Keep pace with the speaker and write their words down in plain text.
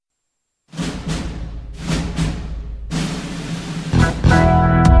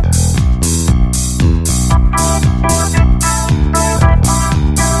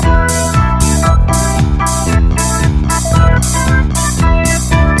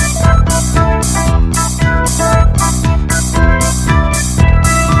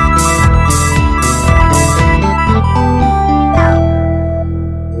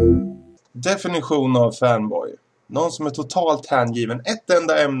definition av fanboy. Någon som är totalt hängiven ett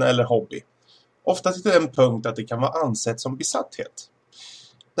enda ämne eller hobby. Ofta till en punkt att det kan vara ansett som besatthet.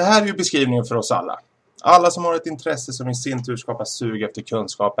 Det här är ju beskrivningen för oss alla. Alla som har ett intresse som i sin tur skapar sug efter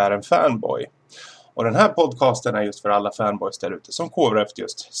kunskap är en fanboy. Och den här podcasten är just för alla fanboys där ute som kovar efter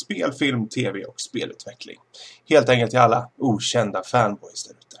just spel, film, tv och spelutveckling. Helt enkelt till alla okända fanboys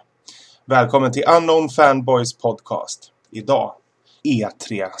där ute. Välkommen till Unknown Fanboys podcast. Idag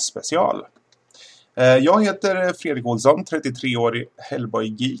E3 special. Jag heter Fredrik Olsson, 33-årig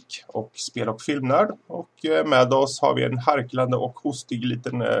Hellboy-geek och spel- och filmnörd. Och med oss har vi en harklande och hostig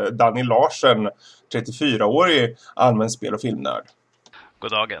liten Danny Larsen, 34-årig allmän spel- och filmnörd.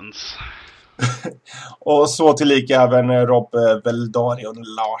 Goddagens. Och så tillika även Rob Veldarion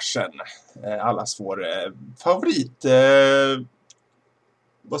Larsen, allas vår favorit.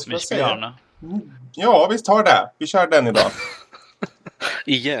 Vad ska jag säga? Ja, visst har det. Vi kör den idag.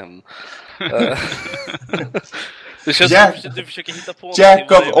 Igen. Det känns som du försöker hitta på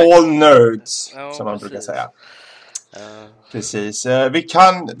Jack of all nerds, som man brukar säga. Precis.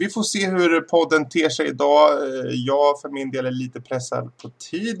 Vi får se hur podden ter sig idag. Jag för min del är lite pressad på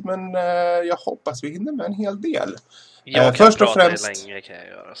tid, men jag hoppas vi hinner med en hel del. Jag kan först och främst längre kan jag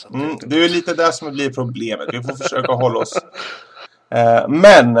göra, så det är ju lite där som blir problemet. Vi får försöka hålla oss.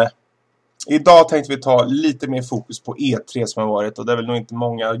 Men idag tänkte vi ta lite mer fokus på E3 som har varit. Och det är väl nog inte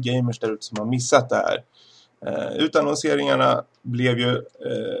många gamers där ute som har missat det här. Utannonseringarna blev ju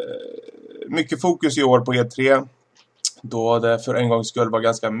mycket fokus i år på E3. Då det för en gångs skull var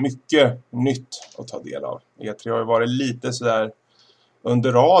ganska mycket nytt att ta del av. E3 har ju varit lite sådär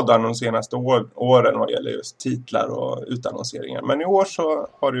under radarn de senaste åren vad gäller just titlar och utannonseringar. Men i år så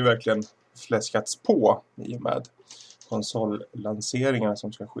har det ju verkligen fläskats på i och med konsollanseringar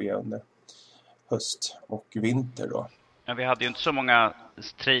som ska ske under höst och vinter då. Ja, vi hade ju inte så många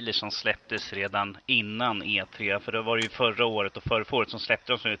trailers som släpptes redan innan E3. För det var det ju förra året och förra året som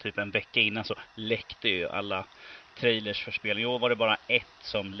släppte de så typ en vecka innan så läckte ju alla trailers för spel. I år var det bara ett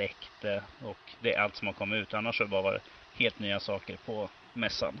som läckte och det är allt som har kommit ut. Annars så var det helt nya saker på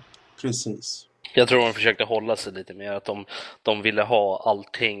mässan. Precis. Jag tror de försökte hålla sig lite mer att de ville ha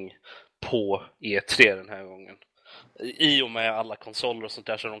allting på E3 den här gången. I och med alla konsoler och sånt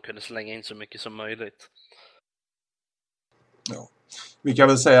där så de kunde slänga in så mycket som möjligt. Ja. Vi kan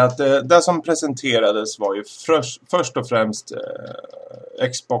väl säga att det som presenterades var ju först och främst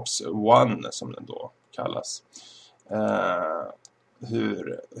Xbox One som den då kallas.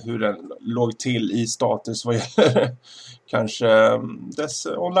 Hur den låg till i status vad gäller kanske dess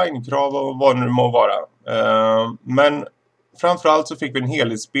onlinekrav och vad det nu må vara. Men framförallt så fick vi en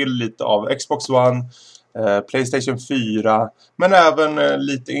helhetsbild lite av Xbox One, PlayStation 4, men även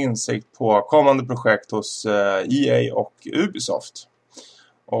lite insikt på kommande projekt hos EA och Ubisoft.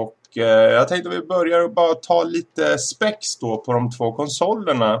 Och jag tänkte att vi börjar bara ta lite specs då på de två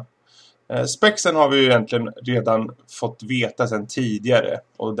konsolerna. Spexen har vi ju egentligen redan fått veta sedan tidigare.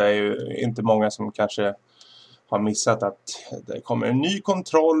 Och det är ju inte många som kanske har missat att det kommer en ny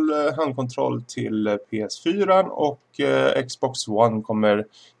handkontroll till PS4 och Xbox One kommer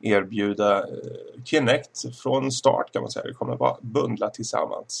erbjuda Kinect från start kan man säga. Det kommer vara bundlat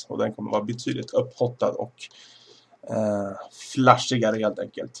tillsammans och den kommer vara betydligt upphottad och flashigare helt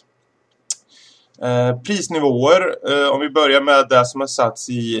enkelt. Prisnivåer, om vi börjar med det som har satts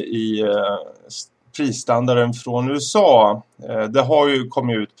i prisstandarden från USA. Det har ju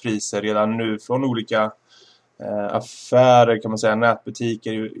kommit ut priser redan nu från olika affärer kan man säga,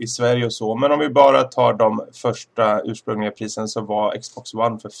 nätbutiker i Sverige och så. Men om vi bara tar de första ursprungliga prisen så var Xbox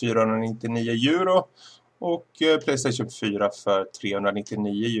One för 499 euro och PlayStation 4 för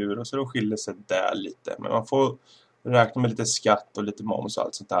 399 euro. Så då skiljer sig det lite. Men man får räkna med lite skatt och lite moms och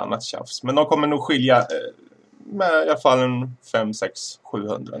allt sånt där annat tjafs. Men de kommer nog skilja med i alla fall en 5, 6,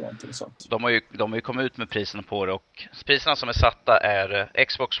 700 någonting sånt. De har ju kommit ut med priserna på det och priserna som är satta är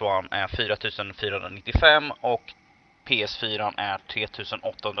Xbox One är 4495 och PS4 är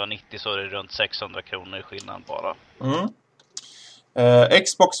 3890 så är det runt 600 kronor i skillnad bara.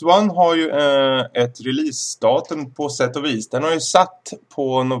 Xbox One har ju ett release-datum på sätt och vis. Den har ju satt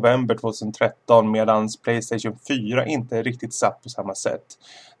på november 2013 medan PlayStation 4 inte är riktigt satt på samma sätt.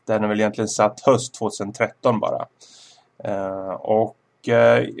 Den är väl egentligen satt höst 2013 bara.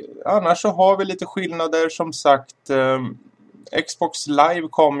 Annars så har vi lite skillnader som sagt. Xbox Live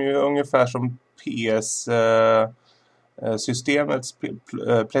kom ju ungefär som systemets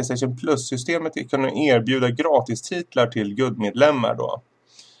PlayStation Plus-systemet kunde erbjuda gratistitlar till guldmedlemmar då.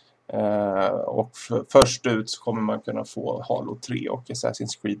 Och först ut så kommer man kunna få Halo 3 och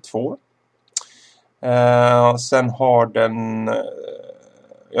Assassin's Creed 2. Sen har den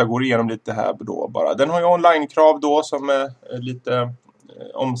jag går igenom lite här då bara. Den har ju online-krav då som är lite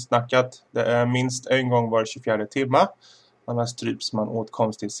omsnackat. Det är minst en gång var 24 timme. Annars stryps man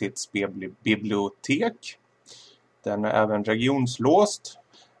åtkomst till sitt spelbibliotek. Den är även regionslåst.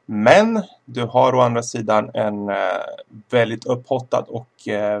 Men du har å andra sidan en väldigt upphottad och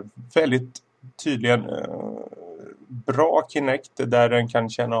väldigt tydligen bra Kinect där den kan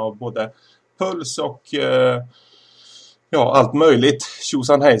känna av både puls och allt möjligt.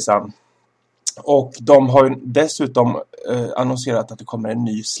 Tjosan hejsan. Och de har ju dessutom annonserat att det kommer en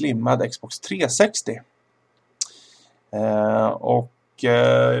ny slimmad Xbox 360.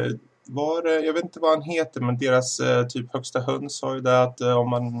 Jag vet inte vad han heter, men deras typ högsta hund sa ju det att om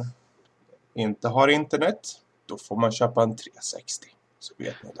man inte har internet, då får man köpa en 360. Så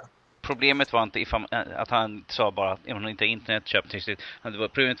vet ni det. Problemet var inte att han sa bara att om man inte har internet, köp 360.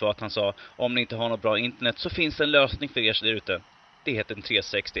 Problemet var att han sa, om ni inte har något bra internet så finns det en lösning för er där ute. Det heter en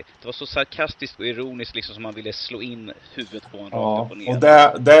 360. Det var så sarkastiskt och ironiskt liksom som man ville slå in huvudet på en rakt upp och ner. Och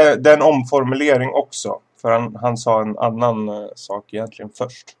det är en omformulering också. För han sa en annan sak egentligen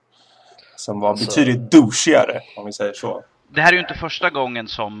först. Som var betydligt douchigare, om vi säger så. Det här är ju inte första gången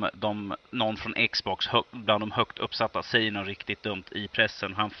som någon från Xbox bland de högt uppsatta säger något riktigt dumt i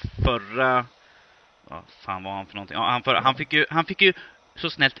pressen. Vad fan var han för någonting? Ja, han fick ju så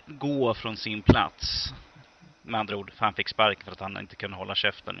snällt gå från sin plats. Med andra ord, för han fick spark för att han inte kunde hålla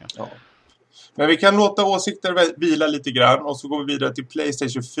käften. Ja. Men vi kan låta åsikter vila lite grann och så går vi vidare till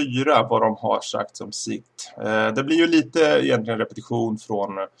PlayStation 4, vad de har sagt som sitt. Det blir ju lite egentligen repetition från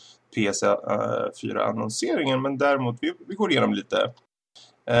PS4-annonseringen, men däremot vi går igenom lite.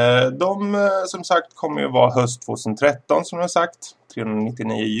 De som sagt kommer ju vara höst 2013 som jag har sagt,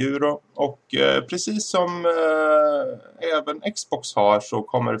 399 euro. Och precis som även Xbox har så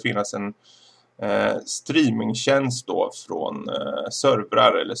kommer det finnas en streamingtjänst då från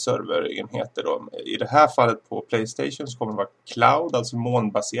servrar eller serverenheter då. I det här fallet på PlayStation så kommer det vara cloud, alltså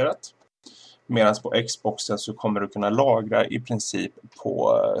molnbaserat. Medan på Xboxen så kommer du kunna lagra i princip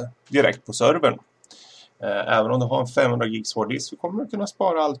direkt på servern. Även om du har en 500 gigs hårddisk så kommer du kunna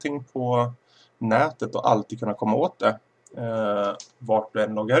spara allting på nätet och alltid kunna komma åt det. Vart du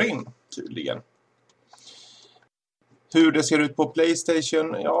än loggar in tydligen. Hur det ser ut på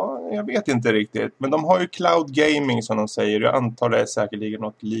PlayStation, jag vet inte riktigt. Men de har ju cloud gaming som de säger. Jag antar det är säkerligen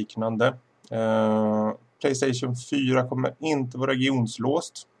något liknande. PlayStation 4 kommer inte vara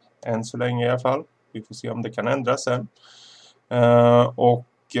regionslåst. Än så länge i alla fall. Vi får se om det kan ändras sen.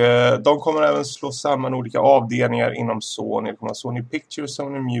 De kommer även slå samman olika avdelningar inom Sony. Det kommer vara Sony Pictures,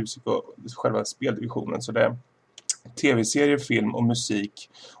 Sony Music och själva speldivisionen. Så det är tv-serier, film och musik.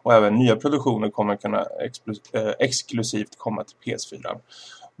 Och även nya produktioner kommer kunna exklusivt komma till PS4.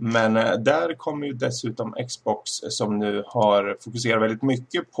 Men där kommer ju dessutom Xbox som nu har fokuserat väldigt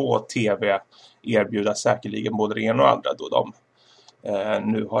mycket på tv erbjuda säkerligen både det ena och andra då de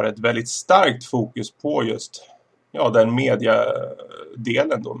nu har ett väldigt starkt fokus på just den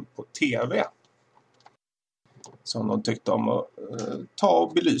mediadelen då på tv. Som de tyckte om att ta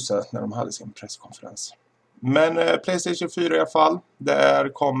och belysa när de hade sin presskonferens. Men PlayStation 4 i alla fall, där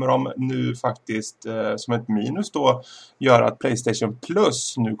kommer de nu faktiskt som ett minus då göra att PlayStation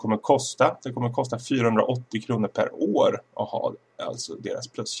Plus nu kommer kosta. Det kommer kosta 480 kronor per år att ha alltså deras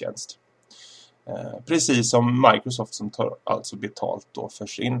plustjänst. Precis som Microsoft som tar alltså betalt då för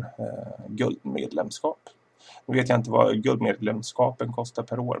sin guldmedlemskap. Nu vet jag inte vad guldmedlemskapen kostar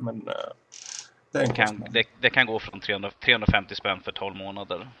per år, men det kan gå från 350 spänn för 12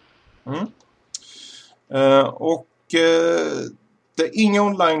 månader. Mm. Det är inga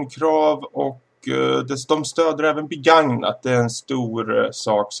online-krav och de stöder även begagnat. Det är en stor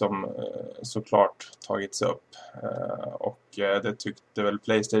sak som såklart tagits upp. Det tyckte väl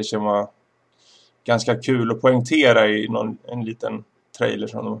PlayStation var ganska kul att poängtera i en liten trailer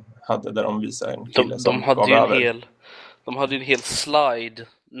som de hade där de visade en kille som de hade ju en hel slide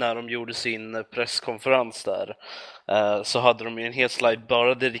när de gjorde sin presskonferens där. Så hade de ju en hel slide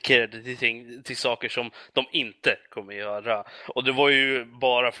bara dedikerade till saker som de inte kommer göra. Och det var ju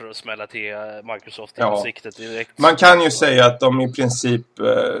bara för att smälla till Microsoft i ansiktet direkt. Man kan ju säga att de i princip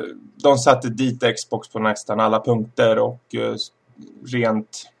de satte dit Xbox på nästan alla punkter och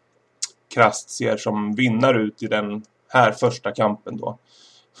rent krasst ser som vinnar ut i den här första kampen då.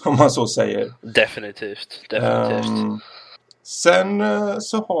 Om man så säger. Definitivt. Sen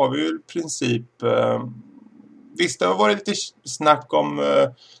så har vi ju i princip visst, det har varit lite snack om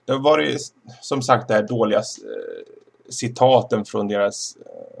det har varit som sagt det här dåliga citaten från deras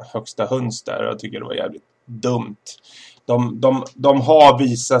högsta höns där. Jag tycker det var jävligt dumt. De har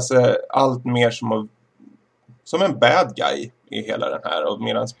visat sig allt mer som en bad guy i hela den här. Och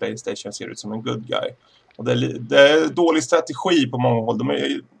medan PlayStation ser ut som en good guy. Och det är dålig strategi på många håll.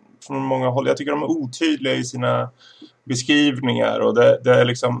 Från många håll. Jag tycker de är otydliga i sina beskrivningar. Och det är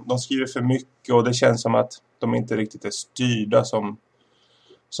liksom, de skriver för mycket. Och det känns som att de inte riktigt är styrda som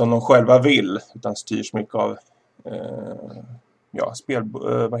de själva vill. Utan styrs mycket av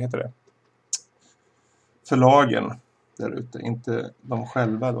vad heter det? Förlagen där ute. Inte de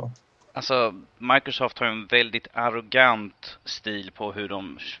själva då. Alltså, Microsoft har en väldigt arrogant stil på hur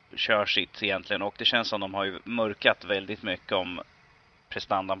de kör sitt egentligen. Och det känns som de har ju mörkat väldigt mycket om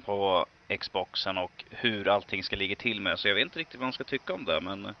prestandan på Xboxen och hur allting ska ligga till med. Så jag vet inte riktigt vad man ska tycka om det,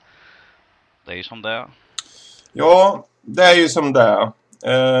 men det är ju som det är. Ja, det är ju som det är.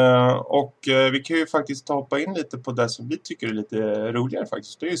 Och vi kan ju faktiskt hoppa in lite på det som vi tycker är lite roligare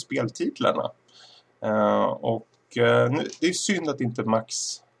faktiskt. Det är ju speltitlarna. Det är synd att inte Max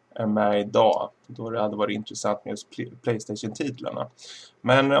är med idag. Då det hade varit intressant med just PlayStation-titlarna.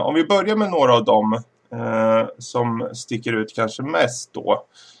 Men om vi börjar med några av dem som sticker ut kanske mest då.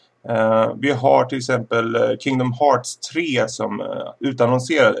 Vi har till exempel Kingdom Hearts 3 som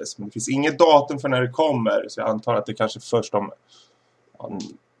utannonserades. Men det finns inget datum för när det kommer. Så jag antar att det kanske först om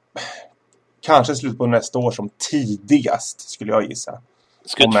kanske slut på nästa år som tidigast skulle jag gissa.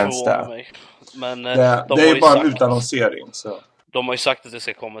 Skulle förvåna mig. Men det är ju bara en utannonsering. Så. De har ju sagt att det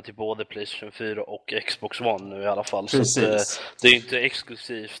ska komma till både PlayStation 4 och Xbox One nu i alla fall. Precis. Så det är inte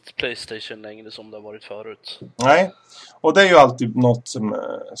exklusivt PlayStation längre som det har varit förut. Nej, och det är ju alltid något som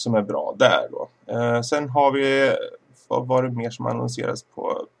är bra där då. Sen har vi, vad var det mer som annonseras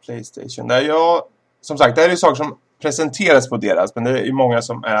på PlayStation? Som sagt, det här är saker som presenteras på deras, men det är ju många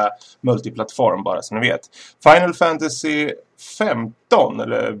som är multiplattform bara som ni vet. Final Fantasy 15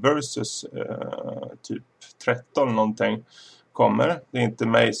 eller versus typ 13 någonting kommer. Det är inte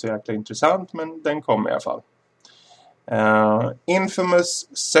mig så jäkla intressant, men den kommer i alla fall.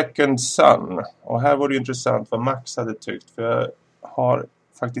 Infamous Second Son. Och här var det intressant vad Max hade tyckt. För jag har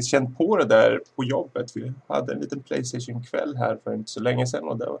faktiskt känt på det där på jobbet. Vi hade en liten PlayStation-kväll här för inte så länge sedan.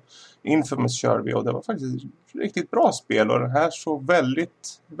 Och det var Infamous kör vi. Och det var faktiskt riktigt bra spel. Och den här såg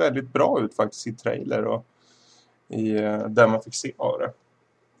väldigt, väldigt bra ut faktiskt i trailer. Och i där man fick se av det.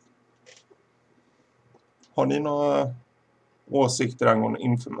 Har ni några åsikter angående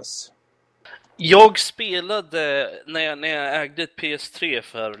Infamous? Jag spelade, när jag ägde ett PS3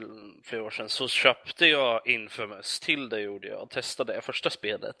 för flera år sedan, så köpte jag Infamous till det gjorde jag och testade det första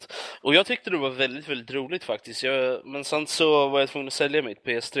spelet. Och jag tyckte det var väldigt, väldigt roligt faktiskt. Men sen så var jag tvungen att sälja mitt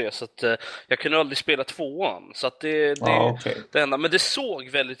PS3 så att jag kunde aldrig spela tvåan. Så att det enda. Men det såg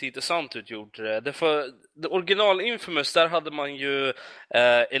väldigt intressant ut gjorde det. Det original Infamous, där hade man ju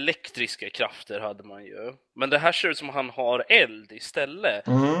elektriska krafter hade man ju. Men det här ser ut som att han har eld istället.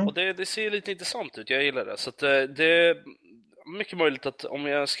 Och det ser lite intressant ut, jag gillar det. Så att det är mycket möjligt att om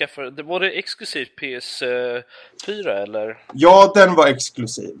jag skaffar... Det var det exklusivt PS4 eller? Ja, den var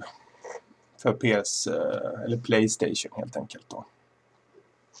exklusiv. För PS eller PlayStation helt enkelt då.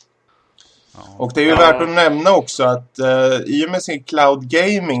 Och det är ju värt att nämna också att i och med sin cloud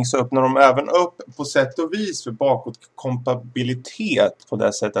gaming så öppnar de även upp på sätt och vis för bakåtkompatibilitet på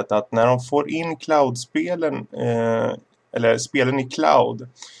det sättet att när de får in cloud-spelen eller spelen i cloud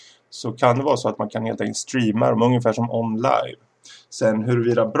så kan det vara så att man kan helt enkelt streama dem ungefär som online. Sen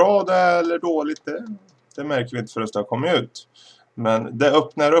huruvida bra det är eller dåligt det märker vi inte förrän det har kommit ut. Men det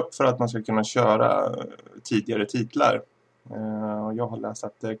öppnar upp för att man ska kunna köra tidigare titlar. Och jag har läst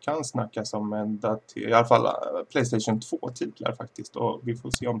att det kan snackas om i alla fall PlayStation 2-titlar faktiskt. Och vi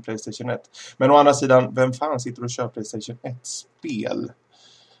får se om PlayStation 1. Men å andra sidan, vem fan sitter och kör PlayStation 1-spel?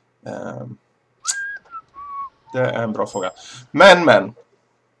 Det är en bra fråga. Men.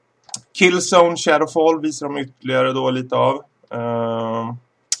 Killzone Shadowfall visar de ytterligare då lite av.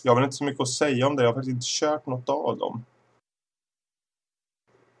 Jag har inte så mycket att säga om det. Jag har faktiskt inte kört något av dem.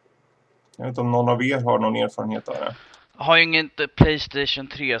 Jag vet inte om någon av er har någon erfarenhet av det. Har ju ingen PlayStation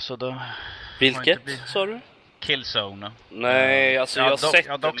 3 så då... Vilket, sa du? Killzone. Nej, alltså jag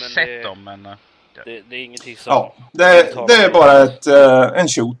har dock sett dem, men... Det är ingenting som... Ja, det är bara en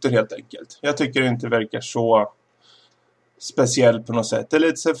shooter helt enkelt. Jag tycker det inte verkar så speciellt på något sätt. Det är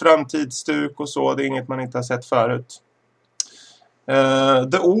lite så framtidsstuk och så. Det är inget man inte har sett förut.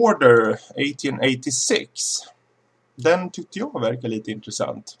 The Order 1886. Den tyckte jag verkar lite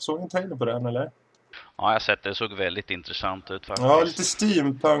intressant. Såg ni en trailer på den eller? Ja, jag har sett det. Det såg väldigt intressant ut faktiskt. Ja, lite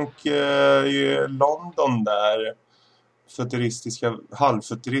steampunk i London där.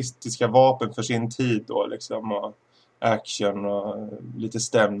 Halvfuturistiska vapen för sin tid då liksom. Och action och lite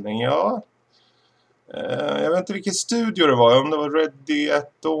stämning. Ja. Jag vet inte vilken studio det var. Om det var Ready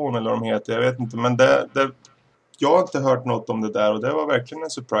at Dawn eller vad de heter. Jag vet inte. Men det jag har inte hört något om det där, och det var verkligen en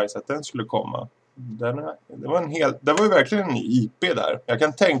surprise att den skulle komma. Det var ju verkligen en IP där. Jag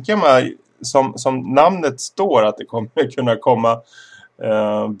kan tänka mig, som namnet står, att det kommer kunna komma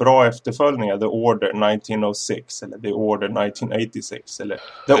bra efterföljningar. The Order 1906 eller The Order 1986 eller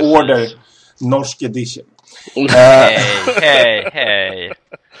The Order Norsk Edition. Hej.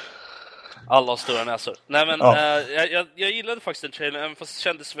 Alla stora näsor. Nej, men jag gillade faktiskt den trailern, även fast det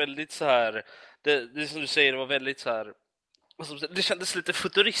kändes väldigt så här. Det som du säger, det var väldigt så här. Det kändes lite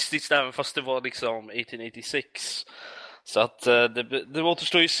futuristiskt, även fast det var liksom 1886. Så att det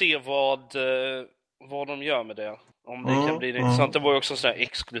återstår ju se vad de gör med det. Om det kan bli intressant. Det var ju också en sån här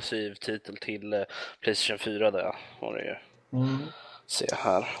exklusiv titel till PlayStation 4 där. Var det ju. Se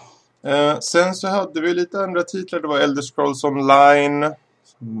här. Sen så hade vi lite andra titlar. Det var Elder Scrolls Online,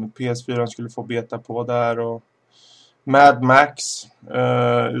 som PS4 skulle få beta på där, och Mad Max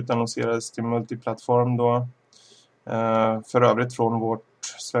utannonserades till multiplattform då. För övrigt från vårt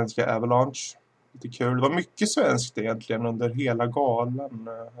svenska Avalanche. Lite kul. Det var mycket svenskt egentligen under hela galan,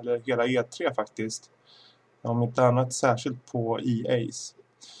 eller hela E3 faktiskt. Om inte annat särskilt på EA's.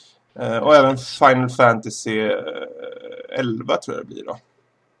 Och även Final Fantasy 11 tror jag det blir då.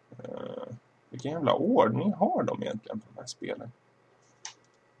 Vilken jävla ordning har de egentligen på de här spelen?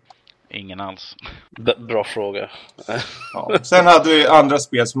 Ingen alls. Bra fråga. Ja. Sen hade vi andra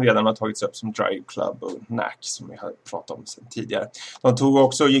spel som redan har tagits upp, som Drive Club och Knack, som vi har pratat om sedan tidigare.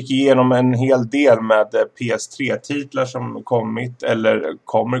 De gick igenom en hel del med PS3-titlar som kommit eller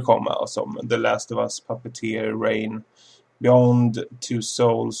kommer komma, som The Last of Us, Puppeteer, Rain, Beyond Two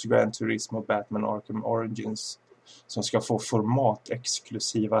Souls, Gran Turismo, Batman Arkham Origins, som ska få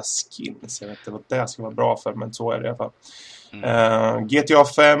formatexklusiva skins. Jag vet inte vad det ska vara bra för, men så är det i alla fall. GTA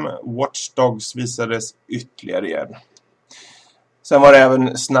 5, Watch Dogs visades ytterligare igen. Sen var det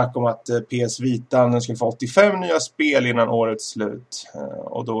även snack om att PS Vita skulle få 85 nya spel innan årets slut.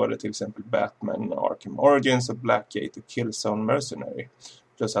 Och då är det till exempel Batman Arkham Origins och Blackgate och Killzone Mercenary.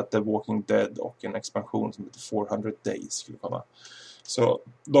 Plus att The Walking Dead och en expansion som heter 400 Days skulle komma. Så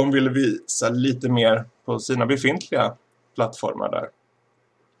de ville visa lite mer på sina befintliga plattformar där.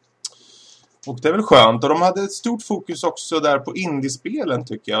 Och det är väl skönt. Och de hade ett stort fokus också där på indiespelen,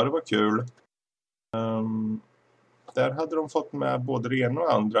 tycker jag. Det var kul. Där hade de fått med både det ena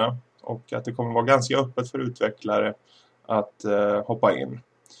och andra. Och att det kommer vara ganska öppet för utvecklare att hoppa in.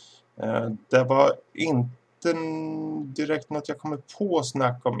 Det var inte direkt något jag kommer på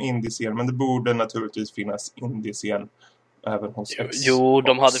snack om indiescen. Men det borde naturligtvis finnas indiescen även hos Xbox. Jo,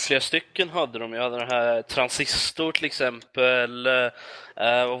 de hade flera stycken hade de. Jag hade den här Transistor till exempel.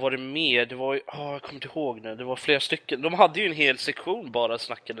 Vad var det mer? Det var jag kommer inte ihåg nu. Det var flera stycken. De hade ju en hel sektion bara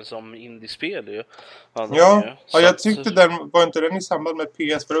snackade som indiespel ju. Jag tyckte var inte den i samband med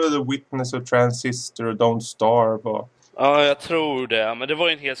PS, för det var The Witness och Transistor och Don't Starve och... Ja, jag tror det. Men det var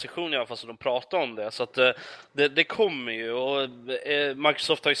ju en hel sektion i alla fall som de pratade om det. Så att det kommer ju. Och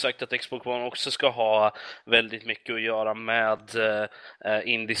Microsoft har ju sagt att Xbox One också ska ha väldigt mycket att göra med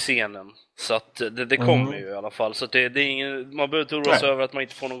indie-scenen. Så att det kommer ju i alla fall. Så att det är ingen, man behöver inte oroa sig över att man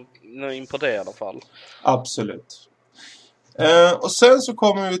inte får någon in på det i alla fall. Absolut. Och sen så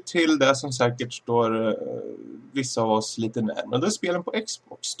kommer vi till det som säkert står vissa av oss lite närmare. Det är spelen på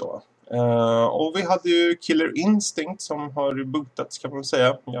Xbox då. Och vi hade ju Killer Instinct som har bootats, kan man säga.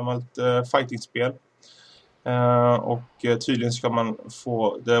 Ett gammalt fightingspel. Och tydligen ska man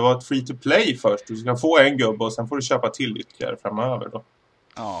få... Det var ett free to play först. Du ska få en gubbe och sen får du köpa till ytterligare framöver då.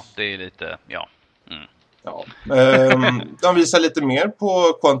 Ja, det är lite... Ja. Ja. De visar lite mer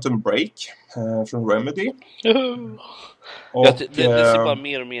på Quantum Break från Remedy. Och, det ser bara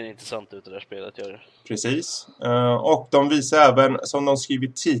mer och mer intressant ut det där spelet, gör det. Precis. Och de visar även, som de skriver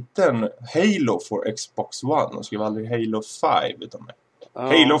i titeln, Halo for Xbox One. De skriver aldrig Halo 5 utan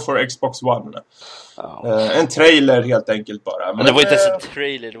Halo for Xbox One. En trailer helt enkelt bara. Men det var inte ens en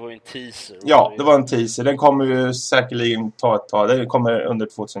trailer, det var ju en teaser. Ja, det var en teaser. Den kommer ju säkerligen ta ett tag. Den kommer under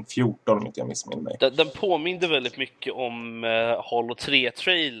 2014 om inte jag missminner mig. Den påminner väldigt mycket om Halo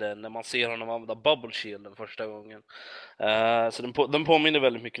 3-trailern när man ser honom använda Bubble Shield den första gången. Så den påminner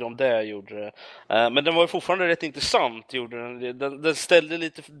väldigt mycket om det, gjorde det. Men den var ju fortfarande rätt intressant, gjorde den. Den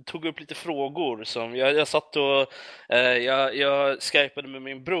tog upp lite frågor som jag satt och jag skypade med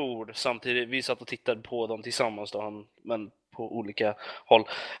min bror samtidigt. Vi satt och tittade på dem tillsammans då, men på olika håll.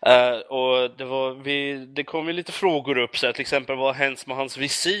 Och det kom ju lite frågor upp så här, till exempel vad har hänt med hans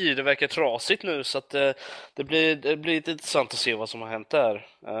visir? Det verkar trasigt nu, så att det blir lite intressant att se vad som har hänt där.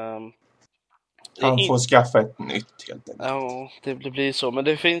 Han får skaffa ett nytt helt enkelt. Ja, det blir så. Men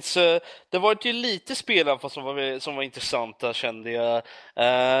det var ju lite spel som var intressanta, kände jag.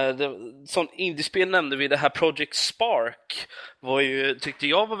 Som indiespel nämnde vi, det här Project Spark tyckte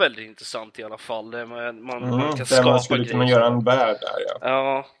jag var väldigt intressant i alla fall. Man kan skapa man skulle kunna göra en värld där,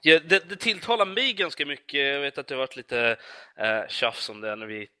 ja. Det tilltalar mig ganska mycket. Jag vet att det har varit lite tjafs om det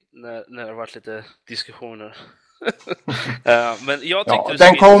när det har varit lite diskussioner. Men jag tyckte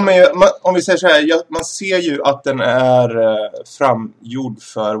den kommer ju, om vi säger så här, man ser ju att den är framgjord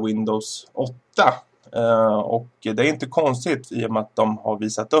för Windows 8 och det är inte konstigt i och med att de har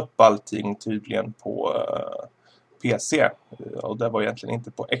visat upp allting tydligen på PC och det var egentligen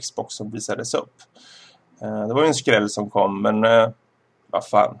inte på Xbox som visades upp. Det var ju en skräll som kom, men vad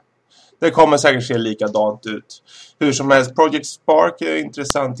fan, det kommer säkert se likadant ut. Hur som helst, Project Spark är en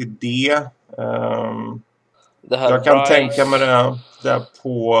intressant idé. Jag kan tänka mig det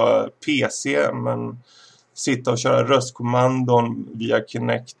på PC, men sitta och köra röstkommandon via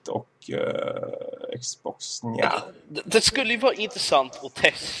Kinect och Xbox. Nja. Det skulle ju vara intressant att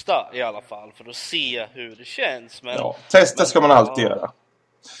testa i alla fall för att se hur det känns. Testa ska man alltid göra.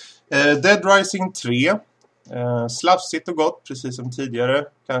 Dead Rising 3. Slafsigt och gott, precis som tidigare.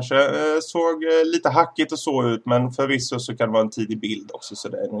 Kanske såg lite hackigt och så ut, men förvisso så kan det vara en tidig bild också, så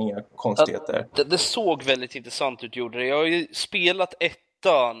det är inga konstigheter. Det såg väldigt intressant ut, gjorde det. Jag har ju spelat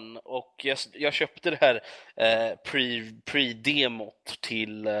ettan och jag köpte det här pre-demot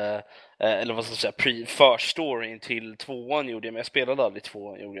till eller vad ska jag säga, förstoryn till tvåan gjorde jag, men jag spelade aldrig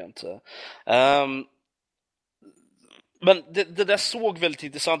tvåan, gjorde jag inte. Men det där såg väldigt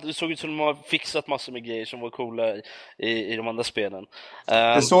intressant. Det såg ut som de har fixat massor med grejer som var coola i de andra spelen.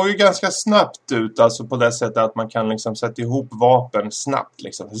 Det såg ju ganska snabbt ut, alltså på det sättet att man kan liksom sätta ihop vapen snabbt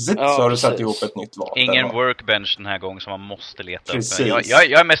liksom. Så har du satt ihop ett nytt vapen. Ingen workbench den här gången som man måste leta upp.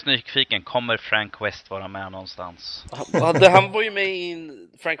 Jag är mest nyfiken. Kommer Frank West vara med någonstans? Han var ju med i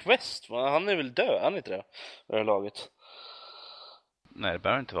Frank West. Han är väl död, han är inte det laget. Nej, det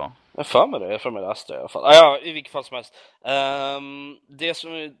behöver inte vara. Jag för mig det. Jag för mig det Astra i alla fall. Ja, i vilket fall som helst.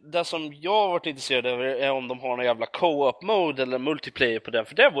 Det som jag har varit intresserad av är om de har någon jävla co-op mode eller multiplayer på den.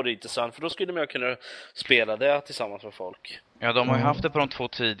 För det vore intressant. För då skulle man kunna spela det tillsammans med folk. Ja, de har ju haft det på de två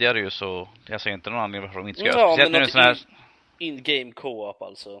tidigare ju, så jag ser inte någon anledning varför de inte ska göra. Ja, men något här in-game co-op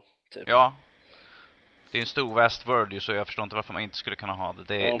alltså. Typ. Ja. Det är en stor vast world ju, så jag förstår inte varför man inte skulle kunna ha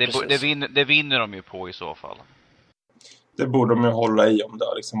det. Det vinner de ju på i så fall. Det borde de ju hålla i om det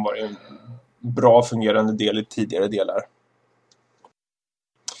har liksom varit en bra fungerande del i tidigare delar.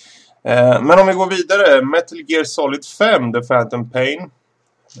 Men om vi går vidare. Metal Gear Solid 5, The Phantom Pain,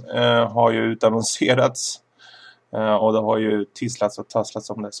 har ju utannonserats. Och det har ju tisslats och tasslats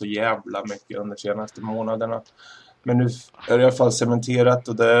om det så jävla mycket under de senaste månaderna. Men nu är det i alla fall cementerat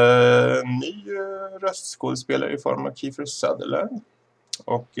och det är en ny röstskådespelare i form av Kiefer Sutherland.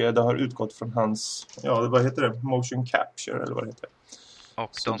 Och det har utgått från hans, vad heter det? Motion capture eller vad det heter. Och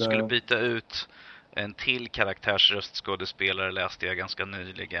så de skulle byta ut en till karaktärsröstskådespelare, läste jag ganska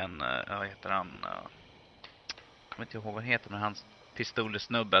nyligen. Vad heter han? Jag kommer inte ihåg vad han heter, men hans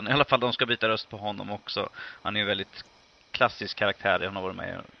pistolsnubben. I alla fall de ska byta röst på honom också. Han är ju väldigt klassisk karaktär. Han har varit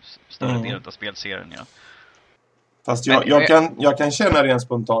med i större delen av spelserien. Ja. Fast jag kan känna rent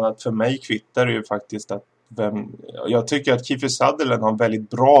spontant att för mig kvittar det ju faktiskt att jag tycker att Kiefer Sutherland har en väldigt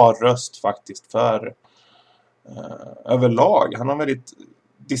bra röst faktiskt för överlag. Han har en väldigt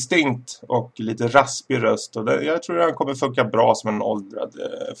distinkt och lite raspig röst och jag tror att han kommer funka bra som en åldrad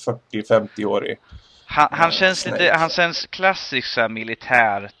 40-50-årig. Han känns lite, han känns klassisk så här,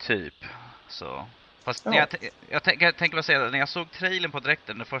 militär typ så. Fast jag tänker vad säga, när jag såg trailern på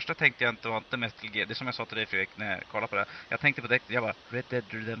dräkten, det första tänkte jag inte var inte Metal Gear, det som jag sa till dig Fredrik när jag kollade på det. Jag tänkte på dräkten, jag bara Red Dead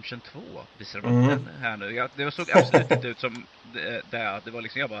Redemption 2 visar de den här nu. Det såg absolut inte ut som det var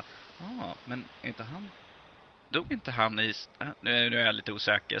liksom, jag bara men är inte han, dog inte han i, nu är jag lite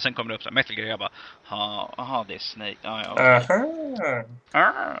osäker. Sen kom det upp så här, Metal Gear, jag bara det är Snake.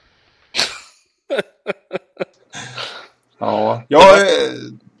 Ja, jag har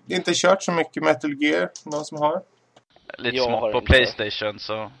inte kört så mycket Metal Gear, någon som har? Lite smått på PlayStation,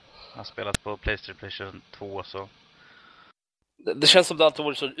 så jag har spelat på PlayStation 2 så. Det känns som det alltid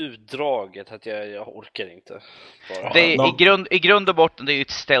varit så utdraget att jag orkar inte. Bara. Det är, i grund och botten det är ju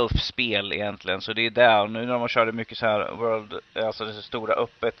ett stealth-spel egentligen, så det är där. Nu när man körde mycket så här world, alltså det stora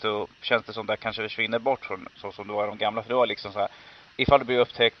öppet, så känns det som det kanske försvinner bort från så som det var de gamla. För det var liksom så här, ifall du blir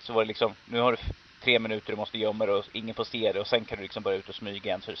upptäckt så var det liksom, nu har du 3 minuter, du måste gömma dig och ingen får se det, och sen kan du liksom börja ut och smyga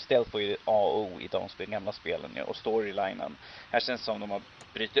igen. Så stealth var ju A och O i de gamla spelen, ja, och storylinen. Här känns det som de har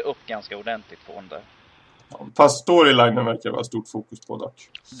brytit upp ganska ordentligt från det. Fast storylinen verkar vara stort fokus på dock.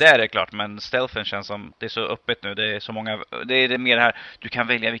 Det är det klart, men stealthen känns som det är så öppet nu. Det är så många, det är mer det här, du kan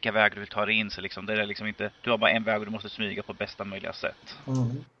välja vilka vägar du vill ta dig in, så liksom, det är liksom inte, du har bara en väg och du måste smyga på bästa möjliga sätt.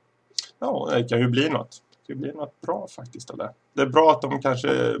 Ja, det kan ju bli något. Det blir något bra faktiskt. Eller? Det är bra att de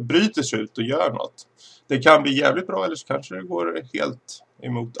kanske bryter sig ut och gör något. Det kan bli jävligt bra, eller så kanske det går helt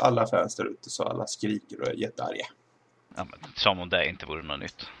emot alla fans där ute, så alla skriker och är jättearga. Ja, men som om det inte vore något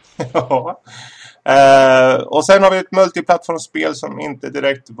nytt. Ja. Och sen har vi ett multiplattformsspel som inte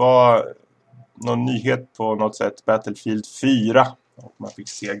direkt var någon nyhet på något sätt. Battlefield 4. Och man fick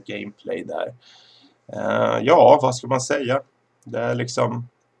se gameplay där. Ja, vad ska man säga? Det är liksom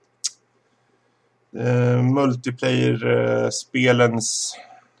multiplayer-spelens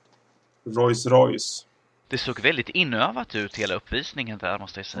Rolls Royce. Det såg väldigt inövat ut hela uppvisningen där,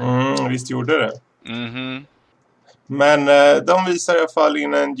 måste jag säga. Visst gjorde det. Mhm. Men de visar i alla fall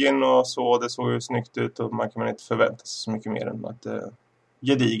in engine och så. Det såg ju snyggt ut och man kan inte förvänta sig så mycket mer än att det är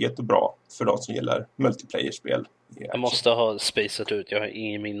gediget och bra för de som gillar multiplayer-spel. Jag måste ha spacat ut, jag har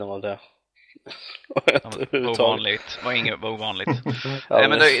ingen minne av det. Ovanligt. Var ovanligt. Nej,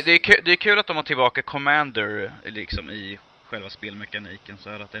 men det är kul att de har tillbaka Commander liksom i själva spelmekaniken, så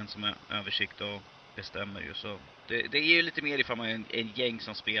att den som är översikt och bestämmer ju, så det är ju lite mer ifall man är en gäng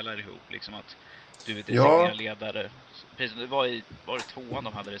som spelar ihop liksom, att du vet, designera ledare. Precis, det var det tvåan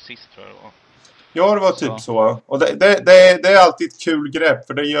de hade det sist, tror jag det var. Ja, det var typ så. Och det är alltid ett kul grepp,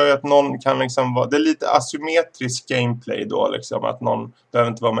 för det gör ju att någon kan liksom vara... Det är lite asymmetrisk gameplay då, liksom. Att någon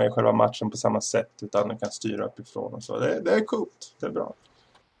behöver inte vara med i själva matchen på samma sätt, utan den kan styra uppifrån och så. Det är coolt. Det är bra.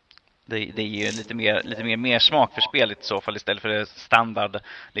 Det ger lite mer smak för spelet i så fall, istället för det standard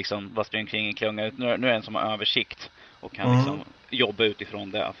liksom, vad springer kring en klunga. Nu är det en som har översikt och kan liksom jobba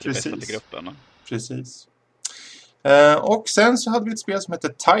utifrån det för det bästa till gruppen. Precis. Och sen så hade vi ett spel som heter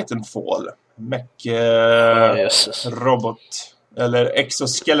Titanfall. Robot eller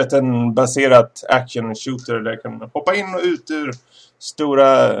exoskeleton-baserat action shooter där kan hoppa in och ut ur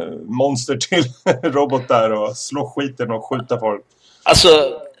stora monster till robotar och slå skiten och skjuta folk.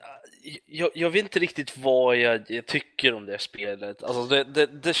 Alltså, jag vet inte riktigt vad jag tycker om det här spelet. Alltså,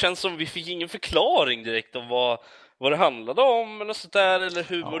 det känns som vi fick ingen förklaring direkt om vad det handlade om eller sånt där, eller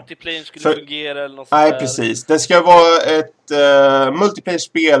hur multiplayer skulle fungera eller något sånt där. Precis. Det ska vara ett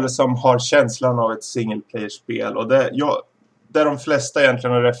multiplayer-spel som har känslan av ett single-player-spel. Och det de flesta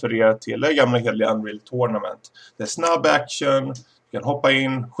egentligen har refererat till är gamla heliga Unreal Tournament. Det är snabb action, du kan hoppa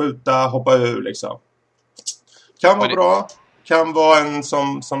in, skjuta, hoppa ur liksom. Kan vara bra, kan vara en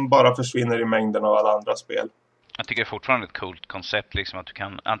som bara försvinner i mängden av alla andra spel. Jag tycker det är fortfarande ett coolt koncept liksom, att du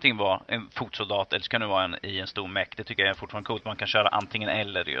kan antingen vara en fotsoldat eller så kan du vara i en stor mech. Det tycker jag är fortfarande coolt. Man kan köra antingen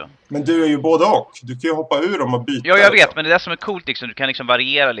eller ju. Men du är ju både och. Du kan ju hoppa ur dem och byta. Ja, jag vet, men det är det som är coolt liksom. Du kan liksom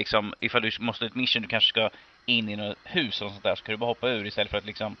variera liksom, ifall du måste ett mission, du kanske ska in i något hus och sånt där, så kan du bara hoppa ur istället för att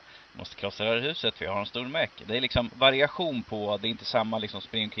liksom måste krossa det här huset för jag har en stor mech. Det är liksom variation på, det är inte samma liksom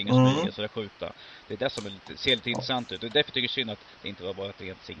spring kring och smyga så där skjuta. Det är det som är ser lite intressant ut. Och därför tycker jag synd att det inte var bara ett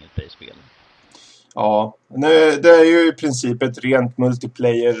rent single play-spel. Ja, det är ju i princip ett rent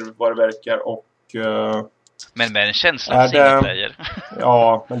multiplayer vad det verkar och... men med en känsla av single player.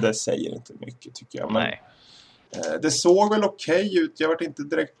 Ja, men det säger inte mycket tycker jag. Men, nej. Det såg väl okej ut, jag var inte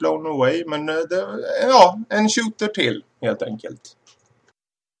direkt blown away, men en shooter till helt enkelt.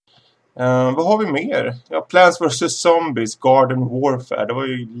 Vad har vi mer? Ja, Plants vs. Zombies, Garden Warfare. Det var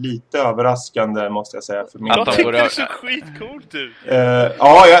ju lite överraskande måste jag säga för mig. Jag tyckte det såg skitcoolt ut.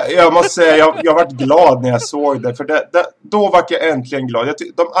 Ja, jag måste säga jag varit glad när jag såg det. För då var jag äntligen glad.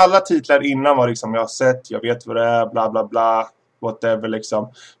 Alla titlar innan var liksom jag har sett, jag vet vad det är, bla bla bla, whatever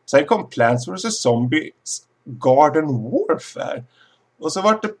liksom. Sen kom Plants vs. Zombies, Garden Warfare. Och så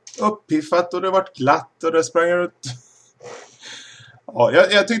var det uppiffat och det var glatt och det sprang ut. Ja,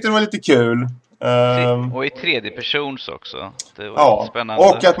 jag tyckte det var lite kul. Och i tredje persons också. Det var spännande.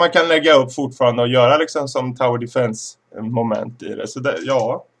 Och att man kan lägga upp fortfarande och göra liksom som Tower Defense moment i det. Så det,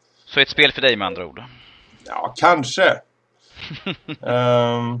 ja. Så ett spel för dig med andra ord? Ja, kanske.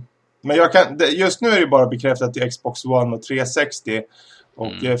 Men just nu är det bara bekräftat till Xbox One och 360.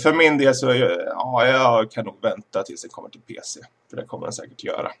 Och för min del så jag kan nog vänta tills det kommer till PC. För det kommer den säkert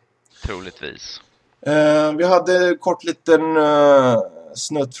göra. Troligtvis. Vi hade kort liten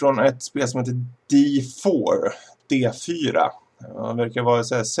snutt från ett spel som heter D4. Det verkar vara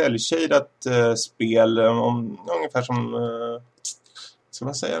ett cell-shadat spel ungefär som ska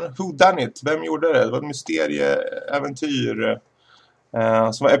man säga, Who Done It? Vem gjorde det? Det var ett mysterieäventyr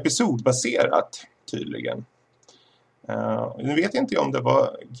som var episodbaserat tydligen. Nu vet jag inte om det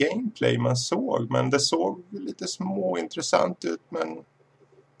var gameplay man såg, men det såg lite små intressant ut, men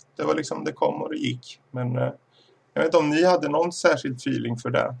Det var liksom, det kom och det gick. Men jag vet inte om ni hade någon särskild feeling för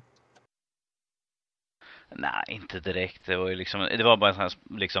det. Nej, inte direkt. Det var ju liksom, det var bara så här,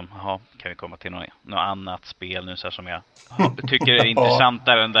 liksom, jaha, kan vi komma till något annat spel nu så här, som jag tycker är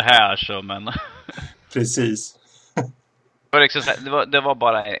intressantare än det här, så men Precis. det var liksom så här, det var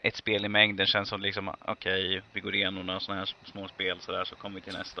bara ett spel i mängden, känns som liksom okej, vi går igenom några såna här små spel så där, så kommer vi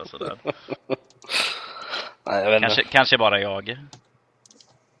till nästa så där. Nej, jag vet inte. Kanske bara jag.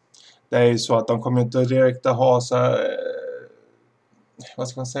 Det är ju så att de kommer inte direkt att ha så här, vad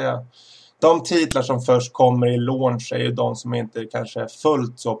ska man säga? De titlar som först kommer i launch är ju de som inte kanske är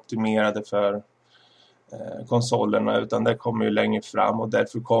fullt så optimerade för konsolerna, utan det kommer ju längre fram, och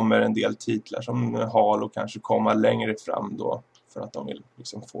därför kommer en del titlar som Halo kanske komma längre fram då, för att de vill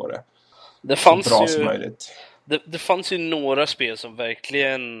liksom få det så bra som möjligt. Det fanns ju några spel som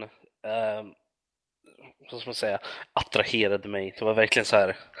verkligen vad ska man säga, attraherade mig. Det var verkligen så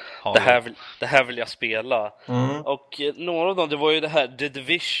här, det här vill jag spela. Och några av dem, det var ju det här The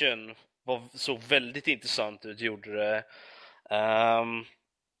Division, såg väldigt intressant ut, gjorde det.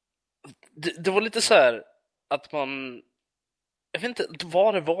 Det var lite så här att man, jag vet inte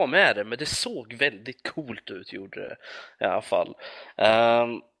vad det var med det, men det såg väldigt coolt ut, gjorde det i alla fall.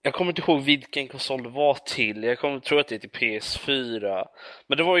 Jag kommer inte ihåg vilken konsol det var till. Jag tror att det är till PS4.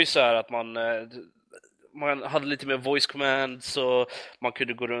 Men det var ju så här att man hade lite mer voice commands och man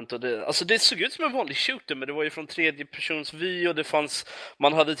kunde gå runt och det såg ut som en vanlig shooter, men det var ju från tredje persons vy, och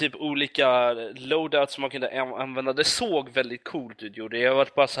man hade typ olika loadouts som man kunde använda. Det såg väldigt coolt ut, gjorde det. Jag var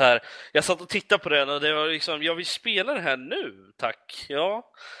bara så här, jag satt och tittade på den och det var liksom, jag vill spela det här nu, tack. Ja.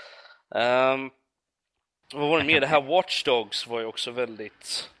 Vad var det mer? Det här Watch Dogs var ju också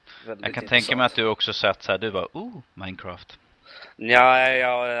väldigt jag kan intressant. tänka mig att du också sett så här, du bara, Minecraft. Nej,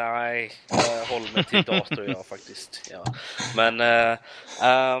 jag håller mig till dator jag faktiskt. Ja. Men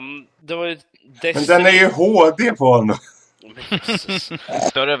det var ju Destiny. Men den är ju HD på honom.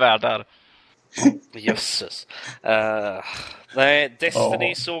 Större världar. Jösses. Nej,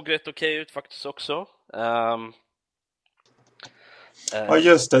 Destiny såg rätt okej ut faktiskt också. Ja,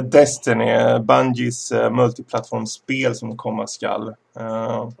 just det, Destiny, Bungies multiplattformsspel som komma skall.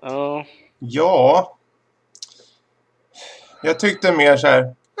 Ja. Jag tyckte mer så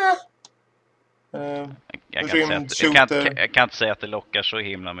här. Jag kan inte säga att det lockar så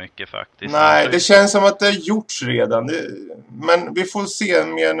himla mycket faktiskt. Nej, det känns som att det har gjorts redan. Men vi får se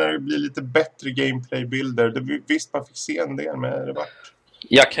mer när det blir lite bättre gameplay-bilder. Visst, man fick se en del, men det vart...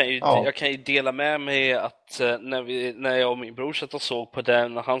 Jag kan ju dela med mig att när jag och min bror satt och såg på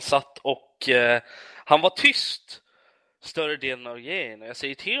den, han satt och han var tyst större delen av grejen. Jag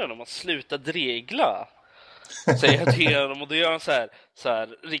säger till honom att sluta dregla. Säger jag till honom, och då gör han så här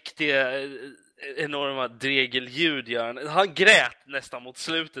riktiga enorma dregelljud gör han. Han grät nästan mot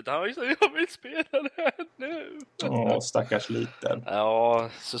slutet. Han var ju så, jag vill spela det här nu. Stackars liten. Ja,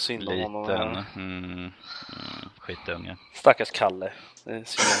 så synd om honom. Skitunge. Stackars Kalle. Det är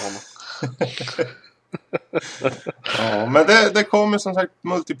synd om honom. Ja, men det kommer som sagt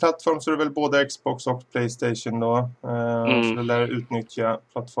multiplattform, så det är väl både Xbox och PlayStation då. Så det lär utnyttja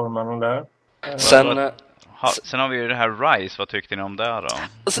plattformarna där. Sen har vi ju det här Rise, vad tyckte ni om det då?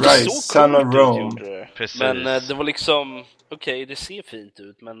 Alltså, Rise, Son of Rome. Men det var liksom, okej, det ser fint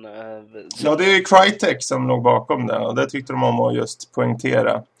ut, men... Ja, det är ju Crytek som låg bakom det, och det tyckte de om att just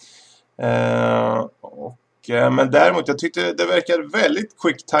poängtera. Men däremot, jag tyckte det verkade väldigt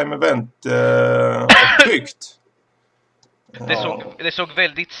quick time event uppbyggt. Det såg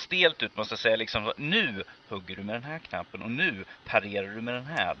väldigt stelt ut, måste jag säga. Liksom, nu hugger du med den här knappen och nu parerar du med den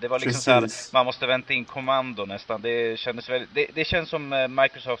här. Det var liksom så här, man måste vänta in kommando nästan. Det kändes det känns som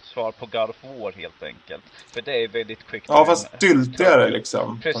Microsofts svar på God of War helt enkelt. För det är väldigt quick. Ja, fast styltigare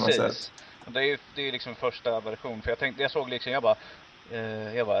liksom. Precis. På något sätt. Det är liksom första version. För jag såg liksom, jag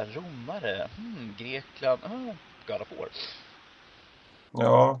bara romare, Grekland, God of War.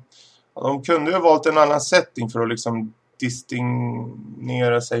 Ja, de kunde ju ha valt en annan setting för att liksom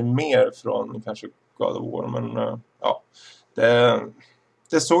distinguera sig mer från kanske God of War, men ja,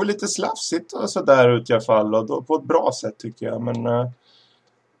 det såg lite slafsigt och så där ut i alla fall, och då på ett bra sätt tycker jag, men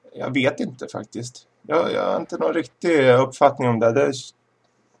jag vet inte faktiskt. Jag har inte någon riktig uppfattning om det.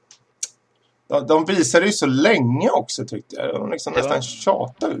 De visade ju så länge också, tyckte jag. De liksom nästan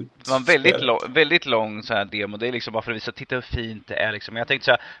tjata ut. Det var en väldigt lång så här demo. Det är liksom bara för att visa, titta hur fint det är liksom. Jag tänkte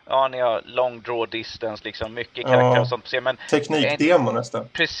så här, ja, ni har long draw distance liksom, mycket karaktär och sånt. Men teknikdemo nästan.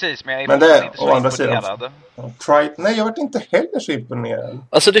 Precis, men jag är inte så imponerad. Nej, jag var inte heller så imponerad.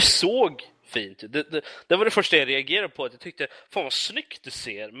 Alltså det såg fint. Det var det första jag reagerade på, att jag tyckte, fan vad snyggt det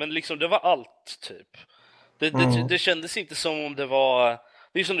ser. Men liksom det var allt typ. Det kändes inte som om det var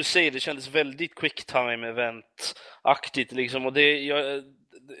det är som du säger, det kändes väldigt quick time event-aktigt liksom, och det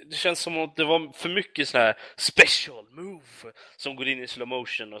känns som att det var för mycket sån här special move som går in i slow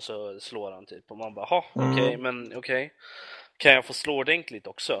motion och så slår han typ, och man bara, okej. Kan jag få slå ordentligt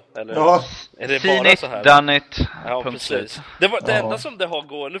också? Eller är det bara så här? Done it. Ja, precis. Det enda som det har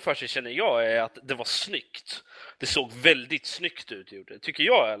gående för sig, känner jag, är att det var snyggt. Det såg väldigt snyggt ut, tycker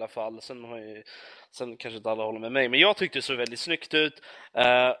jag i alla fall. Sen kanske inte alla håller med mig, men jag tyckte det såg väldigt snyggt ut.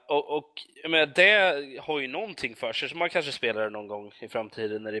 Och jag menar, det har ju någonting för sig, så man kanske spelar det någon gång i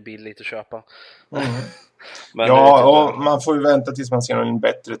framtiden när det är billigt att köpa. Men och man får ju vänta tills man ser en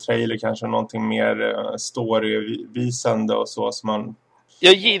bättre trailer, kanske någonting mer storyvisande och så som man...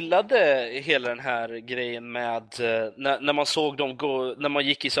 Jag gillade hela den här grejen med när man såg dem gå, när man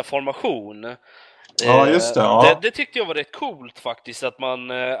gick i så formation. Ja, just det. Ja. Det tyckte jag var rätt coolt faktiskt, att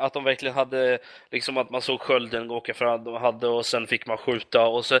de verkligen hade liksom, att man såg skölden åka fram och sen fick man skjuta,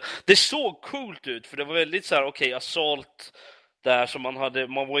 och så det såg coolt ut, för det var väldigt så här, okej, assault där, som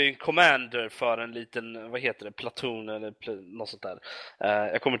man var ju en commander för en liten, vad heter det, platoon eller något sånt där.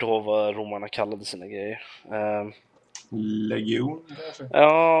 Jag kommer inte ihåg vad romarna kallade sina grejer. Legion kanske?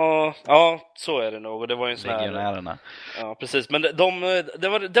 Ja, så är det nog. Och det var ju en sån här... Legionärerna. Ja, precis. Men det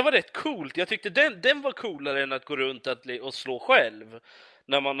var rätt coolt. Jag tyckte den var coolare än att gå runt och slå själv.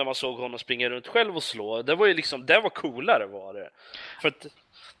 När man såg honom springa runt själv och slå. Det var ju liksom, det var coolare var det. För att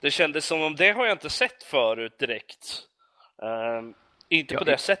det kändes som om det har jag inte sett förut direkt. Inte på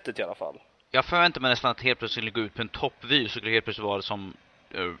det sättet i alla fall. Jag förväntar mig nästan att helt plötsligt gå ut på en toppvy, så skulle det helt plötsligt vara som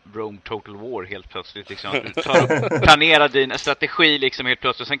Rome Total War helt plötsligt liksom. Planera din strategi liksom helt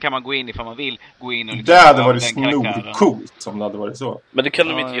plötsligt. Sen kan man gå in ifall man vill gå in och liksom, det hade varit snorcoolt om det hade varit så. Men det kan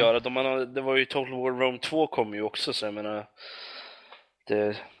de inte göra. Det var ju Total War Rome 2 kom ju också, så jag menar,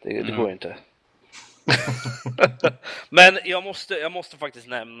 det går ju inte. Men jag måste faktiskt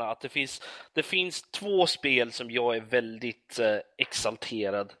nämna att det finns 2 spel som jag är väldigt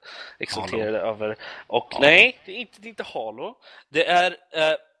exalterad över. Och nej, det är inte Halo. Det är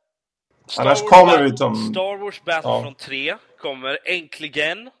Star Wars Battlefront 3 kommer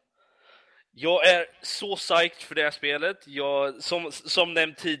äntligen. Jag är så psyched för det här spelet. Som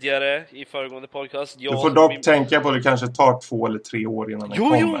nämnt tidigare i föregående podcast. Du får dock tänka på att det kanske tar 2 eller 3 år innan det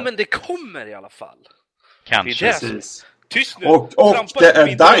kommer. Jo, men det kommer i alla fall. Kanske. Precis. Tyst nu. Och det är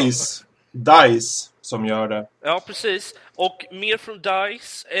DICE som gör det. Ja, precis. Och mer från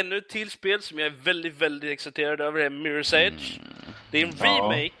DICE. Ännu ett till spel som jag är väldigt, väldigt exalterad över är Mirror's Edge. Det är en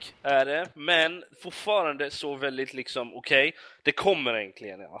remake, är det. Men fortfarande så väldigt liksom, okej, det kommer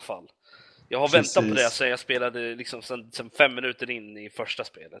äntligen i alla fall. Jag har väntat på det sen jag spelade liksom sen 5 minuter in i första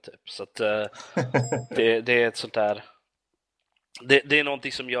spelet typ. Så att det är ett sånt där. Det är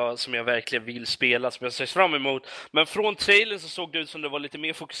någonting som jag verkligen vill spela, som jag ser fram emot. Men från trailern så såg det ut som det var lite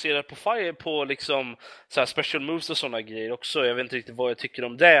mer fokuserat på fire, på liksom så här special moves och såna grejer också. Jag vet inte riktigt vad jag tycker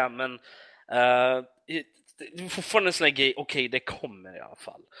om det, men det är fortfarande en sån här grej, okej, det kommer i alla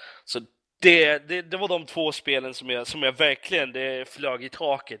fall. Så det var de 2 spelen som jag verkligen flög i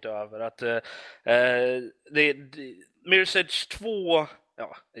taket över. Att Mirror's Edge 2,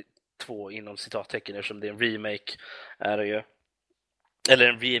 ja, 2 inom citattecken, eftersom det är en remake är det ju. Eller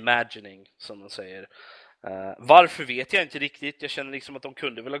en reimagining, som man säger. Varför vet jag inte riktigt. Jag känner liksom att de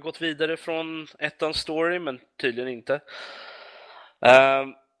kunde väl ha gått vidare från ettans story, men tydligen inte.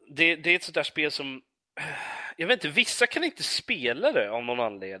 Det är ett sånt där spel som... Jag vet inte, vissa kan inte spela det av någon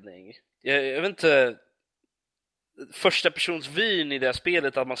anledning. Jag vet inte... Första persons vyn i det här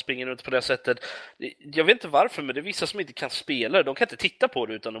spelet, att man springer runt på det sättet. Jag vet inte varför, men det är vissa som inte kan spela det. De kan inte titta på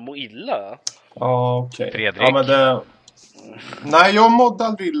det utan att må illa. Ja, okej. Fredrik. Ja, men det... Nej, jag mådde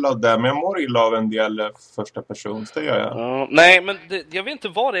aldrig illa av det, men jag mår illa av en del första persons, det gör jag. Nej, men jag vet inte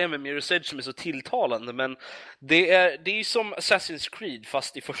vad det är med Mirror's Edge som är så tilltalande, men det är som Assassin's Creed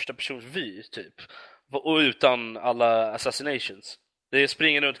fast i första persons vy typ. Och utan alla assassinations. Det är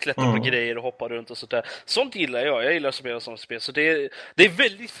springa runt, klättra på grejer och hoppa runt och sånt där. Sånt gillar jag. Jag gillar att spela sånt spel. Så det är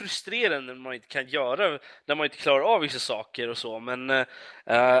väldigt frustrerande när man inte kan göra, när man inte klarar av vissa saker och så. Men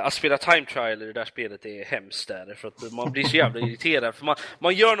att spela time trial i det där spelet är hemskt där. För att man blir så jävla irriterad. För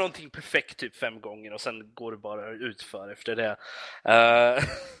man gör någonting perfekt typ 5 gånger och sen går det bara utför efter det.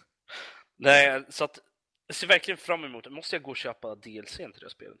 Nej, så att jag ser verkligen fram emot det. Måste jag gå och köpa DLC till det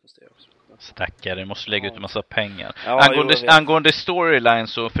spelet? Stackare, du måste lägga ut en massa pengar. Ja, angående storyline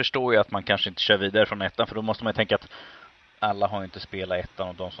så förstår jag att man kanske inte kör vidare från ettan. För då måste man tänka att alla har inte spelat ettan,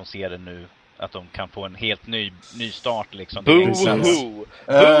 och de som ser det nu, att de kan få en helt ny start liksom. Boo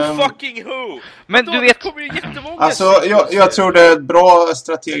fucking who! Men du vet, kommer ju jättemånga. Alltså jag tror det är ett bra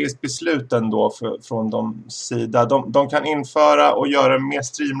strategiskt beslut ändå från de sida. De kan införa och göra mer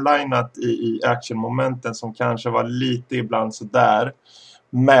streamlinat i actionmomenten som kanske var lite ibland så där.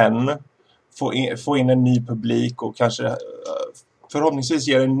 Men få in en ny publik och kanske förhoppningsvis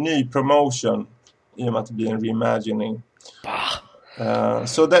ge en ny promotion i och med att det blir en reimagining.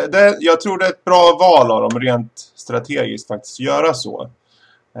 Så jag tror det är ett bra val av dem rent strategiskt faktiskt att göra så.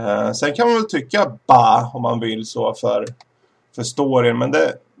 Sen kan man väl tycka om man vill så för storyn, men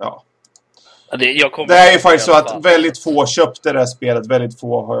det är ju faktiskt så att väldigt få köpte det här spelet, väldigt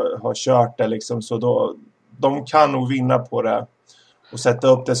få har kört det liksom, så då de kan nog vinna på det och sätta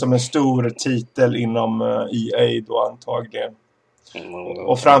upp det som en stor titel inom EA då antagligen.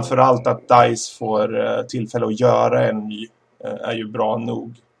 Och framförallt att DICE får tillfälle att göra en ny är ju bra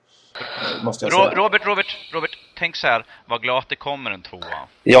nog, måste jag säga. Robert, tänk så här, vad glad det kommer en 2.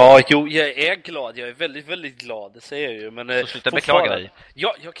 Ja, jo, jag är glad. Jag är väldigt, väldigt glad, det säger jag ju. Men så sluta beklaga dig.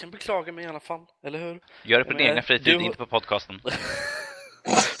 Ja, jag kan beklaga mig i alla fall, eller hur? Gör det på din egna fritid, inte på podcasten.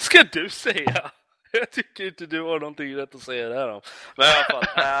 Ska du säga? Jag tycker inte du har någonting rätt att säga det här om. Men i alla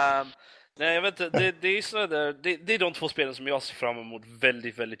fall, nej, jag vet inte, det är sådär där, det är de 2 spelen som jag ser fram emot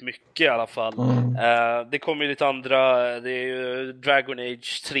väldigt, väldigt mycket i alla fall. Det kommer ju lite andra, det är ju Dragon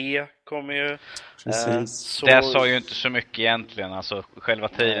Age 3 kommer ju. Precis. Det sa ju inte så mycket egentligen, alltså själva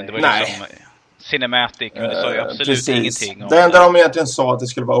tiden, det var ju liksom cinematic, men det sa ju absolut ingenting om det enda de egentligen sa att det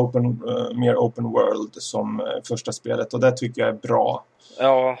skulle vara mer open world som första spelet, och det tycker jag är bra.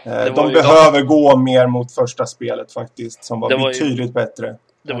 Ja, de behöver gå mer mot första spelet faktiskt, som var betydligt bättre.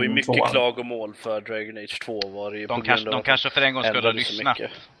 Det var ju mycket klagomål för Dragon Age 2 var det ju. De kanske för en gång skulle ha lyssnat.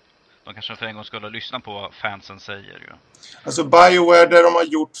 De kanske för en gång skulle ha lyssnat på vad fansen säger ju. Alltså BioWare, det de har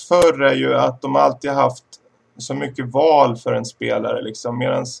gjort förr är ju att de alltid haft så mycket val för en spelare liksom,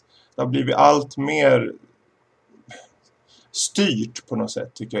 medan det har blivit allt mer styrt på något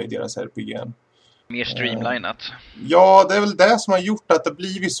sätt tycker jag i deras RPG. Mer streamlinat. Ja, det är väl det som har gjort att det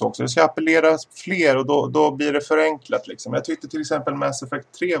blivit så också. Det ska appellera fler och då blir det förenklat liksom. Jag tyckte till exempel Mass Effect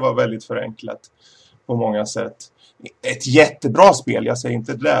 3 var väldigt förenklat på många sätt. Ett jättebra spel, jag säger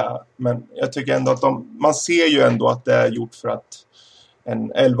inte det. Men jag tycker ändå att man ser ju ändå att det är gjort för att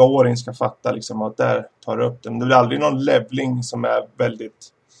en 11-åring ska fatta liksom, att där tar upp den. Det blir aldrig någon leveling som är väldigt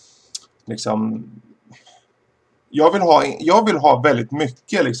liksom... Jag vill ha väldigt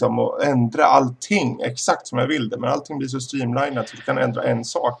mycket liksom, och ändra allting exakt som jag vill det. Men allting blir så streamlinat så du kan ändra en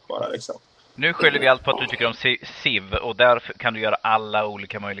sak bara liksom. Nu skyller vi allt på att du tycker om Civ, och där kan du göra alla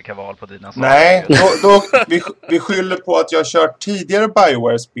olika möjliga val på dina saker. Nej, vi skyller på att jag har kört tidigare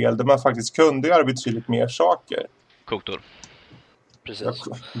BioWare-spel där man faktiskt kunde göra betydligt mer saker. Kotor. Precis.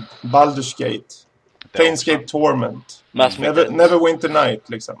 Baldur's Gate. Planescape Torment. Neverwinter Night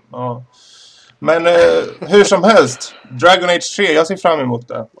liksom. Ja. Men hur som helst, Dragon Age 3, jag ser fram emot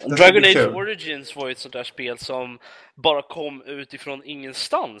det. Dragon Age Origins var ju ett sånt där spel som bara kom utifrån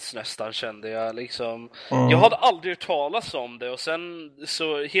ingenstans nästan, kände jag liksom. Jag hade aldrig hört talas om det och sen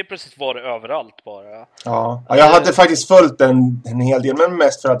så helt plötsligt var det överallt bara. Ja, jag hade faktiskt följt en hel del, men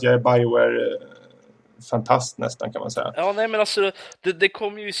mest för att jag är BioWare fantast nästan kan man säga. Ja, nej men alltså det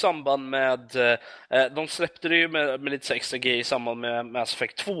kom ju i samband med de släppte det ju med lite så extra grejer i samband med Mass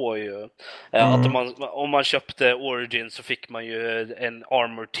Effect 2 ju. Att om man köpte Origin så fick man ju en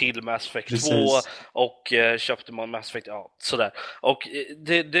armor till Mass Effect 2 och köpte man Mass Effect sådär. Och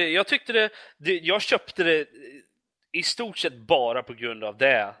jag tyckte jag köpte det i stort sett bara på grund av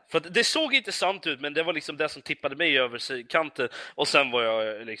det. För att det såg intressant ut, men det var liksom det som tippade mig över kanten och sen var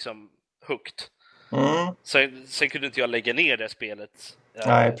jag liksom hooked. Sen kunde inte jag lägga ner det spelet.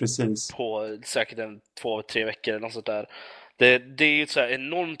 Nej, precis. På säkert 2-3 veckor eller något sånt där. Det är ju ett så här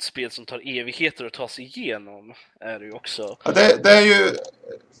enormt spel som tar evigheter att ta sig igenom. Är det ju också. Ja, det är ju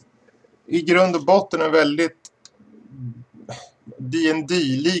i grund och botten en väldigt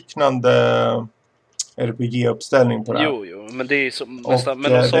D&D-liknande RPG-uppställning på det här. Jo, men det är så, men de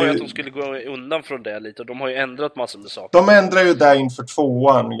sa ju att de skulle gå undan från det lite och de har ju ändrat massor med saker. De ändrar ju där inför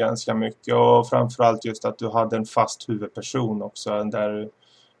 2:an ganska mycket och framförallt just att du hade en fast huvudperson också där du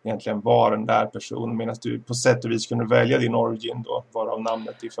egentligen var den där personen medan du på sätt och vis kunde välja din origin då, varav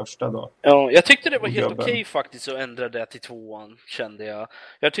namnet i första då. Ja, jag tyckte det var helt okej faktiskt att ändra det till 2:an, kände jag.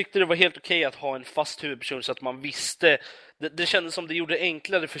 Jag tyckte det var helt okej att ha en fast huvudperson så att man visste det kändes som det gjorde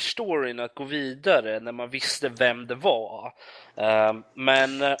enklare för storyn att gå vidare när man visste vem det var.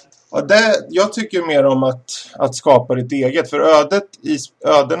 Men ja, jag tycker mer om att skapa ditt eget. För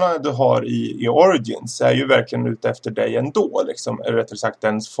ödena du har i Origins är ju verkligen ute efter dig ändå. Liksom, eller rättare sagt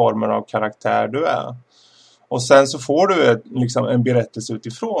den formen av karaktär du är. Och sen så får du liksom en berättelse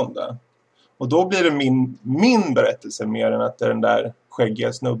utifrån det. Och då blir det min berättelse mer än att det är den där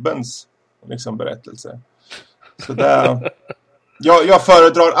skäggiga snubbens liksom, berättelse. Så jag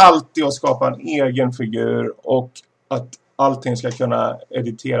föredrar alltid att skapa en egen figur och att allting ska kunna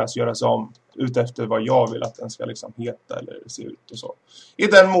editeras, göras om utefter vad jag vill att den ska liksom heta eller se ut och så. I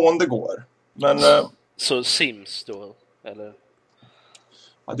den mån det går. Men, så Sims då? Eller?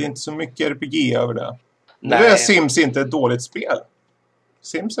 Ja, det är inte så mycket RPG över det. Nej. Nu är Sims inte ett dåligt spel.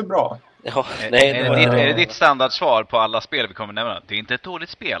 Sims är bra. Ja, är det ditt standardsvar på alla spel vi kommer nämna? Det är inte ett dåligt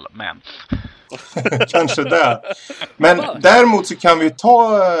spel, men... Kanske det. Men däremot så kan vi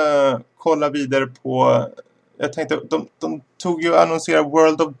kolla vidare på... Jag tänkte, de tog ju annonsera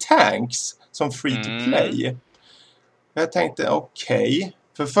World of Tanks som free to play. Jag tänkte, okej.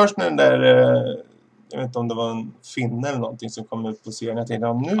 För först när den där... jag vet inte om det var en finne eller någonting som kom ut på serien. Jag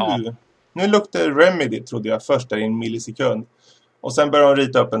tänkte, nu luktar Remedy, trodde jag först där i en millisekund. Och sen började de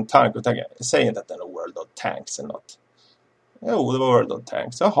rita upp en tank och tänkte, säg inte att det är World of Tanks eller något. Jo, det var World of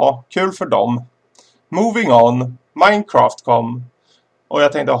Tanks. Jaha, kul för dem. Moving on. Minecraft kom. Och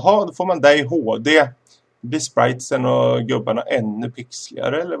jag tänkte, jaha, då får man det i HD. Blir spritesen och gubbarna ännu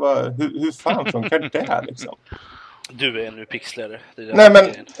pixligare? Eller hur fan funkar det liksom? Du är ännu pixligare. Nej,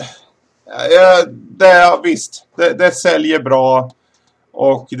 men... visst. Det säljer bra.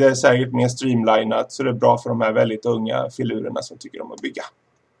 Och det är säkert mer streamlinat. Så det är bra för de här väldigt unga filurerna som tycker om att bygga.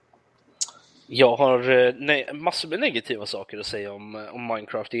 Jag har massor med negativa saker att säga om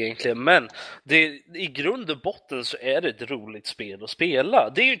Minecraft egentligen. Men i grund och botten så är det ett roligt spel att spela.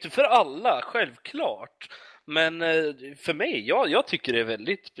 Det är ju inte för alla, självklart. Men för mig, jag tycker det är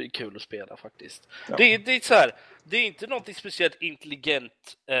väldigt kul att spela faktiskt. Ja. Det är så här, det är inte något speciellt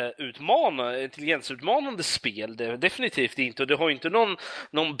intelligensutmanande spel. Det är definitivt inte. Och det har ju inte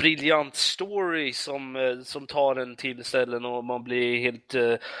någon briljant story som tar en till ställen och man blir helt...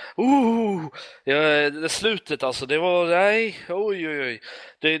 det slutet alltså, det var... Nej, oj.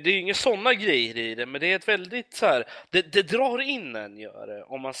 Det är inga sådana grejer i det, men det är ett väldigt så här... Det drar in en, gör det,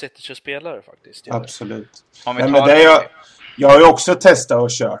 om man sätter sig och spelar det faktiskt. Absolut. Jag har ju också testat och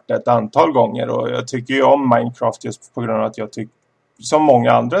kört ett antal gånger och jag tycker ju om Minecraft just på grund av att jag tycker, som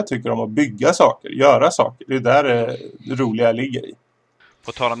många andra tycker om att bygga saker, göra saker. Det är där det roliga ligger i.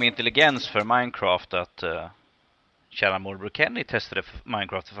 På tal om intelligens för Minecraft, att kära morbror Kenny testade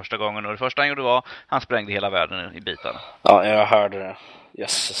Minecraft för första gången och det första han gjorde var han sprängde hela världen i bitar. Ja, jag hörde det.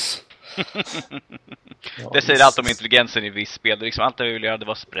 Jösses. Det säger allt om intelligensen i viss spel. Det är liksom allt det vi vill göra, det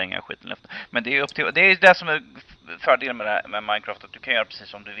var spränga skiten efter. Men det är upp till, det är det som är fördelen med Minecraft, att du kan göra precis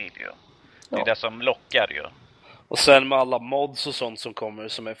som du vill ju. Det är det som lockar ju. Och sen med alla mods och sånt som kommer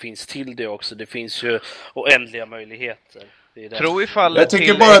som finns till det också. Det finns ju oändliga möjligheter. Det är det. Tror ifall jag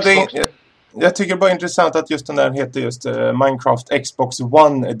tycker bara jag tycker bara intressant att just den där heter just Minecraft Xbox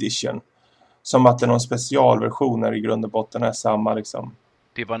One Edition. Som att det är någon specialversion där i grund och botten är samma liksom.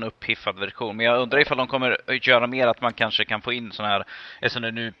 Det är bara en upphiffad version. Men jag undrar ifall de kommer att göra mer, att man kanske kan få in sån här, eftersom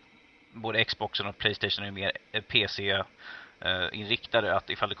det nu både Xboxen och PlayStation är mer PC-inriktade, att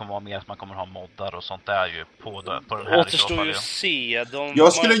ifall det kommer vara mer att man kommer ha moddar och sånt där ju på den här. Återstår ju se.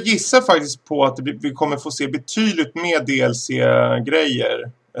 Jag skulle gissa faktiskt på att vi kommer få se betydligt mer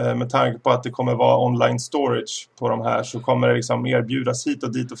DLC-grejer. Med tanke på att det kommer vara online storage på de här, så kommer det liksom erbjudas hit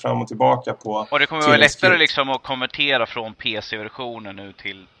och dit och fram och tillbaka på. Och det kommer vara lättare liksom att konvertera från PC-versionen nu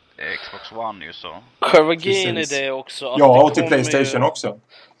till Xbox One ju så. Själva grejen är det också. Att ja, och till PlayStation också.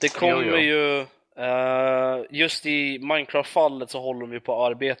 Det kommer ju... just i Minecraft-fallet så håller de ju på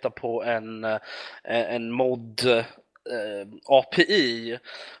att arbeta på en mod... API.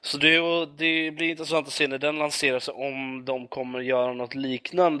 Så det blir intressant att se när den lanseras, om de kommer göra något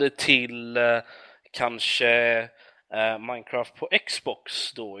liknande till kanske Minecraft på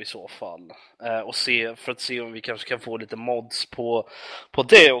Xbox då i så fall. Och för att se om vi kanske kan få lite mods på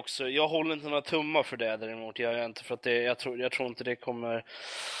det också. Jag håller inte några tummar för det däremot. För att jag tror inte det kommer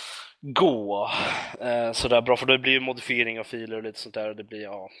gå sådär bra, för det blir ju modifiering av filer och lite sånt där, och det blir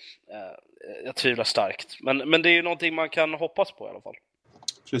jag tvivlar starkt, men det är ju någonting man kan hoppas på i alla fall.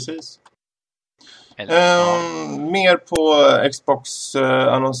 Precis. Mer på Xbox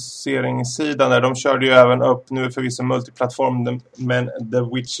annonseringssidan där de körde ju även upp, nu förvisso multiplattform, men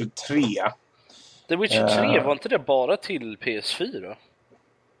The Witcher 3. The Witcher 3, var inte det bara till PS4?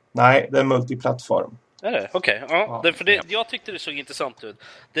 Nej, det är multiplattform. Är det? Okej. Ja. För det, jag tyckte det såg intressant ut.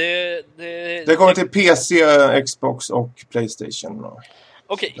 Det kommer till PC, Xbox och PlayStation.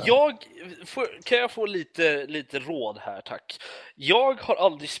 Okej, kan jag få lite råd här, tack. Jag har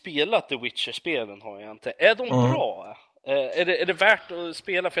aldrig spelat The Witcher-spelen, har jag inte. Är de bra? Är det värt att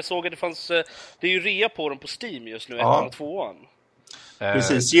spela? För jag såg att det är ju rea på dem på Steam just nu, 1 och 2.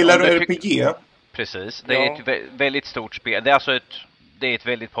 Precis, gillar du RPG? Precis, det är ett väldigt stort spel. Det är ett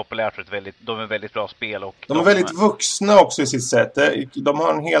väldigt populärt och de är väldigt bra spel. Och de är väldigt vuxna också i sitt sätt. De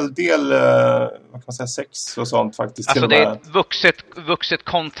har en hel del vad kan man säga, sex och sånt faktiskt. Alltså det är ett vuxet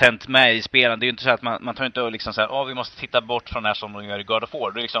content med i spelen. Det är ju inte så att man tar inte och liksom så här, vi måste titta bort från det här som de gör i God of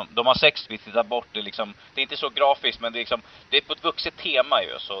War. Det är liksom, de har sex, vi tittar bort. Det är liksom, det är inte så grafiskt, men det är på ett vuxet tema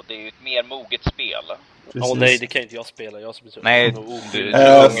ju. Så det är ju ett mer moget spel. Nej, det kan inte jag spela.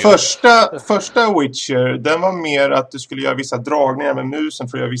 Första Witcher, den var mer att du skulle göra vissa dragningar med musen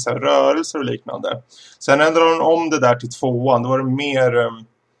för att göra vissa rörelser och liknande. Sen ändrade de om det där till 2:an. Då var det mer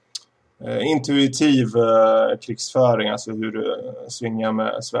intuitiv krigsföring, alltså hur du svingar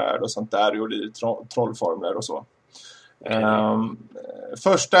med svärd och sånt där, och i trollformler och så.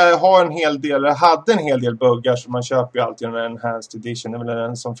 Första hade en hel del buggar, så man köper ju alltid en enhanced edition. Det är väl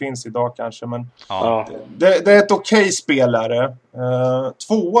den som finns idag kanske, men det är ett okej spelare.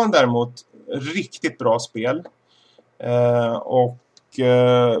 2:an däremot, riktigt bra spel. Och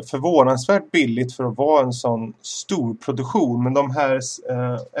förvånansvärt billigt för att vara en sån stor produktion. Men de här,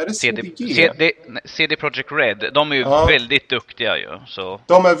 är det CDG? CD Projekt Red, de är ju väldigt duktiga ju. Så.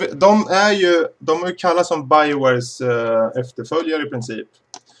 De är ju kallade som BioWares efterföljare i princip.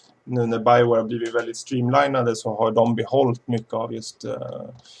 Nu när BioWare har blivit väldigt streamlinade så har de behållit mycket av just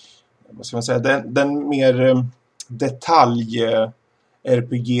vad ska man säga, den mer detalj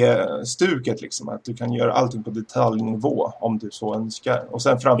RPG-stuket liksom, att du kan göra allting på detaljnivå om du så önskar. Och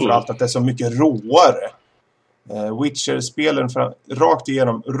sen framförallt att det är så mycket råare. Witcher-spelen rakt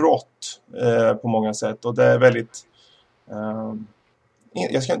igenom rått på många sätt, och det är väldigt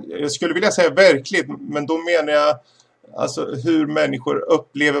jag skulle vilja säga verkligt, men då menar jag alltså hur människor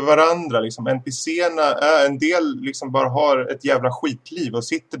upplever varandra liksom. NPC:erna är en del liksom bara har ett jävla skitliv och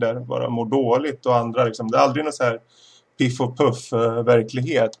sitter där och bara mår dåligt, och andra liksom, det är aldrig något så här piff och puff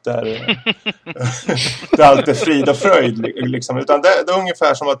verklighet där allt är frid och fröjd liksom. Utan det är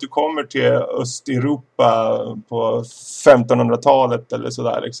ungefär som att du kommer till Östeuropa på 1500-talet eller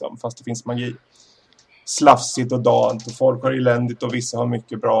sådär liksom, fast det finns magi. Slafsigt och dant, och folk har eländigt och vissa har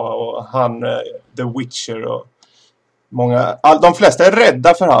mycket bra, och han The Witcher och de flesta är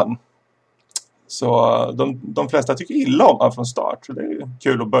rädda för han. Så de flesta tycker illa om han från start. Så det är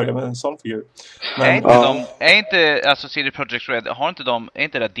kul att börja med en sån figur. Men, är inte alltså CD Projekt Red, är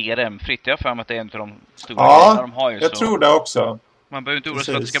inte det DRM fritt? Jag har för mig att det är en av de stora grejerna de har ju. Jag tror det också. Man behöver inte oroa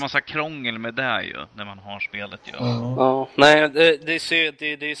sig för att det ska massa krångel med det här ju, när man har spelet ju. Nej, det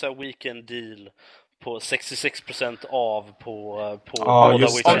är så här weekend deal på 66% av på båda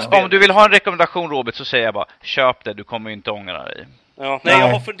Witcher-spel. Om du vill ha en rekommendation, Robert, så säger jag bara, köp det, du kommer ju inte ångra dig. Ja, nej, jag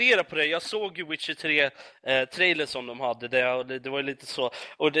har funderat på det. Jag såg ju Witcher 3 trailer som de hade. Det var lite så.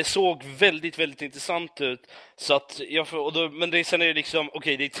 Och det såg väldigt, väldigt intressant ut. Så att men sen är det liksom,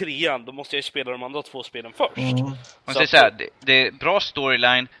 okej, det är 3:an. Då måste jag spela de andra 2 spelen först. Man säger så här, det är bra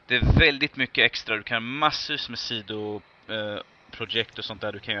storyline. Det är väldigt mycket extra. Du kan massvis med projekt och sånt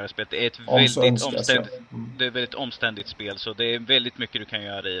där du kan göra i spelet. Det är ett väldigt omständigt spel, så det är väldigt mycket du kan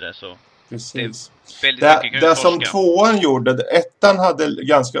göra i det. Så. Precis. Det som 2:an gjorde, 1:an hade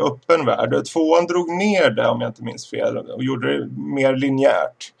ganska öppen värld. 2:an drog ner det, om jag inte minns fel, och gjorde det mer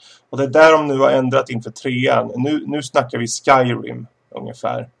linjärt. Och det är där de nu har ändrat inför 3:an. Nu snackar vi Skyrim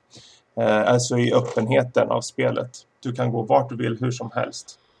ungefär. Alltså i öppenheten av spelet. Du kan gå vart du vill, hur som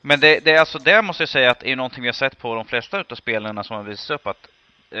helst. Men det är alltså, det måste jag säga att är någonting vi har sett på de flesta av spelarna som har visats upp, att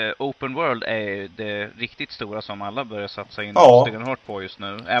Open World är det riktigt stora som alla börjar satsa in hårt på just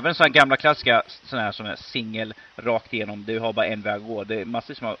nu. Även sådana gamla klassiska sådana här som är singel rakt igenom, du har bara en väg att gå. Det är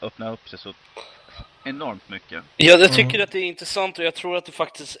massor som har öppnat upp sig så enormt mycket. Ja, jag tycker att det är intressant, och jag tror att det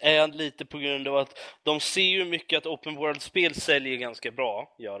faktiskt är lite på grund av att de ser ju mycket att Open World-spel säljer ganska bra,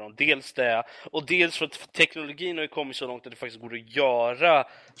 gör de. Dels det, och dels för att teknologin har kommit så långt att det faktiskt går att göra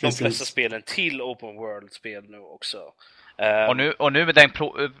de flesta spelen till Open World-spel nu också. Och nu med den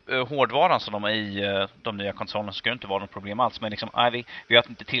hårdvaran som de är i de nya konsolerna, så ska det inte vara något problem alls. Men liksom, vi har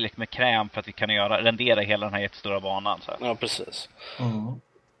inte tillräckligt med kräm för att vi kan rendera hela den här jättestora banan. Så. Ja, precis.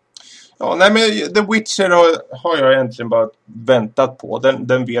 Ja, nej, men The Witcher har jag egentligen bara väntat på.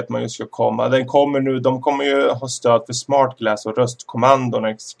 Den vet man ju ska komma. Den kommer nu, de kommer ju ha stöd för Smart Glass och röstkommandon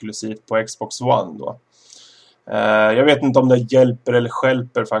exklusivt på Xbox One då. Jag vet inte om det hjälper eller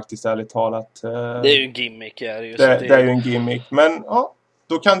stjälper faktiskt, ärligt talat. Det är ju en gimmick. Det är ju en gimmick. Men ja,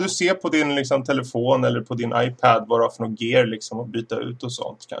 då kan du se på din liksom, telefon eller på din iPad vad du har för något gear liksom, och byta ut och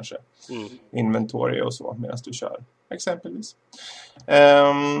sånt kanske. Inventory och så medan du kör, exempelvis.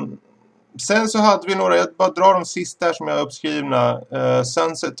 Sen så hade vi några, jag bara drar de sista här som jag har uppskrivna.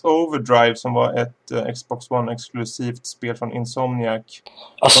 Sunset Overdrive som var ett Xbox One exklusivt spel från Insomniac.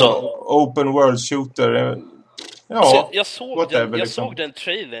 Alltså, open world shooter. Ja, alltså jag liksom. såg den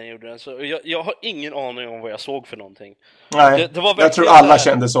trailern gjorde den, så jag har ingen aning om vad jag såg för någonting. Nej, det var jag tror alla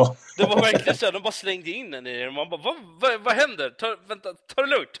kände så. Det var verkligen så här, de bara slängde in den i det. Man bara, vad händer? Ta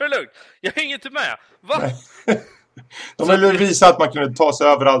det lugnt. Jag hänger inte med. Va? De ville visa att man kunde ta sig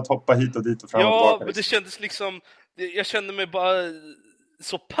överallt, hoppa hit och dit och fram och tillbaka. Ja, men det kändes liksom... Jag kände mig bara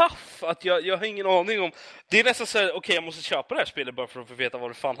så paff att jag har ingen aning om... Det är nästan så här, okej, jag måste köpa det här spelet bara för att få veta vad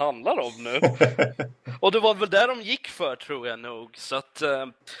det fan handlar om nu. Och det var väl där de gick för, tror jag nog. Så att...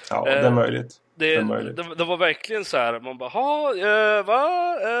 ja, det är möjligt. Det var verkligen så här, man bara,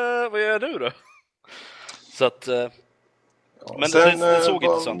 vad gör jag nu då? Så att... men sen, det såg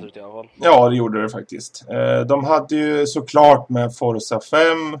intressant ut i alla fall. Ja, det gjorde det faktiskt. De hade ju såklart med Forza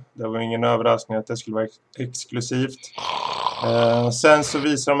 5. Det var ingen överraskning att det skulle vara exklusivt. Sen så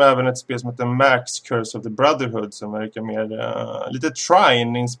visar de även ett spel som heter Max Curse of the Brotherhood som verkar mer lite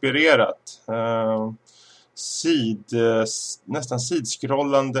Trine-inspirerat. Nästan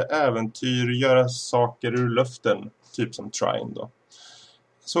sidskrollande äventyr, göra saker ur luften, typ som Trine då.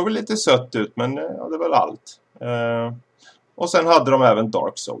 Såg väl lite sött ut, men ja, det var väl allt. Och sen hade de även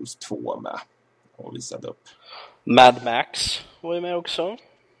Dark Souls 2 med och visade upp. Mad Max var ju med också.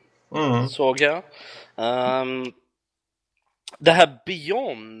 Såg jag. Det här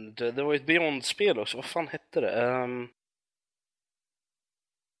Beyond, det var ett Beyond-spel också. Vad fan hette det?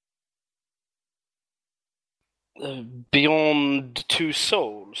 Beyond Two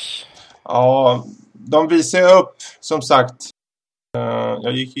Souls. Ja, de visar upp, som sagt.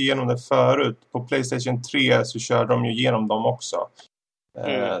 Jag gick igenom det förut. På PlayStation 3 så kör de ju igenom dem också.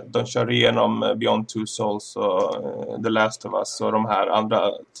 De kör igenom Beyond Two Souls och The Last of Us och de här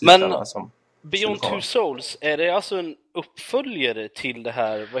andra titlarna. Men som Beyond Two Souls, är det alltså en uppföljare till det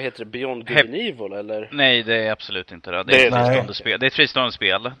här, vad heter det, Beyond Good and Evil, eller? Nej, det är absolut inte det. Det är ett fristående spel. Det är ett fristående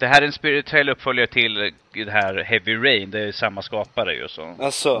spel. Det här är en spirituell uppföljare till det här Heavy Rain. Det är samma skapare ju så.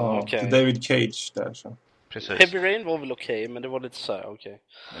 Alltså, ja, okej. David Cage där så. Precis. Heavy Rain var väl okej, men det var lite så här, okej.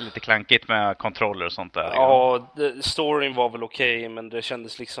 Lite klankigt med kontroller och sånt där. Ja, storyn var väl okej, men det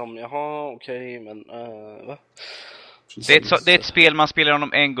kändes liksom, jaha, okej, men va? Det är ett spel man spelar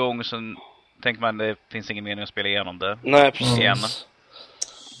om en gång, så tänker man det finns ingen mening att spela igenom det. Nej, precis. Igen.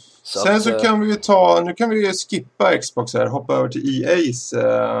 Sen så kan vi nu kan vi skippa Xbox här, hoppa över till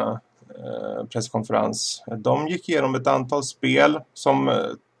EA's presskonferens. De gick igenom ett antal spel som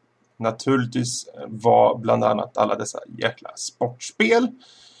naturligtvis var bland annat alla dessa jäkla sportspel.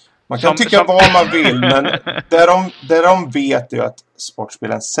 Man kan tycka vad man vill, men det de vet är ju att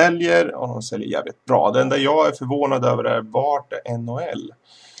sportspelen säljer och de säljer jävligt bra. Det enda jag är förvånad över är vart är NHL.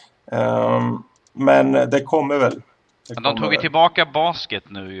 Men det kommer väl. De tog ju tillbaka basket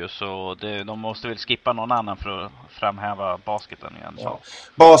nu ju, så de måste väl skippa någon annan för att framhäva basketen igen. Så. Ja.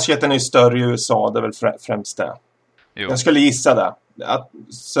 Basketen är större i USA, det är väl främst det. Jo. Jag skulle gissa det.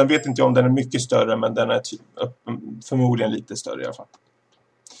 Sen vet inte jag om den är mycket större, men den är förmodligen lite större i alla fall.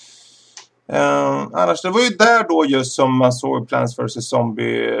 Annars, det var ju där då just som man såg Plants vs.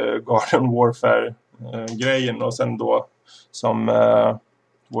 Zombie Garden Warfare-grejen, och sen då som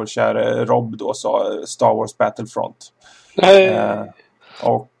vår kära Rob då sa, Star Wars Battlefront.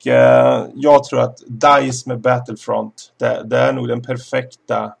 Och jag tror att DICE med Battlefront, det är nog den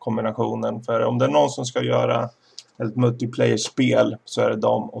perfekta kombinationen. För om det är någon som ska göra ett multiplayer-spel så är det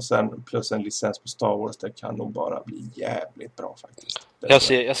dem. Och sen plus en licens på Star Wars, det kan nog bara bli jävligt bra faktiskt. Jag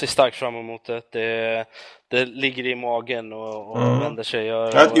ser starkt fram emot det. Det ligger i magen och vänder sig.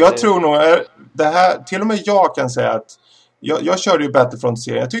 Jag tror nog, det här, till och med jag kan säga att jag körde ju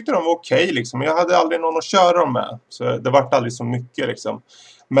Battlefront-serien. Jag tyckte de var okej liksom. Men jag hade aldrig någon att köra dem med. Så det vart aldrig så mycket liksom.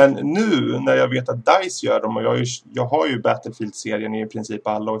 Men nu när jag vet att DICE gör dem, och jag har ju Battlefield-serien i princip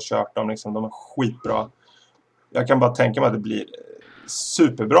alla och kört dem liksom. De är skitbra. Jag kan bara tänka mig att det blir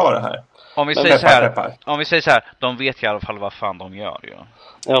superbra det här. Om vi säger så här, de vet i alla fall vad fan de gör ju.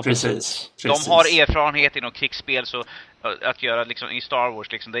 Ja, precis. De har erfarenhet inom krigsspel, så att göra liksom i Star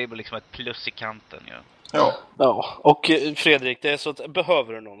Wars liksom, det är väl liksom ett plus i kanten ju. Ja, och Fredrik, det är så att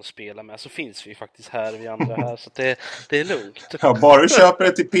behöver du någon att spela med så finns vi faktiskt här, vi andra här, så det är lugnt. Ja, bara du köper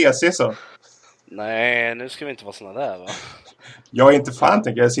det till PC så. Nej, nu ska vi inte vara såna där, va? Jag är inte fan,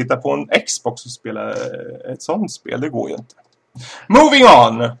 tänker jag sitta på en Xbox och spela ett sånt spel. Det går ju inte. Moving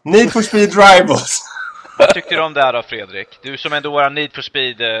on! Need for Speed Rivals. Vad tyckte du om det här då, Fredrik? Du som ändå var en Need for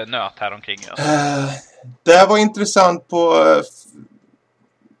Speed-nöt här omkring. Det här var intressant på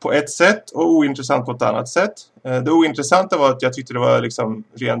ett sätt och ointressant på ett annat sätt. Det ointressanta var att jag tyckte det var liksom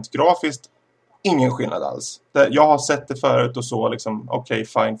rent grafiskt ingen skillnad alls. Jag har sett det förut och så liksom, okej,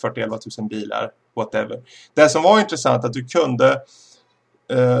 fine, 41 000 bilar, whatever. Det som var intressant att du kunde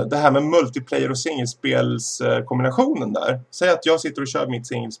det här med multiplayer och singelspelskombinationen där. Säg att jag sitter och kör mitt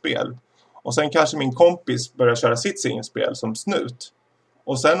singelspel och sen kanske min kompis börjar köra sitt singelspel som snut.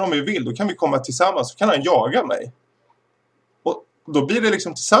 Och sen om vi vill, då kan vi komma tillsammans så kan han jaga mig. Och då blir det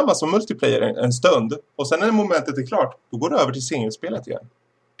liksom tillsammans som multiplayer en stund. Och sen när momentet är klart, då går det över till singelspelet igen.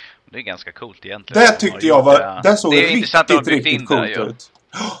 Det är ganska coolt egentligen. Det tyckte jag var... Det såg det är riktigt coolt ut.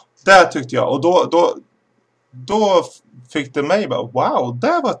 Det tyckte jag. Och då fick det mig bara, wow,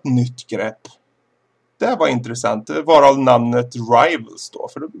 det var ett nytt grepp. Det var intressant. Det var av namnet Rivals då.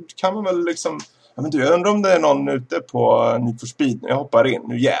 För då kan man väl liksom... Ja, men du, jag undrar om det är någon ute på Need for Speed. Jag hoppar in.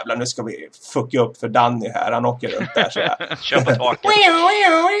 Nu jävlar, nu ska vi fucka upp för Danny här. Han åker runt där så här. Kör på taket.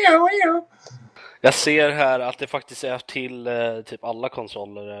 Jag ser här att det faktiskt är till typ alla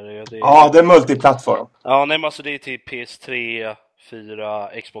konsoler. Ja, det är multiplattform. Ja, nej, men alltså det är till PS3, 4,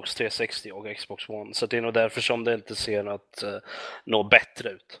 Xbox 360 och Xbox One. Så det är nog därför som det inte ser något bättre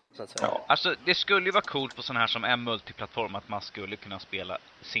ut. Så att säga. Ja. Alltså, det skulle ju vara coolt på sån här som en multiplattform att man skulle kunna spela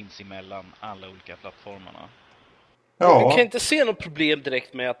sinsemellan alla olika plattformarna. Ja. Jag kan inte se något problem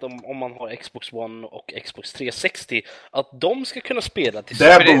direkt med att om man har Xbox One och Xbox 360 att de ska kunna spela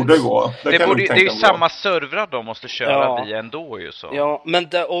tillsammans. Det borde gå. Det är ju samma servrar de måste köra via ändå ju så. Ja, men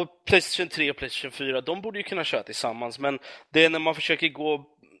och PlayStation 3 och PlayStation 4, de borde ju kunna köra tillsammans. Men det är när man försöker gå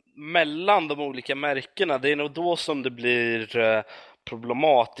mellan de olika märkena, det är nog då som det blir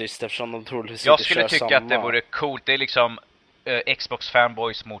problematiskt eftersom de troligtvis Jag inte skulle kör tycka samma. att det vore coolt. Det är liksom Xbox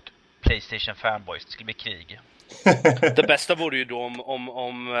fanboys mot PlayStation fanboys. Det skulle bli krig. Det bästa vore ju då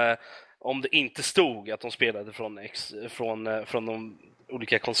om det inte stod att de spelade från de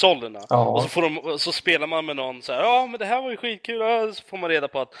olika konsolerna. Ja. Och så spelar man med någon så här, ja men det här var ju skitkul. Så får man reda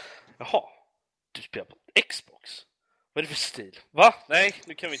på att, jaha, du spelar på Xbox. Vad är det för stil? Va? Nej,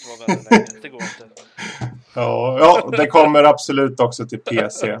 nu kan vi inte vara vänner längre. Det går inte. Ja, det kommer absolut också till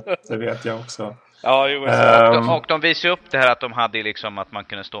PC. Det vet jag också. Ja, jo, och de visar upp det här att de hade liksom att man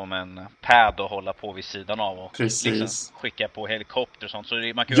kunde stå med en pad och hålla på vid sidan av och liksom skicka på helikopter och sånt. Så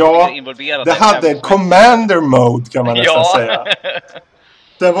man kan ju involvera det hade en commander mode kan man nästan säga.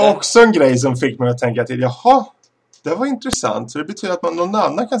 Det var också en grej som fick mig att tänka till, jaha, det var intressant. Så det betyder att någon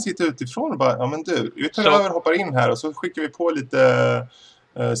annan kan sitta utifrån och bara, ja men du, vi tar över och hoppar in här och så skickar vi på lite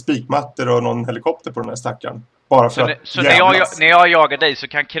spikmattor och någon helikopter på den här stackaren. Bara för så när jag jagar dig så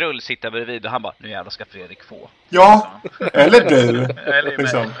kan Krull sitta bredvid och han bara, nu jävlar ska Fredrik få. Ja, eller du. Eller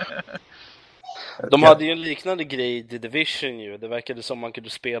liksom. De hade ju en liknande grej i The Division ju. Det verkade som man kunde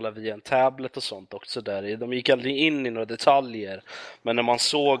spela via en tablet och sånt också där. De gick aldrig in i några detaljer. Men när man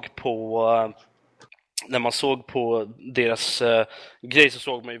såg på deras grej så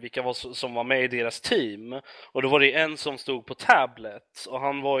såg man ju vilka som var med i deras team. Och då var det en som stod på tablet. Och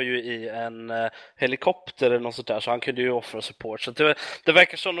han var ju i en helikopter eller något sånt där. Så han kunde ju offra support. Så det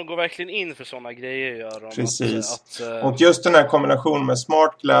verkar som de går verkligen in för sådana grejer. Gör de. Precis. Och just den här kombinationen med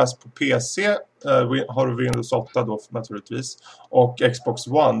Smart Glass på PC har du Windows 8 då naturligtvis. Och Xbox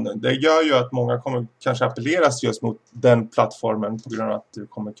One. Det gör ju att många kommer kanske appelleras just mot den plattformen på grund av att du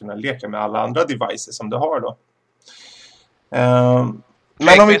kommer kunna leka med alla andra devices som du har då.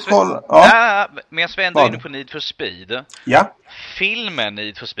 Men om vi kollar... Men jag ändå inne på Need for Speed. Ja. Filmen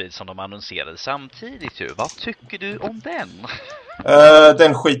Need for Speed som de annonserade samtidigt ju. Vad tycker du om den?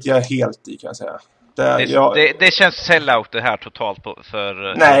 Den skiter jag helt i kan jag säga. Det känns sellout det här totalt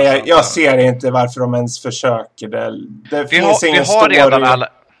för... Nej, jag ser inte varför de ens försöker. Det finns ingen story.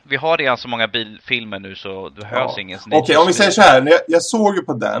 Vi har redan så många bilfilmer nu så det hörs ingen... Okej, om vi säger så här. Jag såg ju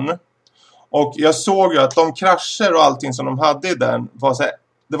på den. Och jag såg ju att de krascher och allting som de hade i den var så här,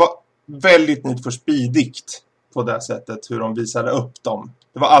 det var väldigt Need for Speedigt på det sättet hur de visade upp dem.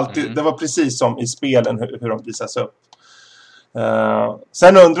 Det var alltid, det var precis som i spelen hur de visas upp.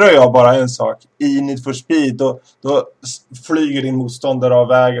 Sen undrar jag bara en sak. I Need for Speed då flyger din motståndare av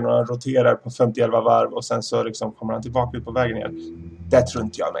vägen och han roterar på 51 varv och sen så liksom kommer han tillbaka ut på vägen igen. Det tror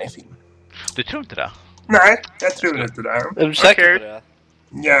inte jag med i filmen. Du tror inte det? Nej, jag tror inte det. Är du säker på det?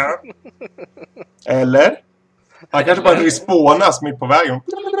 Ja. Eller? Han kanske bara respawnas mitt på vägen.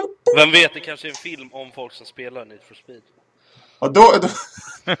 Vem vet, det kanske är en film om folk som spelar Need for Speed. Ja, då...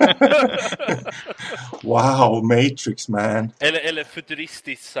 Wow, Matrix, man. Eller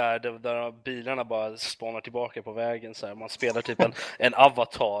futuristiskt så här, där bilarna bara spånar tillbaka på vägen så här. Man spelar typ en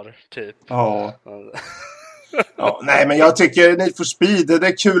avatar typ. Ja. Ja, nej, men jag tycker Need for Speed, det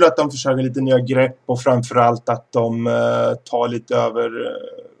är kul att de försöker lite nya grepp och framförallt att de tar lite över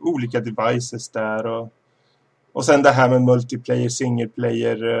olika devices där och sen det här med multiplayer, single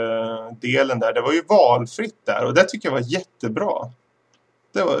player delen där, det var ju valfritt där och det tycker jag var jättebra.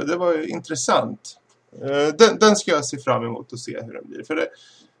 Det var intressant. Den ska jag se fram emot och se hur den blir. För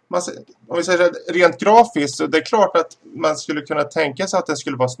om vi säger att rent grafiskt så det är klart att man skulle kunna tänka sig att den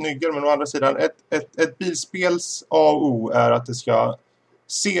skulle vara snyggare. Men å andra sidan, ett bilspels A och O är att det ska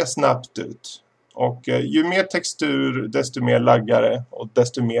se snabbt ut. Och ju mer textur, desto mer laggare och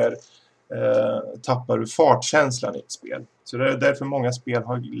desto mer tappar du fartkänslan i ett spel. Så det är därför många spel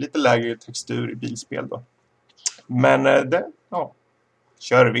har lite lägre textur i bilspel då. Men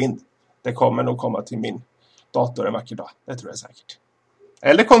kör vind. Det kommer nog komma till min dator en vacker dag. Det tror jag säkert.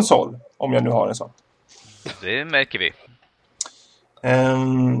 Eller konsol, om jag nu har en sån. Det märker vi.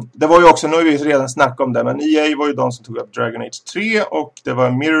 Det var ju också, nu har vi redan snackat om det, men EA var ju de som tog upp Dragon Age 3 och det var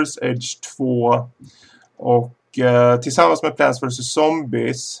Mirror's Edge 2 och tillsammans med Plants vs.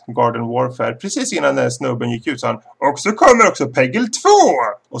 Zombies, Garden Warfare, precis innan den snubben gick ut så han, och så kommer också Peggle 2!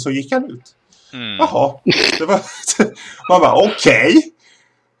 Och så gick han ut. Jaha, det var man bara okej.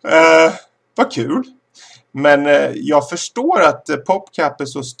 Vad kul. Men jag förstår att PopCap är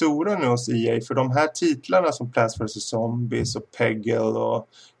så stora nu hos EA för de här titlarna som Plants vs. Zombies och Peggle och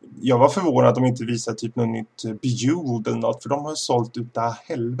jag var förvånad att de inte visade typ något nytt Bejeweled eller något för de har sålt ut det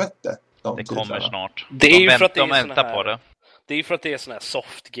helvete. Det titlarna kommer snart. Det är ju för att de väntar på det. Det är ju för att det är såna här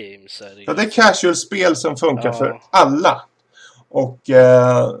soft games. Ja, det är casual-spel som funkar för alla. Och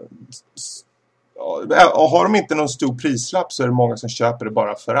har de inte någon stor prislapp så är det många som köper det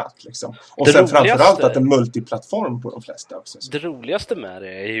bara för att liksom. Och sen framförallt att det är multiplattform på de flesta också. Så. Det roligaste med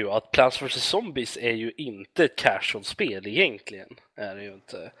det är ju att Plants vs. Zombies är ju inte ett casual-spel egentligen. Är det ju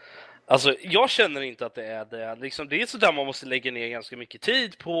inte. Alltså, jag känner inte att det är det. Liksom, det är sådär man måste lägga ner ganska mycket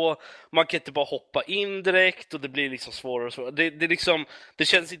tid på. Man kan inte bara hoppa in direkt och det blir liksom svårare och svårare. Det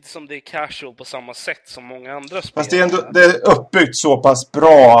känns inte som det är casual på samma sätt som många andra spel. Fast det är uppbyggt så pass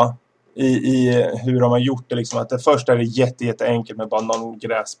bra i hur de har gjort det liksom, att det första är det jätteenkelt med bara någon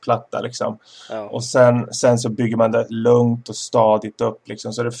gräsplatta liksom. Ja. Och sen så bygger man det lugnt och stadigt upp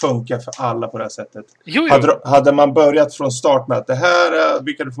liksom, så det funkar för alla på det här sättet. Jo. Hade man börjat från start med att det här är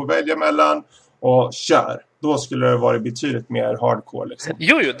vilka du får välja mellan och kör, då skulle det vara betydligt mer hardcore liksom.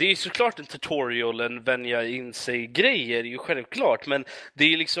 Jo, det är ju såklart en tutorial, en vänja in sig grejer, det är ju självklart, men det är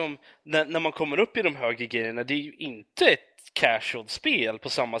ju liksom när man kommer upp i de högre grejerna, det är ju inte ett casual-spel på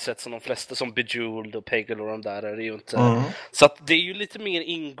samma sätt som de flesta som Bejeweled och Peggle och de där är det ju inte. Så att det är ju lite mer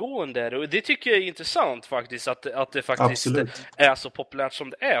ingående och det tycker jag är intressant faktiskt att det faktiskt är så populärt som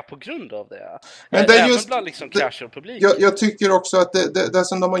det är på grund av det. Men det är även just, bland liksom casual-publik. Jag tycker också att det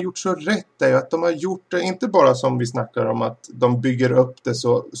som de har gjort så rätt är ju att de har gjort det inte bara som vi snackar om att de bygger upp det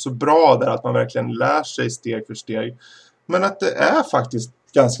så bra där att man verkligen lär sig steg för steg. Men att det är faktiskt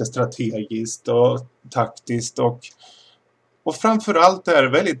ganska strategiskt och taktiskt och framförallt är det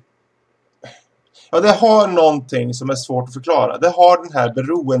väldigt... Ja, det har någonting som är svårt att förklara. Det har den här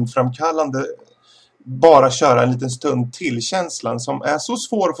beroendeframkallande bara köra en liten stund till känslan som är så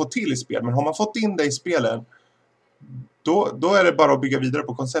svår att få till i spel. Men har man fått in det i spelen då är det bara att bygga vidare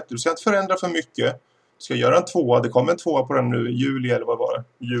på konceptet. Du ska inte förändra för mycket. Du ska göra en 2. Det kommer en 2 på den nu i juli eller vad var det?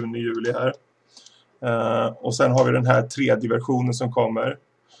 Juli här. Och sen har vi den här 3D-versionen som kommer.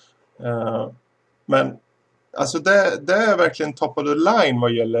 Men alltså det är verkligen top of the line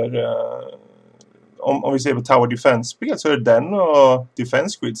vad gäller om vi ser på Tower Defense-spel så är det den och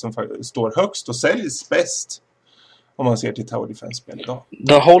Defense Grid som står högst och säljs bäst om man ser till Tower Defense-spel idag.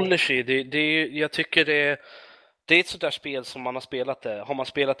 Det håller sig. Jag tycker det är ett sådär spel som man har spelat det. Har man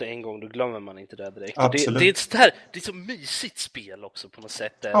spelat det en gång då glömmer man inte det direkt. Det är ett så mysigt spel också på något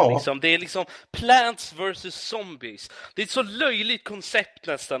sätt. Ja. Det är liksom Plants vs. Zombies. Det är ett så löjligt koncept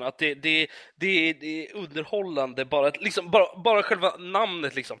nästan att det är underhållande. Bara själva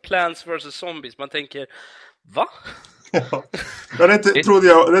namnet liksom. Plants vs. Zombies. Man tänker, va? Ja.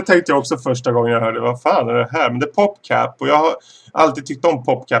 Det tänkte jag också första gången jag hörde. Vad fan är det här? Men det är PopCap och jag har alltid tyckt om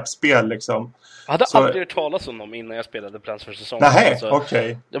PopCap-spel liksom. Jag hade aldrig hört talas om dem innan jag spelade Plants vs. Zombies. Nej,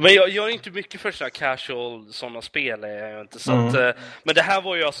 okej. Men jag är inte mycket för sådana casual sådana spel. Inte, så att, men det här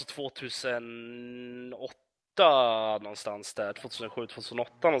var ju alltså 2008 någonstans där. 2007-2008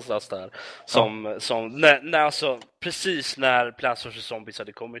 någonstans där. Alltså, precis när Plants vs. Zombies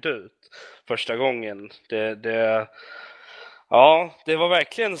hade kommit ut. Första gången. Ja, det var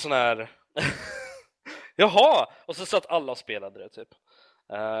verkligen sån här... Jaha! Och så satt alla och spelade det typ.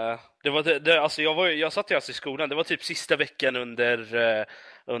 Det var alltså jag satt ju alltså i skolan. Det var typ sista veckan under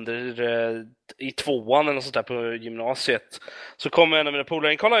i tvåan eller något sånt där på gymnasiet. Så kom en av mina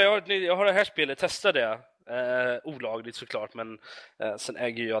polare in. Kolla, jag har det här spelet, testa det. Olagligt såklart, men sen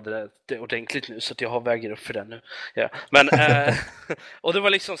äger jag det ordentligt nu, så att jag väger upp för det nu. Ja. Men och det var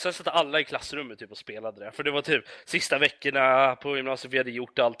liksom, sen satt alla i klassrummet typ och spelade det. För det var typ sista veckorna på gymnasiet, vi hade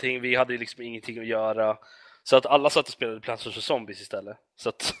gjort allting, vi hade liksom ingenting att göra. Så att alla satt och spelade Plants vs Zombies istället. Så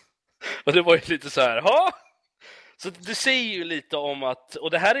att, och det var ju lite så här, ha! Så det säger ju lite om att,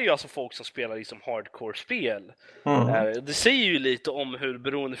 och det här är ju alltså folk som spelar liksom hardcore-spel. Det säger ju lite om hur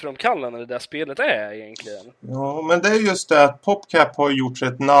beroendeframkallande det där spelet är egentligen. Ja, men det är just det att PopCap har gjort sig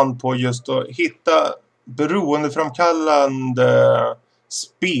ett namn på just att hitta beroendeframkallande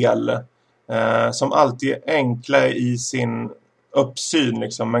spel som alltid är enkla i sin uppsyn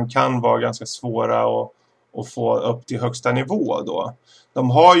liksom, men kan vara ganska svåra att få upp till högsta nivå då. De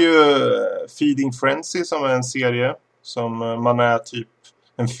har ju Feeding Frenzy som är en serie som man är typ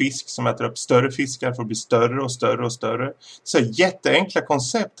en fisk som äter upp större fiskar för att bli större och större och större. Så jätteenkla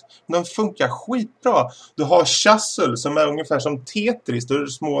koncept. De funkar skitbra. Du har Shuzzle som är ungefär som Tetris. Där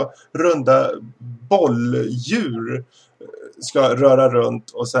små runda bolldjur ska röra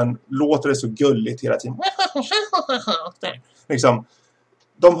runt och sen låter det så gulligt hela tiden. Liksom.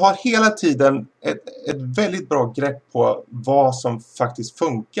 De har hela tiden ett väldigt bra grepp på vad som faktiskt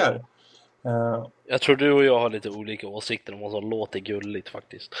funkar. Jag tror du och jag har lite olika åsikter om vad som låter gulligt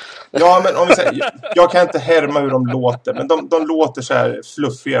faktiskt. Ja, men om vi säger, jag kan inte härma hur de låter, men de låter så här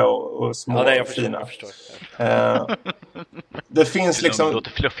fluffiga och små och fina. Jag förstår. Det finns liksom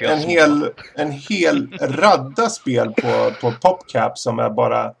en hel radda spel på PopCap som är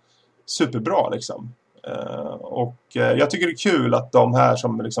bara superbra liksom. Och jag tycker det är kul att de här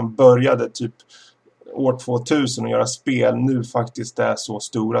som liksom började typ år 2000 att göra spel nu faktiskt är så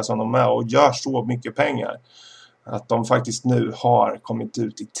stora som de är och gör så mycket pengar. Att de faktiskt nu har kommit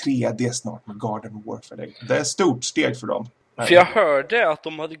ut i 3D snart med Garden Warfare. Det är ett stort steg för dem. För jag hörde att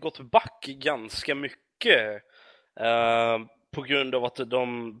de hade gått back ganska mycket på grund av att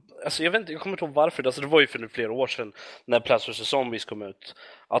alltså jag kommer inte ihåg varför, alltså det var ju för flera år sedan när Plants vs Zombies kom ut,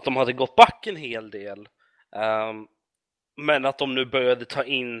 att de hade gått back en hel del, men att de nu började ta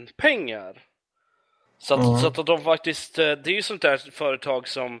in pengar. Så att de faktiskt, det är ju sånt där företag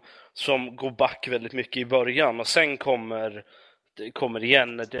som går back väldigt mycket i början och sen kommer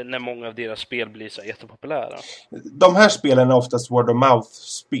igen när många av deras spel blir så jättepopulära. De här spelen är oftast word of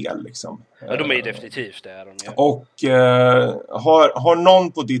mouth-spel liksom. Ja, de är ju definitivt det. Och har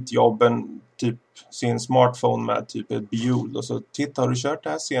någon på ditt jobb typ sin smartphone med typ ett Bejeweled och så titta, har du kört det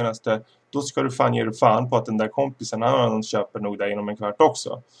här senaste? Då ska du ge dig fan på att den där kompisen han köper nog där inom en kvart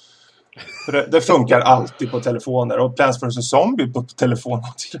också. För det funkar alltid på telefoner och Plants vs Zombies på telefonen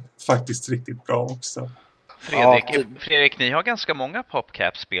är faktiskt riktigt bra också. Fredrik, ni har ganska många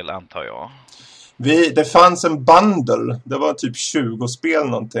PopCap-spel antar jag. Det fanns en bundle. Det var typ 20 spel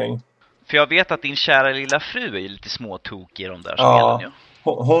någonting. För jag vet att din kära lilla fru är lite småtokig i de där spelen. Ja.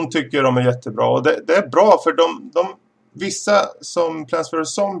 Hon tycker de är jättebra. Och det är bra för vissa som Plants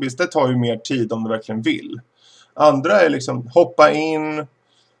vs Zombies, det tar ju mer tid om du verkligen vill. Andra är liksom hoppa in,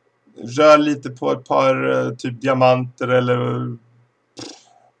 rör lite på ett par typ diamanter eller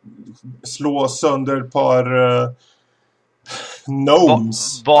slå sönder ett par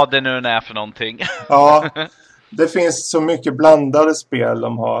gnomes. Vad det nu är för någonting. Ja, det finns så mycket blandade spel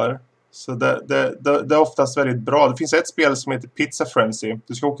de har. Så det är oftast väldigt bra. Det finns ett spel som heter Pizza Frenzy.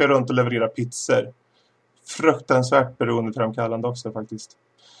 Du ska åka runt och leverera pizzor. Fruktansvärt beroendeframkallande också faktiskt.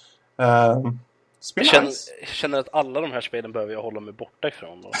 Jag känner att alla de här spelen behöver jag hålla mig borta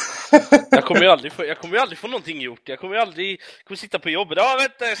ifrån. Jag kommer ju aldrig få någonting gjort. Jag kommer sitta på jobbet.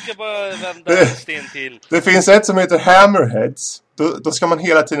 Vänta, jag ska bara vända en sten till. Det finns ett som heter Hammerheads. Då ska man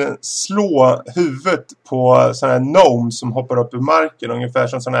hela tiden slå huvudet på sådana här gnomes som hoppar upp ur marken. Ungefär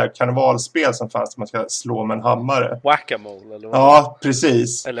som sådana här karnevalspel som fanns. Man ska slå med en hammare. Whack-a-mole eller vad? Ja,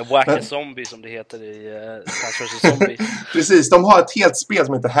 precis. Eller Whack-a-zombie som det heter i Plants vs Zombies. Precis, de har ett helt spel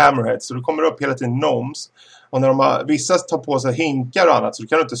som heter Hammerheads. Så du kommer upp hela tiden gnomes. Och när vissa tar på sig hinkar och annat så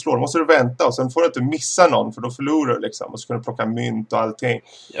kan du inte slå. Då måste du vänta och sen får du inte missa någon för då förlorar du liksom. Och så kan du plocka mynt och allting.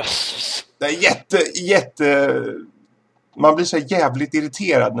 Yes. Det är jätte... Man blir så jävligt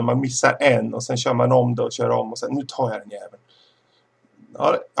irriterad när man missar en och sen kör man om det och kör om och sen nu tar jag den jäveln.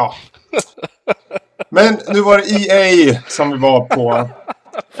 Ja. Men nu var det EA som vi var på.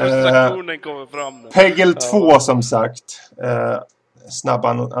 Frustrationen kommer fram. Peggle 2 som sagt. Snabbt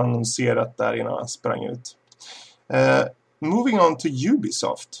annonserat där innan han sprang ut. moving on to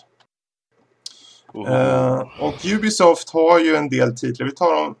Ubisoft. Och Ubisoft har ju en del titlar. Vi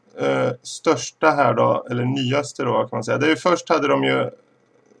tar de största här då, eller nyaste då kan man säga. Det är först hade de ju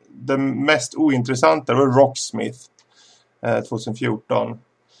det mest ointressanta, det var Rocksmith 2014.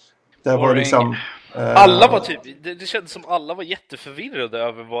 Det var liksom alla var typ, det kändes som alla var jätteförvirrade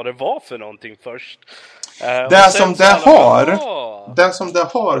över vad det var för någonting först. Det som det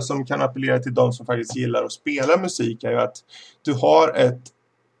har som kan appellera till de som faktiskt gillar att spela musik är ju att du har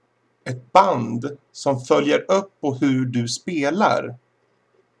ett band som följer upp på hur du spelar.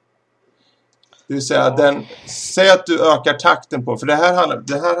 Det vill säga säg att du ökar takten på, för det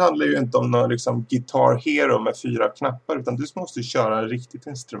här handlar ju inte om någon liksom Guitar Hero med 4 knappar, utan du måste köra ett riktigt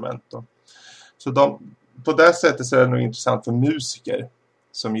instrument då. Så på det sättet så är det nog intressant för musiker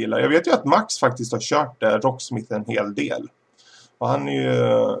som gillar. Jag vet ju att Max faktiskt har kört Rocksmith en hel del. Och han är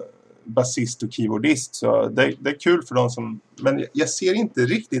ju basist och keyboardist, så det är kul för dem som... Men jag ser inte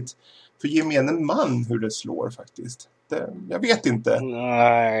riktigt för gemene man hur det slår faktiskt. Jag vet inte.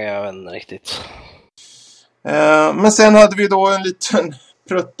 Nej, jag vet inte riktigt. Men sen hade vi då en liten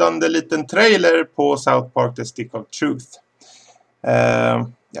pruttande liten trailer på South Park The Stick of Truth.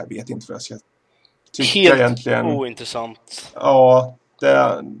 Jag vet inte vad jag ska tycka helt egentligen. Helt ointressant. Ja,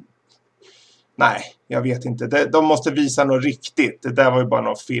 nej, jag vet inte. De måste visa något riktigt. Det där var ju bara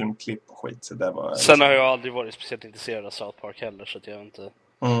någon filmklipp och skit. Så det var... Sen har jag aldrig varit speciellt intresserad av South Park heller, så att jag inte...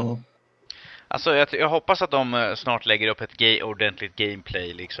 Alltså jag hoppas att de snart lägger upp ett ordentligt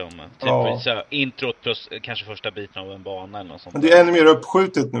gameplay liksom. Typ visa introt plus kanske första biten av en bana eller något sånt. Men det är ännu mer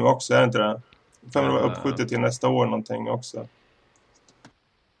uppskjutet nu också, är det inte det? Det kommer vara uppskjutet till nästa år någonting också.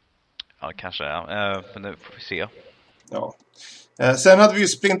 Ja, kanske. Men det får vi se. Ja. Sen hade vi ju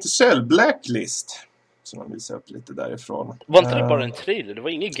Splinter Cell Blacklist. Som man visar upp lite därifrån. Var inte det bara en trailer? Det var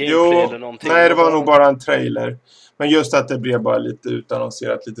ingen gameplay eller någonting? Nej, det var nog bara en trailer. Men just att det blev bara lite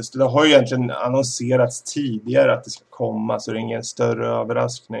utannonserat lite. Det har ju egentligen annonserats tidigare att det ska komma, så det är ingen större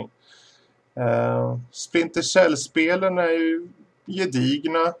överraskning. Splinter Cell-spelen är ju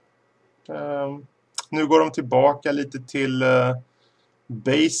gedigna. Nu går de tillbaka lite till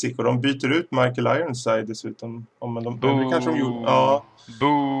basic, och de byter ut Michael Ironside dessutom. Det kanske de gjorde. Ja.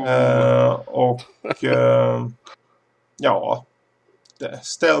 Ja,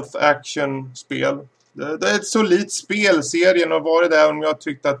 stealth action spel. Det är ett solidt spel. Serien har varit där, och jag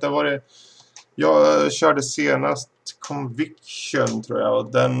tyckte att det var jag körde senast Conviction, tror jag,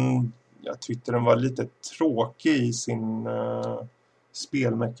 och jag tyckte den var lite tråkig i sin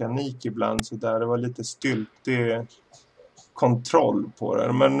spelmekanik ibland, så där det var lite styltig kontroll på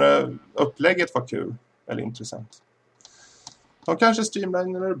det, men upplägget var kul eller intressant. De kanske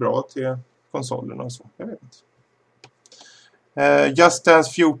streamliner är bra till konsolerna och så, jag vet inte. Just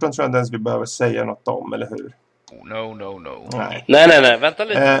Dance 14 tror jag inte ens vi behöver säga något om, eller hur? No. Nej, vänta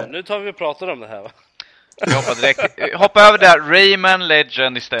lite. Nu tar vi och pratar om det här, va? Jag hoppar direkt. Hoppa över där. Rayman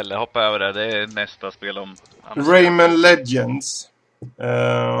Legend istället. Hoppa över där. Det är nästa spel om... Rayman Legends.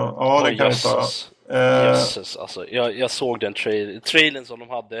 Ja, det kan vi ta. Jesus, alltså, jag såg den trailern som de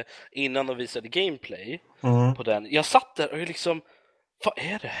hade innan de visade gameplay på den. Jag satt där och liksom, vad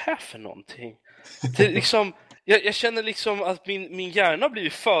är det här för någonting? Det liksom, jag känner liksom att min hjärna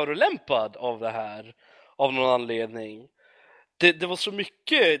blivit förolämpad av det här av någon anledning. Det var så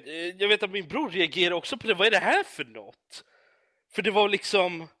mycket. Jag vet att min bror reagerade också på det. Vad är det här för något? För det var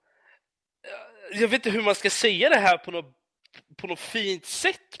liksom, jag vet inte hur man ska säga det här på något fint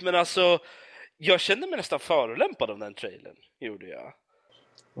sätt, men alltså jag kände mig nästan förolämpad av den trailern, gjorde jag.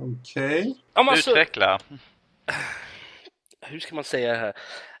 Okej. Alltså, utveckla. Hur ska man säga det här?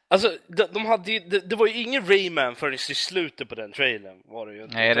 Alltså, de hade det var ju ingen Rayman förrän i slutet på den trailern, var det ju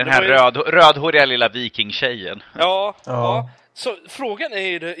inte. Nej, den här rödhåriga lilla vikingtjejen. Ja. Så frågan är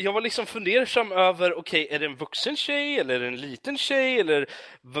ju, jag var liksom fundersam över, okej, är det en vuxen tjej eller är det en liten tjej, eller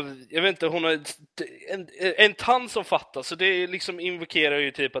jag vet inte, hon har en tand som fattas, så det liksom invokerar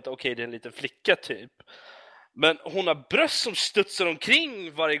ju typ att okej, det är en liten flicka typ. Men hon har bröst som studsar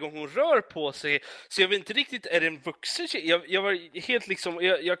omkring varje gång hon rör på sig, så jag vet inte riktigt, är det en vuxen tjej? Jag var helt liksom,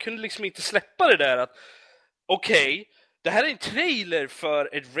 jag kunde liksom inte släppa det där att okej, det här är en trailer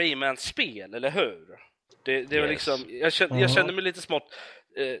för ett Rayman-spel, eller hur? Det var liksom, jag kände mig lite smått,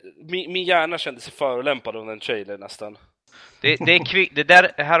 min hjärna kände sig förolämpad av den trailer nästan. Det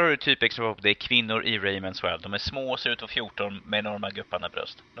där, här har du typ exempel på, det är kvinnor i Rayman's World. De är små, ser ut att 14 med enorma gupparna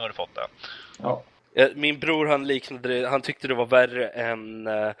bröst. Nu har du fått det. Ja. Min bror, han tyckte det var värre än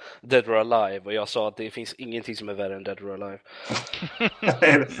Dead or Alive, och jag sa att det finns ingenting som är värre än Dead or Alive.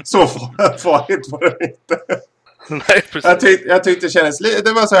 Så farligt var det inte. Nej, precis. Jag tyckte det kändes,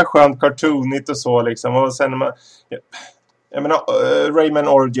 det var så här skönt cartoonigt och så liksom, och sen Jag menar, Rayman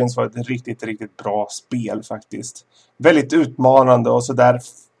Origins var ett riktigt, riktigt bra spel faktiskt. Väldigt utmanande och sådär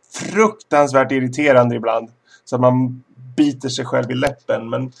fruktansvärt irriterande ibland. Så att man biter sig själv i läppen,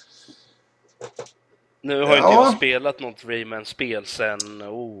 men... Nu har inte jag spelat något Rayman-spel sen...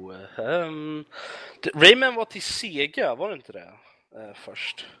 Rayman var till Sega, var det inte det?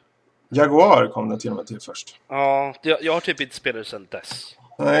 Först. Jaguar kom det till och med till först. Ja, jag har typ inte spelat sen dess.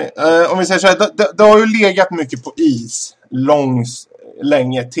 Nej, om vi säger så här, det har ju legat mycket på is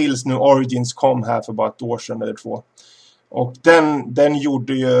länge tills nu Origins kom här för bara ett år sedan eller 2. Och den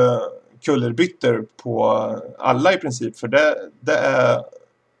gjorde ju kullerbyttor på alla i princip, för det är...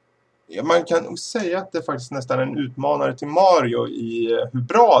 Ja, man kan nog säga att det är faktiskt nästan en utmanare till Mario i hur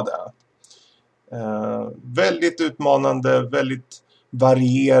bra det är. Väldigt utmanande, väldigt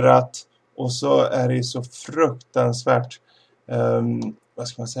varierat, och så är det så fruktansvärt vad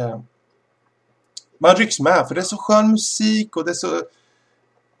ska man säga, man rycks med, för det är så skön musik och det är så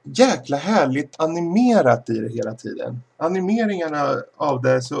jäkla härligt animerat i det hela tiden. Animeringarna av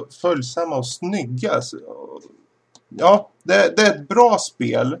det är så följsamma och snygga. Ja, det är ett bra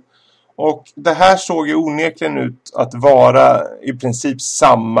spel. Och det här såg ju onekligen ut att vara i princip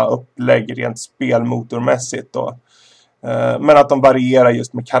samma upplägg rent spelmotormässigt då. Men att de varierar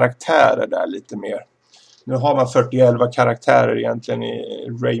just med karaktärer där lite mer. Nu har man 41 karaktärer egentligen i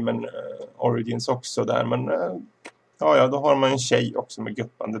Rayman Origins också där. Men ja, då har man en tjej också med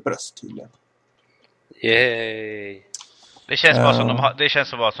guppande bröst tydligen. Yay! Det känns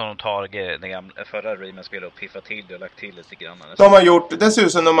bara som de tar det gamla förra Rayman-spelet och piffat till det och lagt till lite grann. Det ser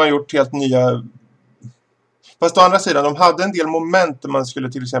ut som de har gjort helt nya... Fast å andra sidan, de hade en del moment där man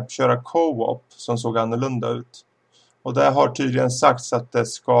skulle till exempel köra co-op som såg annorlunda ut. Och där har tydligen sagts att det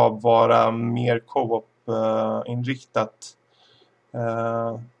ska vara mer co-op-inriktat.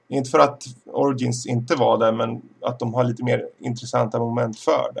 Inte för att Origins inte var det, men att de har lite mer intressanta moment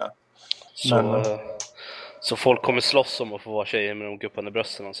för det. Så folk kommer slåss om att få vara tjejer med de guppande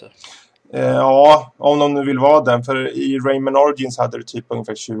brösten alltså? Ja, om de nu vill vara den. För i Rayman Origins hade du typ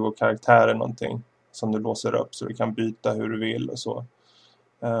ungefär 20 karaktärer någonting som du låser upp, så du kan byta hur du vill och så.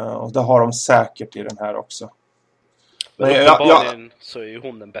 Och det har de säkert i den här också. Men så är ju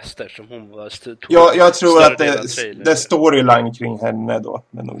hon den bästa, som hon var jag tror att det storyline kring henne då.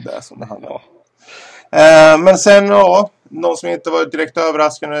 Det är nog det som det handlar om. Men sen, någon som inte var direkt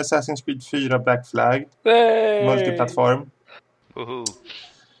överraskande, Assassin's Creed 4 Black Flag. Multiplattform.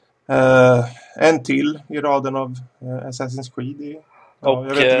 En till i raden av Assassin's Creed. Jag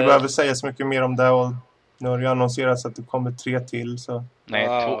vet inte, du behöver säga så mycket mer om det, och nu har det annonserats att det kommer 3 till. Så. Nej,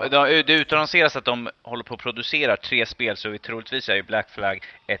 det utannonseras att de håller på att producera 3 spel, så troligtvis är ju Black Flag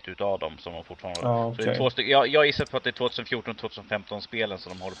ett utav dem som de fortfarande håller. Okay. Så det är 2 stycken. Jag gissar på att det är 2014-2015 spelen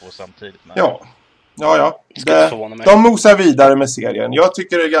som de håller på samtidigt med. Ja. De mosar vidare med serien. Jag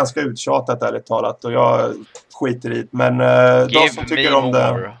tycker det är ganska uttjatat, ärligt talat, och jag skiter i det. Men de som tycker om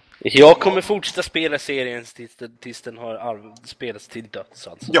det... Jag kommer fortsätta spela serien tills den har spelats till döds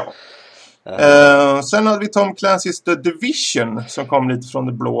alltså. Ja. Sen hade vi Tom Clancy's The Division som kom lite från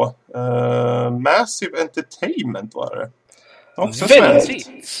det blå. Massive Entertainment var det. Också väldigt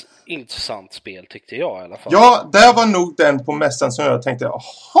intressant spel tyckte jag i alla fall. Ja, det var nog den på mässan som jag tänkte,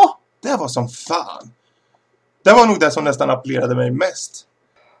 jaha, det var som fan. Det var nog det som nästan appellerade mig mest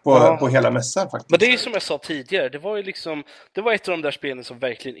på hela mässan faktiskt. Men det är ju som jag sa tidigare, det var ju liksom, det var ett av de där spelen som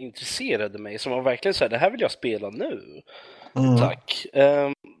verkligen intresserade mig, som var verkligen så här, det här vill jag spela nu. Tack.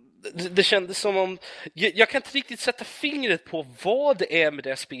 Det kändes som om, jag kan inte riktigt sätta fingret på vad det är med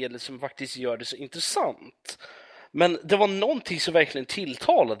det spelet som faktiskt gör det så intressant. Men det var någonting som verkligen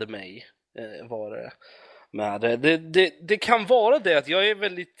tilltalade mig, var det. med det kan vara det att jag är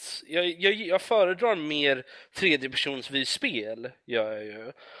väldigt jag föredrar mer tredjepersonsvis spel gör jag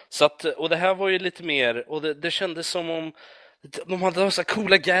ju. Så att, och det här var ju lite mer, och det kändes som om de hade så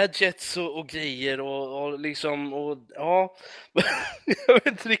coola gadgets och grejer och liksom, och ja jag vet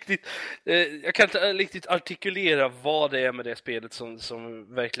inte riktigt, jag kan inte riktigt artikulera vad det är med det spelet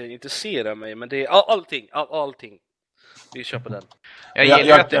som verkligen intresserar mig, men det är allting. Vi köper den. Jag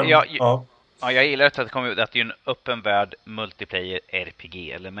gillar jag gillar att det är en öppen värld multiplayer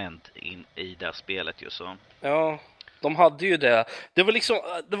RPG-element in i det spelet ju så. Ja, de hade ju det. Det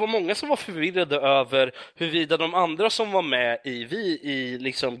var många som var förvirrade över huruvida de andra som var med i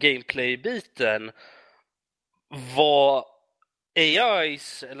liksom gameplay-biten var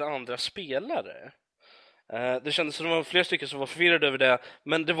AIs eller andra spelare. Det kändes som det var flera stycken som var förvirrade över det,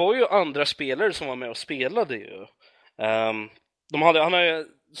 men det var ju andra spelare som var med och spelade ju.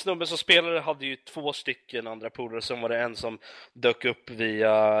 Snubben som spelade hade ju 2 stycken andra polare, som var det en som dök upp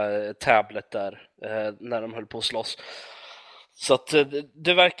via tablet där när de höll på att slåss. Så att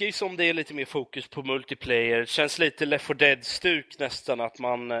det verkar ju som det är lite mer fokus på multiplayer. Det känns lite Left 4 Dead-stuk nästan, att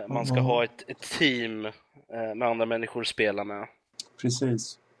man ska ha ett team med andra människor att spela med.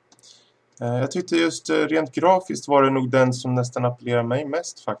 Precis. Jag tyckte just rent grafiskt var det nog den som nästan appellerade mig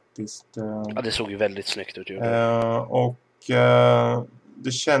mest faktiskt. Ja, det såg ju väldigt snyggt ut. Och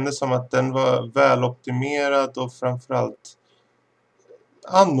det kändes som att den var väloptimerad och framförallt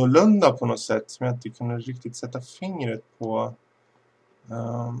annorlunda på något sätt som jag inte kunde riktigt sätta fingret på.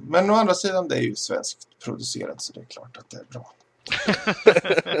 Men å andra sidan, det är ju svenskt producerat, så det är klart att det är bra.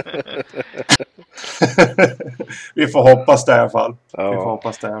 Vi får hoppas det i alla fall.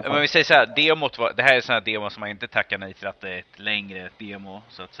 Men vi säger så här, det här är sån här demo som man inte tackar nej till att det är ett längre demo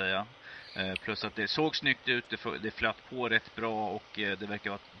så att säga. Plus att det såg snyggt ut, det flöt på rätt bra och det verkar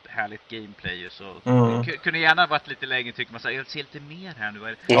vara ett härligt gameplay. Så det kunde gärna varit lite längre, tycker man. Så jag vill se lite mer här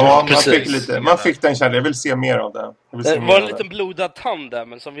nu. Ja, man fick den känslan. Jag vill se mer av det. Det var en liten blodad tand där,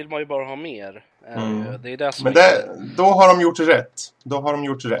 men så vill man ju bara ha mer. Det är det som då har de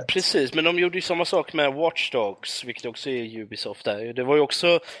gjort rätt. Precis, men de gjorde ju samma sak med Watch Dogs, vilket också är Ubisoft där. Det var ju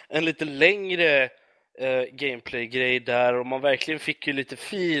också en lite längre gameplay-grej där, och man verkligen fick ju lite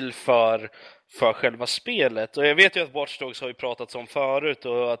feel för själva spelet. Och jag vet ju att Watch Dogs har ju pratats om förut,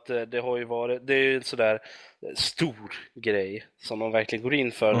 och att det har ju varit, det är ju en sådär stor grej som de verkligen går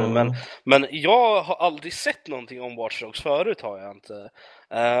in för nu. Men jag har aldrig sett någonting om Watch Dogs förut, har jag inte.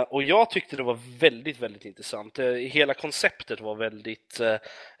 Och jag tyckte det var väldigt, väldigt intressant. Hela konceptet var väldigt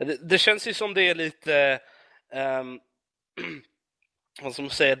det känns ju som det är lite vad ska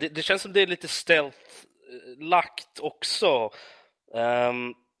man säga, det känns som det är lite stealth-lagt också.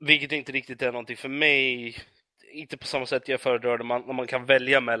 Vilket inte riktigt är någonting för mig. Inte på samma sätt jag föredrar det när man kan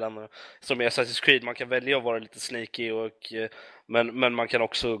välja mellan, som i Assassin's Creed, man kan välja att vara lite sneaky men man kan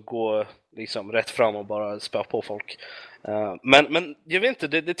också gå liksom rätt fram och bara spöa på folk. Men jag vet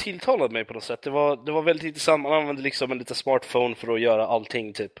inte, det tilltalade mig på något sätt. Det var väldigt intressant. Man använde liksom en liten smartphone för att göra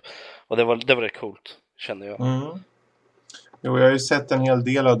allting typ. Och det var rätt coolt, kände jag. Jo, jag har ju sett en hel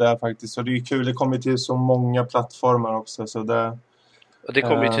del av det här faktiskt. Och det är ju kul, det kommer till så många plattformar också. Så det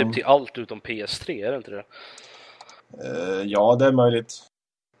kommer ju typ till allt utom PS3, är det inte det? Ja, det är möjligt.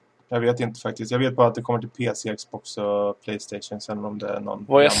 Jag vet inte faktiskt. Jag vet bara att det kommer till PC, Xbox och PlayStation. Sen om det är någon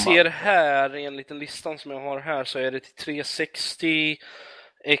vad jag ser här i en liten listan som jag har här, så är det till 360,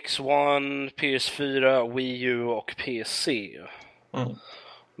 X1, PS4, Wii U och PC.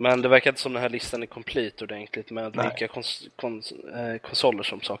 Men det verkar inte som den här listan är complete ordentligt med vilka konsoler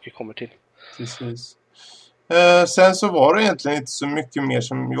som saker kommer till. Precis. Sen så var det egentligen inte så mycket mer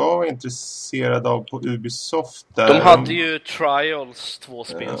som jag var intresserad av på Ubisoft där. De hade ju Trials, 2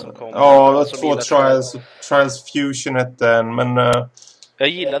 spel som kom. Ja, det var 2 Trials Fusion hette den, men jag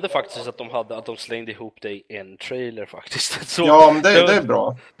gillade faktiskt att de slängde ihop det i en trailer faktiskt. Så ja, men det är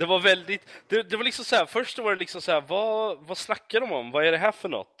bra. Det var väldigt, det var liksom så här, först var det liksom så här, vad snackar de om? Vad är det här för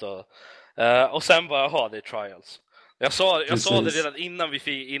något då? Och sen bara, det är Trials. Jag sa det redan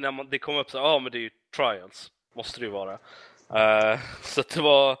innan det kom upp, så men det är ju Trials. Måste det ju vara. Så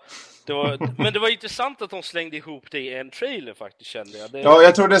men det var intressant att de slängde ihop det i en trailer faktiskt, kände jag. Ja,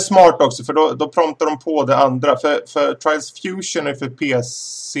 jag tror det är smart också, för då promptar de på det andra. För Trials Fusion är för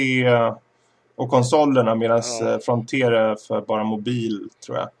PC och konsolerna, medan Frontier är för bara mobil,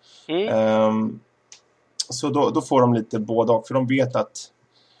 tror jag. Så då får de lite båda, och för de vet att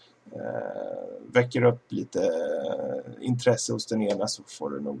väcker upp lite intresse hos den ena, så får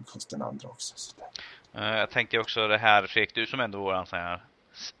det nog hos den andra också. Jag tänkte också det här, Fredrik, du som ändå var en sån här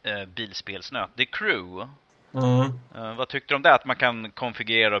bilspelsnöt. The Crew. Vad tyckte du om det? Att man kan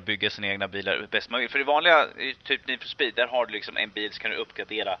konfigurera och bygga sina egna bilar bäst möjligt? För i vanliga, typ Need for Speed, där har du liksom en bil, så kan du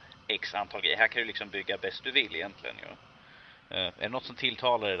uppgradera x antal grejer. Här kan du liksom bygga bäst du vill egentligen. Är det något som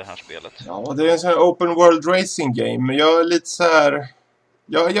tilltalar i det här spelet? Ja, det är en sån här open world racing game. Men jag är lite så här...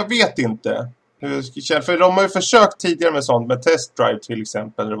 Jag vet inte hur jag ska känna. För de har ju försökt tidigare med sånt, med Test Drive till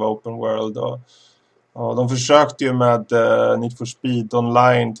exempel, det var open world. Och de försökte ju med Need for Speed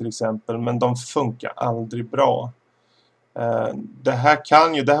Online till exempel, men de funkar aldrig bra. Det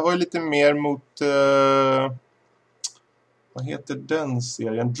här var ju lite mer mot vad heter den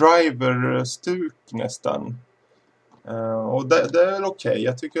serien? Driver-stuk nästan. Och det är väl okej.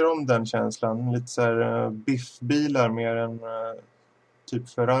 Jag tycker om den känslan. Lite så här biffbilar mer än typ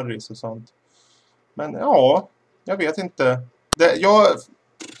Ferraris och sånt. Men ja, jag vet inte.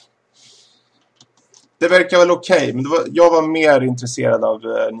 Det verkar väl okej, men jag var mer intresserad av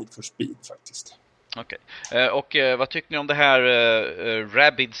Need for Speed faktiskt. Okej. Och vad tycker ni om det här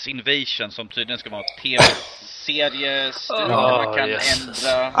Rabbids Invasion som tydligen ska vara en tv-serie man kan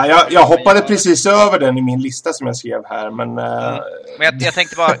ändra? Ja, jag hoppade precis över den i min lista som jag skrev här, men jag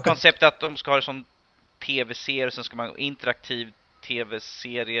tänkte bara konceptet att de ska ha en sån tv-serie, sen ska man ha interaktiv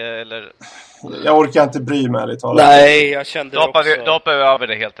tv-serie eller... Jag orkar inte bry mig ärligt talat. Nej, jag kände då hoppar vi över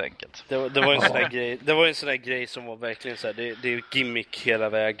det helt enkelt. Det var en sån här grej. Det var en sån här grej som var verkligen så här, det är gimmick hela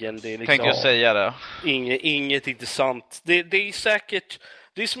vägen. Det är liksom, tänkte jag säga det. Inget intressant. Det är säkert,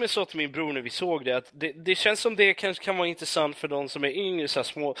 det är som jag sa till min bror när vi såg det, att det känns som det kanske kan vara intressant för de som är yngre, så här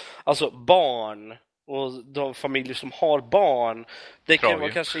små, alltså barn och de familjer som har barn. Det kan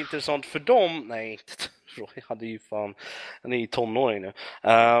vara kanske intressant för dem. Nej, inte Troy, han är ju han är ju tonåring nu.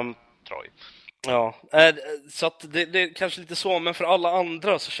 Troy. Ja, så att det är kanske lite så, men för alla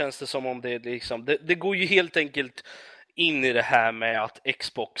andra så känns det som om det liksom, det går ju helt enkelt in i det här med att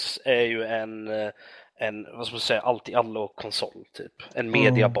Xbox är ju en vad ska man säga, allt-i-allo-konsol typ, en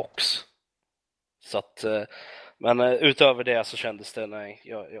mediabox. Så att, men utöver det så kändes det, nej,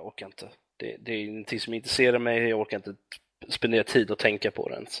 jag orkar inte. Det är ingenting som intresserar mig, jag orkar inte spendera tid och tänka på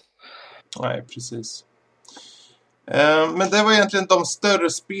det ens. Nej, precis. Men det var egentligen de större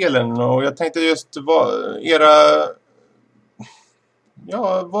spelen, och jag tänkte just vad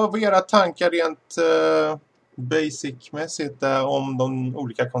var era tankar rent basic-mässigt om de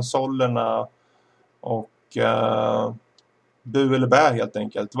olika konsolerna och bu eller bä helt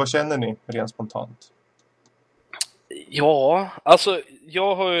enkelt. Vad känner ni rent spontant? Ja, alltså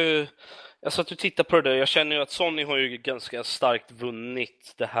jag satt och tittade på det där. Jag känner ju att Sony har ju ganska starkt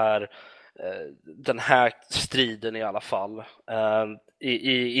vunnit den här striden i alla fall,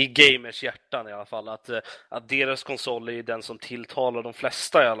 i gamers hjärtan i alla fall, att deras konsol är den som tilltalar de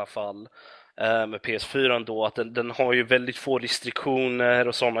flesta i alla fall, med PS4 då, att den har ju väldigt få restriktioner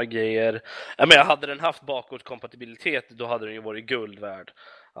och sådana grejer. Men hade den haft bakåtkompatibilitet, då hade den ju varit guld värd,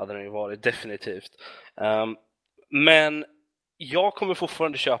 hade den ju varit definitivt. Men jag kommer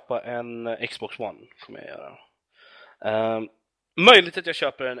fortfarande köpa en Xbox One, kommer jag göra. Möjligt att jag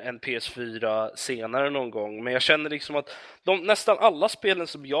köper en PS4 senare någon gång, men jag känner liksom att nästan alla spelen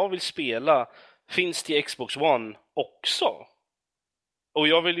som jag vill spela finns till Xbox One också. Och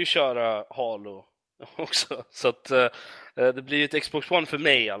jag vill ju köra Halo också, så att det blir ett Xbox One för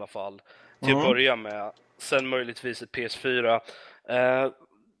mig i alla fall till att börja med. Sen möjligtvis ett PS4.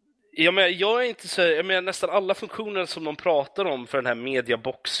 Jag är inte så, nästan alla funktioner som de pratar om för den här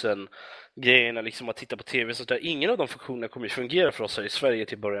mediaboxen, grejerna liksom att titta på tv, så där, ingen av de funktionerna kommer ju fungera för oss här i Sverige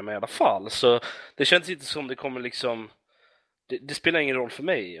till att börja med i alla fall. Så det känns inte som det kommer liksom, det spelar ingen roll för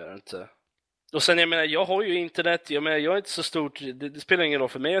mig, gör det inte. Och sen jag har ju internet, jag är inte så stort, det spelar ingen roll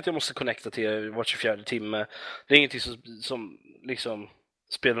för mig att jag måste connecta till var 24 timme. Det är ingenting som liksom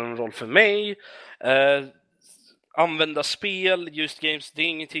spelar någon roll för mig. Använda spel, just games, det är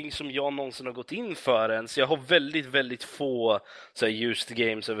ingenting som jag någonsin har gått in för än. Så jag har väldigt, väldigt få så här, just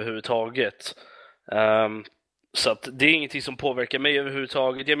games överhuvudtaget. Så att det är ingenting som påverkar mig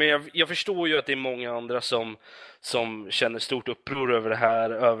överhuvudtaget. Jag förstår ju att det är många andra som känner stort uppror över det här,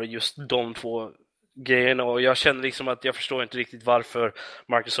 över just de två grejerna. Och jag känner liksom att jag förstår inte riktigt varför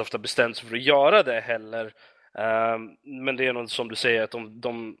Microsoft har bestämt sig för att göra det heller. Men det är något som du säger, att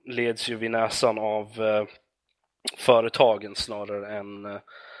de leds ju vid näsan av företagen snarare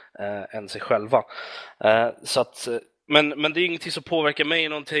än sig själva. Så att, men det är ingenting som påverkar mig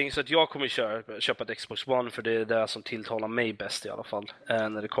någonting, så att jag kommer köpa ett Xbox One, för det är det som tilltalar mig bäst i alla fall.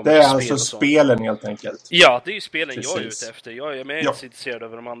 När det kommer det är till alltså spelen helt enkelt. Ja, det är ju spelen. Precis. Jag är ute efter. Jag är inte så intresserad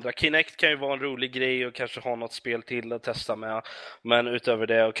över de andra. Kinect kan ju vara en rolig grej och kanske ha något spel till att testa med. Men utöver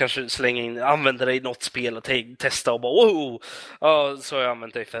det, och kanske använda det i något spel och testa och bara wow! Ja, så har jag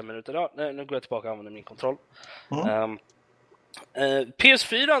använt det i 5 minuter. Ja, nu går jag tillbaka och använder min kontroll.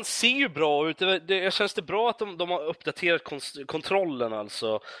 PS4 ser ju bra ut. Jag känns det bra att de har uppdaterat kontrollen,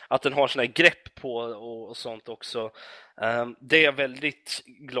 alltså att den har såna här grepp på och sånt också. Det är jag väldigt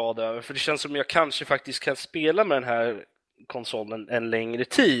glad över, för det känns som jag kanske faktiskt kan spela med den här konsolen en längre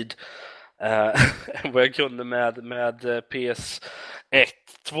tid än vad jag kunde med PS1,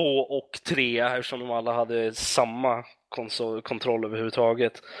 2 och 3, eftersom de alla hade samma kontroll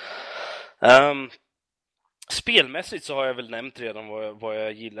överhuvudtaget. Spelmässigt så har jag väl nämnt redan vad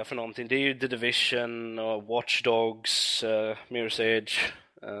jag gillar för någonting. Det är ju The Division och Watch Dogs, Mirror's Edge,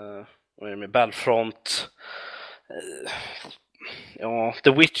 vad är det med Battlefront,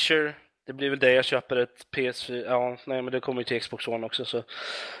 The Witcher. Det blir väl det jag köper ett PS4. Men det kommer ju till Xbox One också, så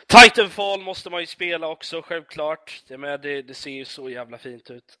Titanfall måste man ju spela också, självklart. Det ser ju så jävla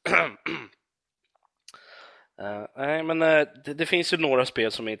fint ut. Nej, men det finns ju några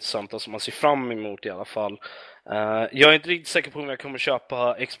spel som är intressanta som man ser fram emot i alla fall. Jag är inte riktigt säker på om jag kommer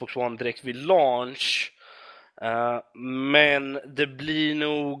köpa Xbox One direkt vid launch. Men det blir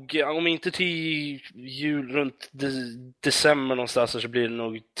nog, om inte till jul, runt december någonstans, så blir det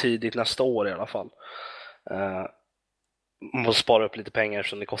nog tidigt nästa år i alla fall. Man måste spara upp lite pengar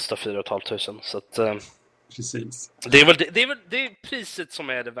som det kostar 4 500. Så att, precis. Det är priset som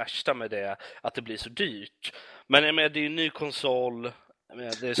är det värsta med det, att det blir så dyrt. Men jag menar, det är ju en ny konsol.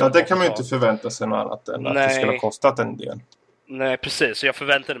 Det kan man ju inte förvänta sig något annat än att det skulle ha kostat en del. Nej, precis. Så jag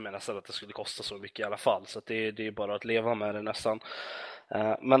förväntade mig nästan att det skulle kosta så mycket i alla fall. Så att det är bara att leva med det nästan.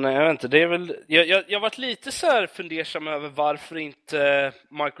 Men jag vet inte, det är väl... Jag har varit lite så här fundersam över varför inte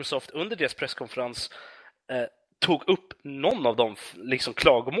Microsoft under deras presskonferens tog upp någon av de liksom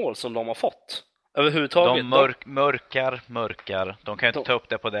klagomål som de har fått. Överhuvudtaget. De mörkar. De kan ju inte ta upp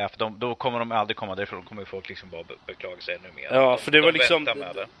det på det, för då kommer de aldrig komma därifrån. Då kommer folk liksom bara beklaga sig ännu mer. Ja, för det var liksom...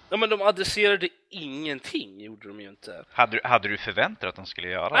 Ja, men de adresserade ingenting, gjorde de ju inte. Hade du förväntat att de skulle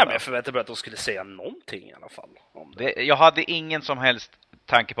göra det? Nej, men jag förväntade mig att de skulle säga någonting i alla fall. Om det. Jag hade ingen som helst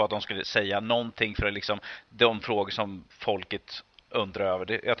tanke på att de skulle säga någonting för liksom de frågor som folket undrar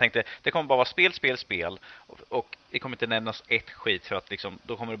över. Jag tänkte, det kommer bara vara spel och det kommer inte nämnas ett skit, för att liksom,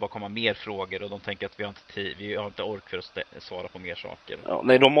 då kommer det bara komma mer frågor och de tänker att vi har inte ork för att svara på mer saker. Ja,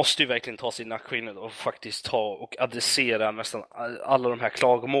 nej, de måste ju verkligen ta sin nackskinnet och faktiskt ta och adressera nästan alla de här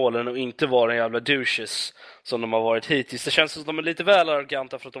klagomålen och inte vara en jävla douches som de har varit hittills. Det känns som att de är lite väl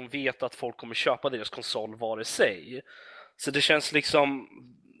arroganta för att de vet att folk kommer köpa deras konsol var i sig. Så det känns liksom,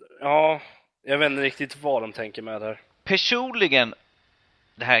 ja, jag vet inte riktigt vad de tänker med det här. Personligen,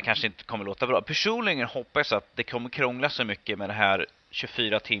 det här kanske inte kommer låta bra. Personligen hoppas att det kommer krångla så mycket med det här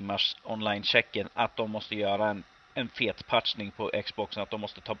 24 timmars online-checken att de måste göra en fet patchning på Xboxen, att de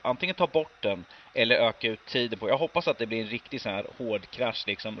måste antingen ta bort den eller öka ut tiden på. Jag hoppas att det blir en riktig sån här hård krasch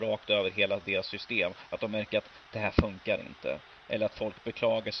liksom rakt över hela deras system, att de märker att det här funkar inte, eller att folk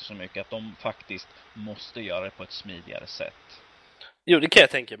beklagar sig så mycket att de faktiskt måste göra det på ett smidigare sätt. Jo, det kan jag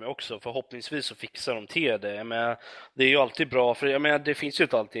tänka mig också. Förhoppningsvis så fixar de till det. Men det är ju alltid bra, för jag menar, det finns ju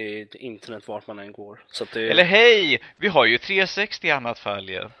inte alltid internet vart man än går. Så att det... Eller hej, vi har ju 360 i annat fall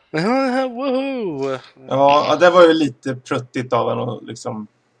ju. Woho! Ja, det var ju lite pruttigt av en att liksom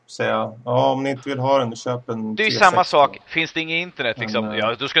säga, ja, om ni inte vill ha den, köp en 360. Det är ju samma sak, finns det inget internet liksom,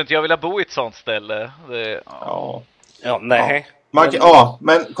 ja, då skulle inte jag vilja bo i ett sånt ställe. Ja, nej.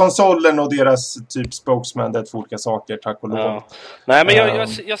 Men konsolen och deras typ spokesman, det är två olika saker, tack och lov. Ja. Nej, men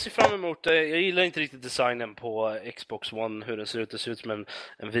jag ser fram emot det. Jag gillar inte riktigt designen på Xbox One, hur den ser ut. Det ser ut som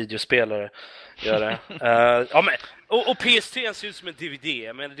en videospelare. Gör det. Ja, men, och PS3 ser ut som en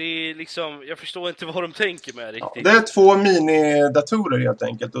DVD. Men det är liksom, jag förstår inte vad de tänker med riktigt. Ja, det är 2 minidatorer helt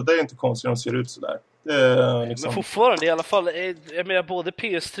enkelt. Och det är inte konstigt att de ser ut sådär. Liksom. Men fortfarande i alla fall, jag menar, både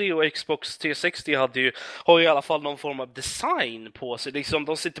PS3 och Xbox 360 har ju i alla fall någon form av design på sig. Liksom,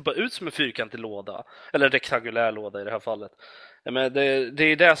 de sitter bara ut som en fyrkantig låda. Eller rektangulär låda i det här fallet. Men det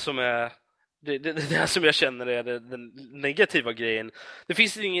är det som är det som jag känner är den negativa grejen. Det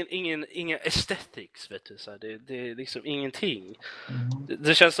finns ingen aesthetics, vet du, så här. Det är liksom ingenting.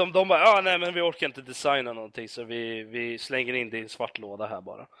 Det känns som de bara, nej, men vi orkar inte designa någonting, så vi slänger in det i en svart låda här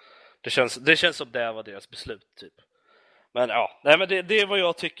bara. Det känns som det var deras beslut typ. Men ja, nej, men det är vad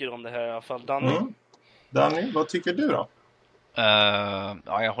jag tycker om det här i alla fall. Danny, vad tycker du då?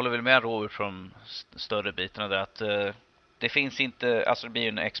 Ja, jag håller väl med Robert från större bitarna där, att det finns inte, alltså det blir ju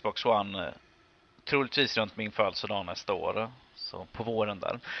en Xbox One troligtvis runt min födelsedag nästa år, så på våren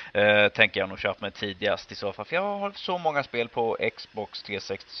där tänker jag nog köpa mig tidigast i så fall, för jag har så många spel på Xbox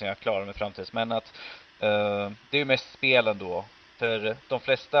 360 som jag klarar mig fram till, men att det är ju mest spelen då. För de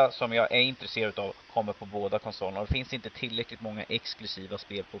flesta som jag är intresserad av kommer på båda konsolerna. Det finns inte tillräckligt många exklusiva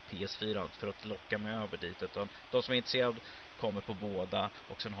spel på PS4 för att locka mig över dit. Utan de som är intresserade kommer på båda.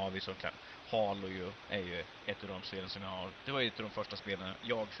 Och sen har vi såklart Halo är ju ett av de spelen som jag har. Det var ju ett av de första spelen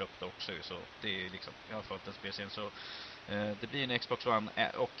jag köpte också. Så det är liksom, jag har fått en spelserien. Så det blir en Xbox One.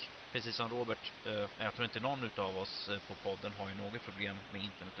 Och precis som Robert, jag tror inte någon av oss på podden har ju något problem med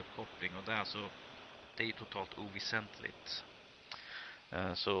internetuppkoppling. Och det, så, det är ju totalt oväsentligt.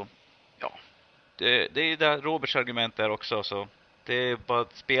 Så ja, det är där Roberts argument där också, så det är bara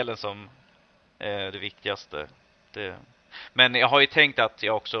spelen som är det viktigaste. Men jag har ju tänkt att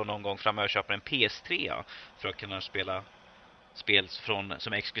jag också någon gång framöver köper en PS3 för att kunna spela spel som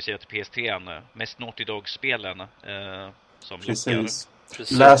är exklusiva till PS3, mest Naughty Dog-spelen som precis.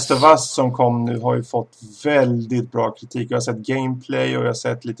 Precis. Last of Us som kom nu har ju fått väldigt bra kritik. Jag har sett gameplay och jag har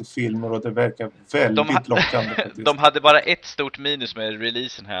sett lite filmer och det verkar väldigt lockande faktiskt. De hade bara ett stort minus med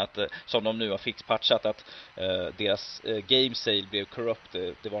releasen här, att, som de nu har patchat, att deras game sale blev corrupt.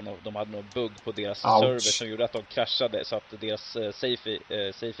 De hade någon bugg på deras server som gjorde att de kraschade, så att deras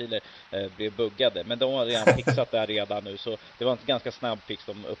save-filer blev buggade. Men de har redan fixat det redan nu, så det var en ganska snabb fix.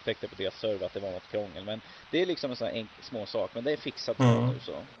 De upptäckte på deras server att det var något krångel. Men det är liksom en sån här små sak, men det är fixat nu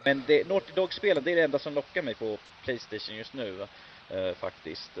så. Men Naughty Dog-spelen, det är det enda som lockar mig på PlayStation just nu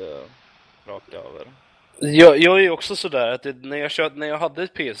faktiskt, rakt över. Jag är ju också sådär att när jag hade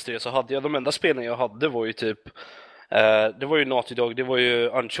ett PS3 så hade jag, de enda spelen jag hade var ju typ det var ju Naughty Dog, det var ju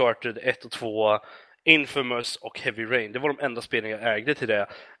Uncharted 1 och 2, Infamous och Heavy Rain. Det var de enda spelen jag ägde till det.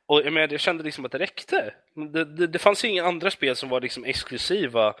 Och jag kände liksom att det räckte. Det fanns ju inga andra spel som var liksom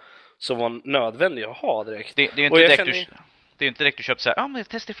exklusiva, som var nödvändiga att ha direkt. Det är inte direkt det är inte direkt att köpa så här, men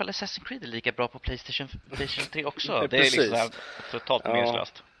testa ifall Assassin's Creed är lika bra på PlayStation 3 också. Det är liksom här, totalt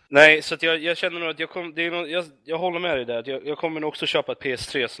meningslöst. Nej, så att jag känner nog att jag håller med dig där. Att jag kommer nog också köpa ett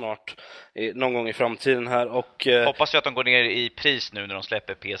PS3 snart, någon gång i framtiden här. Och hoppas jag att de går ner i pris nu när de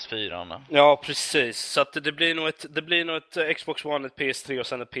släpper PS4. Ja, precis. Så att det blir nog ett Xbox One, ett PS3 och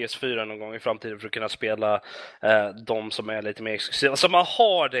sen ett PS4 någon gång i framtiden för att kunna spela de som är lite mer exklusiva. Så man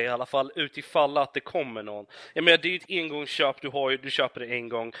har det i alla fall utifall att det kommer någon. Jag menar, det är ju ett engångsköp, du köper det en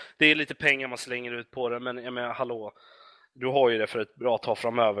gång. Det är lite pengar man slänger ut på det, men jag menar, hallå. Du har ju det för ett bra tag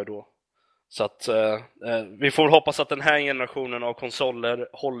framöver då. Så att vi får hoppas att den här generationen av konsoler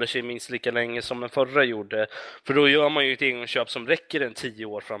håller sig minst lika länge som den förra gjorde. För då gör man ju ett engångsköp som räcker en 10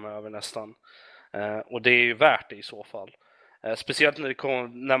 år framöver nästan. Och det är ju värt det i så fall. Speciellt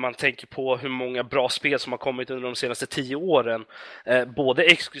när man tänker på hur många bra spel som har kommit under de senaste 10 åren. Både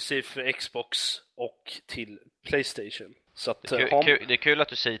exklusivt för Xbox och till PlayStation. Så att, det är kul att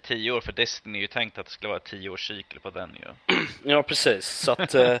du säger 10 år, för Destiny är ju tänkt att det skulle vara 10 års cykel på den ju. Ja, precis. Så att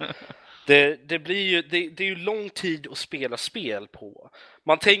det är ju lång tid att spela spel på.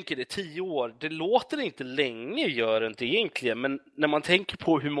 Man tänker det 10 år, det låter inte länge, gör det inte egentligen, men när man tänker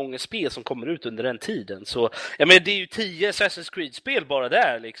på hur många spel som kommer ut under den tiden, så jag menar, det är ju 10 Assassin's Creed-spel bara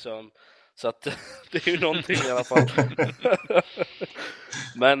där liksom. Så att det är ju någonting i alla fall.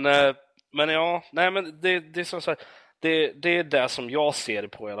 men ja, nej, men det är som sagt. Det är det som jag ser det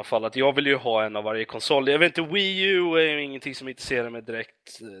på i alla fall. Att jag vill ju ha en av varje konsol. Jag vet inte, Wii U är ingenting som intresserar mig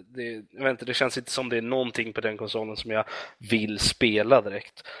direkt. Jag vet inte, det känns inte som det är någonting på den konsolen som jag vill spela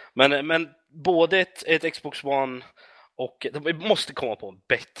direkt. Men både ett Xbox One och det måste komma på ett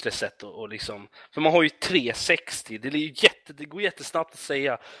bättre sätt och liksom, för man har ju 360. Det går jättesnabbt att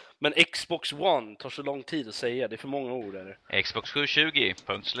säga. Men Xbox One tar så lång tid att säga. Det är för många ord där. Xbox 720,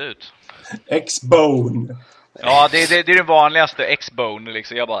 punkt slut. X-Bone. Ja, det är den vanligaste, X-Bone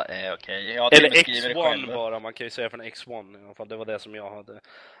liksom. Jag bara, okej. Eller X1 bara, man kan ju säga från X1 i alla fall. Det var det som jag hade.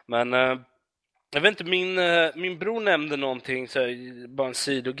 Men jag vet inte, min bror nämnde någonting, så bara en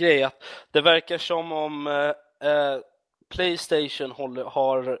sidogrej, att det verkar som om PlayStation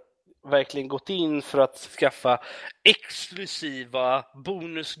har verkligen gått in för att skaffa exklusiva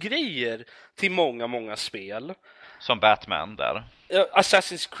bonusgrejer till många spel. Som Batman där.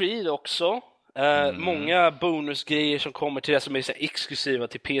 Assassin's Creed också. Många bonusgrejer som kommer till det som är så exklusiva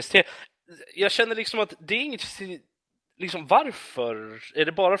till PS3. Jag känner liksom att det är inget liksom, varför? Är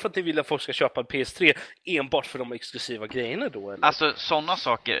det bara för att ni vill att folk ska köpa en PS3 enbart för de exklusiva grejerna då? Eller? Alltså, sådana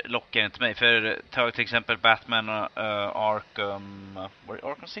saker lockar inte mig. För ta till exempel Batman och Arkham... Var det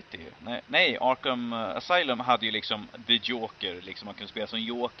Arkham City? Nej, Arkham Asylum hade ju liksom The Joker. Liksom man kunde spela som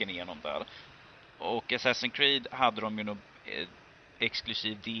Jokern igenom där. Och Assassin's Creed hade de ju nog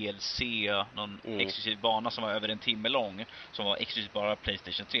exklusiv DLC, någon exklusiv bana som var över en timme lång, som var exklusiv bara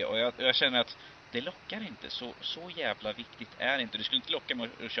PlayStation 3. Och jag känner att det lockar inte. Så jävla viktigt är det inte. Du skulle inte locka mig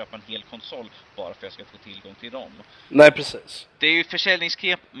att köpa en hel konsol bara för att jag ska få tillgång till dem. Nej, precis. Det är ju ett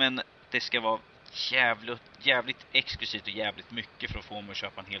försäljningsknep, men det ska vara jävligt exklusivt och jävligt mycket för att få mig att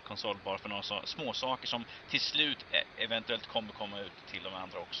köpa en hel konsol bara för några små saker som till slut eventuellt kommer komma ut till de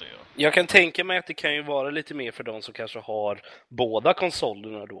andra också. Ja. Jag kan tänka mig att det kan ju vara lite mer för de som kanske har båda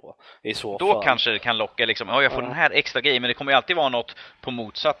konsolerna då. I så fall. Då kanske det kan locka liksom, jag får den här extra grejen, men det kommer ju alltid vara något på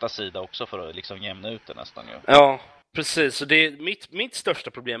motsatta sida också för att liksom jämna ut det nästan. Ja. Precis, så det är mitt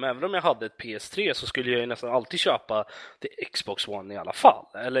största problem. Även om jag hade ett PS3 så skulle jag ju nästan alltid köpa till Xbox One i alla fall.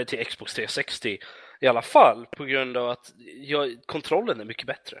 Eller till Xbox 360 i alla fall. På grund av att kontrollen är mycket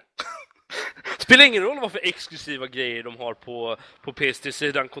bättre. Spelar ingen roll vad för exklusiva grejer de har på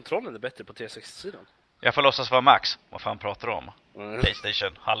PS3-sidan. Kontrollen är bättre på 360-sidan. Jag får låtsas vara Max. Vad fan pratar du om?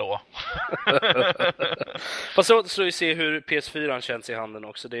 PlayStation, hallå. Fast så vi ser hur PS4 känns i handen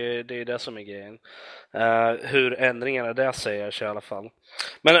också. Det är det som är grejen. Hur ändringarna där säger sig i alla fall.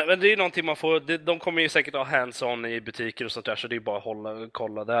 Men det är någonting man får. De kommer ju säkert ha hands-on i butiker och sånt där. Så det är bara att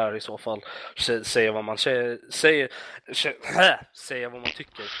kolla där i så fall. Säga vad man säger vad man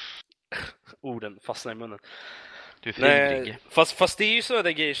tycker. Orden fastnar i munnen. Du är frivillig. Fast det är ju sådana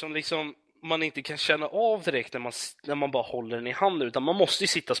där grejer som liksom man inte kan känna av direkt när man bara håller den i handen, utan man måste ju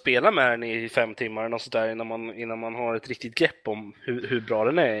sitta och spela med den i 5 timmar och så där innan man har ett riktigt grepp om hur bra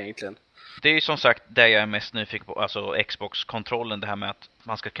den är egentligen. Det är ju som sagt det jag är mest nyfiken på, alltså Xbox-kontrollen, det här med att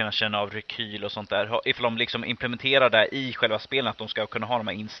man ska kunna känna av rekyl och sånt där. Ifall de liksom implementerar det i själva spelen, att de ska kunna ha de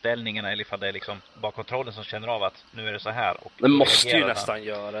här inställningarna, eller ifall det är liksom bara kontrollen som känner av att nu är det så här. Och det måste ju nästan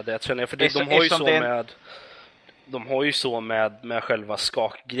göra det, känner jag, för de har ju så med... De har ju så med själva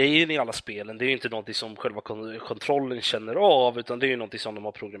skakgrejen i alla spelen. Det är ju inte något som själva kontrollen känner av, utan det är ju något som de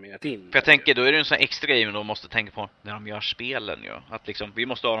har programmerat in. För jag tänker, då är det en sån här extra grej de måste tänka på när de gör spelen. Ja. Att liksom, vi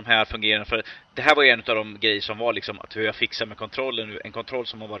måste ha de här fungerande. För det här var ju en av de grejer som var liksom, att vi har fixat med kontrollen nu. En kontroll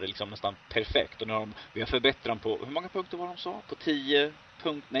som har varit liksom nästan perfekt. Och nu har vi har förbättrat på, hur många punkter var de sa? På 10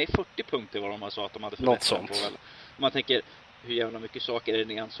 punkter? Nej, 40 punkter var de sa att de hade förbättrat på. Väl? Om man tänker... hur jävla mycket saker är det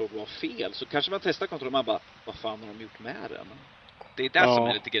ni ansåg var fel, så kanske man testar kontrollen och man bara, vad fan har de gjort med den? Det är där som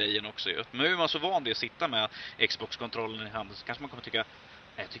är lite grejen också ju. Men nu är man så van vid att sitta med Xbox-kontrollen i handen, så kanske man kommer tycka,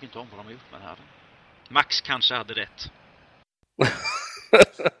 nej, jag tycker inte om vad de har gjort med det här. Max kanske hade rätt.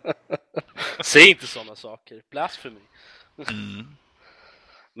 Säg inte sådana saker. Blasphemy.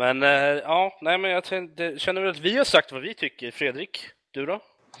 Men jag känner väl att vi har sagt vad vi tycker. Fredrik, du då?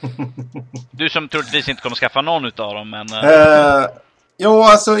 Du som troligtvis inte kommer skaffa någon utav dem, men... Jo,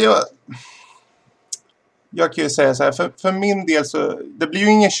 alltså jag kan ju säga så här, för min del så det blir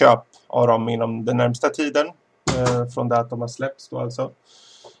ju ingen köp av dem inom den närmsta tiden, från det att de har släppts då alltså.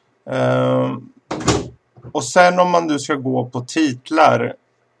 Och sen om man nu ska gå på titlar,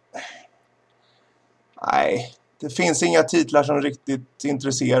 nej, det finns inga titlar som riktigt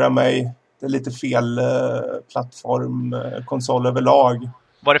intresserar mig. Det är lite fel plattform, konsol överlag.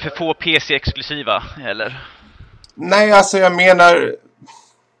 Var det för få PC-exklusiva, eller? Nej, alltså jag menar...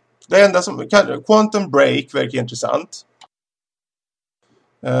 Det enda som... Quantum Break verkar intressant.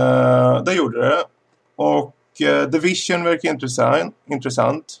 Det gjorde det. Och Division verkar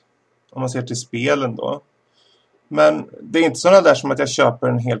intressant. Om man ser till spelen då. Men det är inte sådana där som att jag köper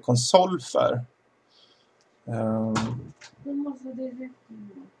en hel konsol för.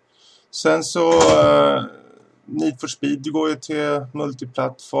 Sen så... Need for Speed går ju till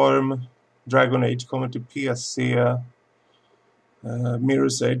multiplattform. Dragon Age kommer till PC.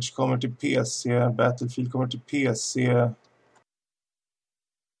 Mirror's Edge kommer till PC. Battlefield kommer till PC.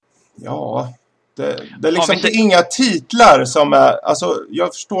 Ja, det är liksom inte inga titlar som är... Alltså,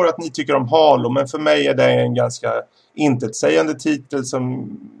 jag förstår att ni tycker om Halo, men för mig är det en ganska intetsägande titel som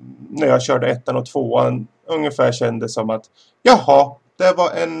när jag körde 1 och 2 ungefär kände som att jaha, det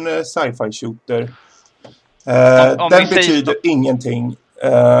var en sci-fi shooter. Den betyder ingenting.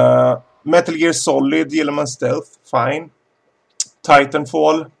 Metal Gear Solid gillar man stealth, fine.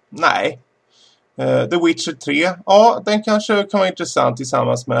 Titanfall, nej. The Witcher 3, ja, den kanske kan vara intressant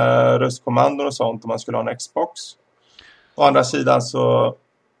tillsammans med röstkommandon och sånt om man skulle ha en Xbox. Å andra sidan så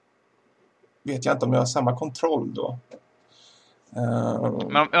vet jag inte om jag har samma kontroll då.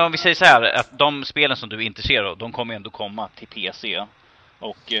 Men om vi säger så här, att de spelen som du är intresserad av, de kommer ändå komma till PC.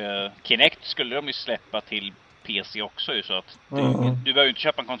 Och Kinect skulle de ju släppa till PC också ju, så att du behöver ju inte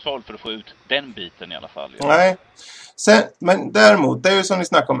köpa en konsol för att få ut den biten i alla fall. Ju. Nej. Men däremot, det är ju som ni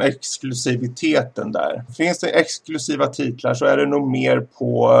snackar om exklusiviteten där. Finns det exklusiva titlar så är det nog mer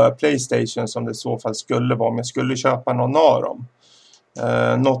på PlayStation som det i så fall skulle vara om jag skulle köpa någon av dem.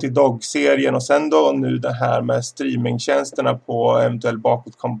 Naughty Dog-serien och sen då nu det här med streamingtjänsterna på eventuell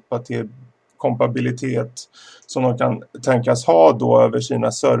bakåtkompatibilitet som de kan tänkas ha då över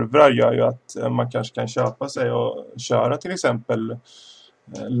sina servrar gör ju att man kanske kan köpa sig och köra till exempel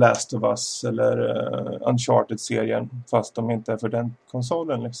Last of Us eller Uncharted-serien fast de inte är för den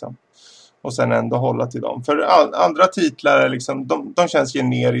konsolen liksom. Och sen ändå hålla till dem. För andra titlar är liksom, de känns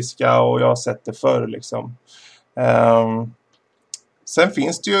generiska och jag har sett det förr liksom. Sen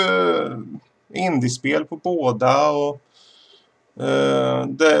finns det ju indiespel på båda och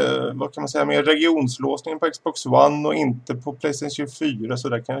vad kan man säga, med regionslåsningen på Xbox One och inte på PlayStation 24, så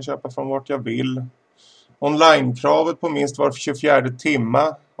där kan jag köpa från vart jag vill. Online-kravet på minst var 24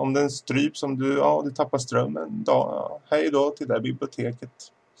 timma. Om den stryps, om du tappar strömmen, hej då till det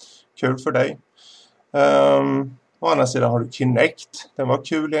biblioteket. Kul för dig. Å andra sidan har du Kinect. Den var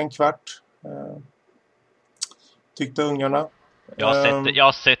kul i en kvart. Tyckte ungarna. Jag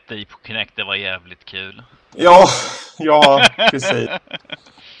har sett dig på Kinect, det var jävligt kul. Ja, precis.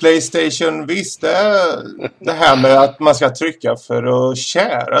 PlayStation, visst, det här med att man ska trycka för att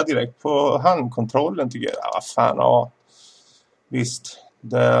kära direkt på handkontrollen tycker jag. Ja, fan, ja. Visst,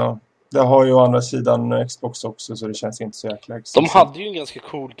 det har ju å andra sidan Xbox också, så det känns inte så jäkla exklusivt. De hade ju en ganska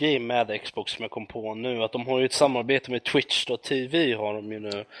cool game med Xbox som jag kom på nu. Att de har ju ett samarbete med Twitch.tv har de ju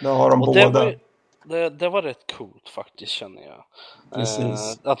nu. Det har de båda. Det var rätt coolt faktiskt, känner jag.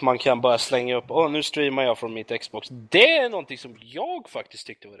 Precis. Att man kan bara slänga upp, nu streamar jag från mitt Xbox. Det är någonting som jag faktiskt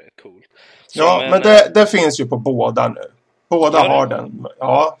tyckte var rätt coolt. Men det finns ju på båda nu. Båda har den.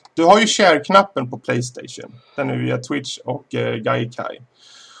 Ja, du har ju share-knappen på PlayStation. Den är via Twitch och Gaikai.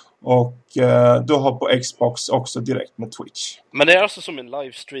 Och du har på Xbox också direkt med Twitch. Men det är alltså som en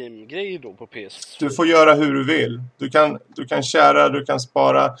livestream-grej då på PS? Du får göra hur du vill. Du kan sharea, du kan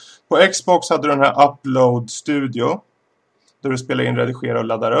spara. På Xbox hade du den här Upload Studio. Där du spelar in, redigerar och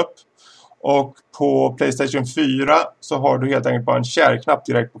laddar upp. Och på PlayStation 4 så har du helt enkelt bara en share-knapp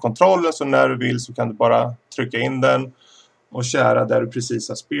direkt på kontrollen. Så när du vill så kan du bara trycka in den och sharea där du precis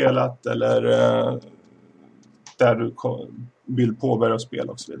har spelat. Eller där du vill påbörja och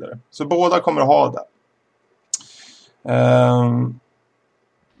spela och så vidare. Så båda kommer att ha det.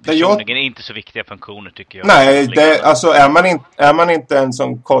 Personligen är inte så viktiga funktioner tycker jag. Nej, alltså är man inte en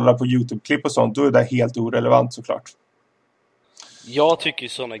som kollar på YouTube-klipp och sånt, då är det helt orelevant såklart. Jag tycker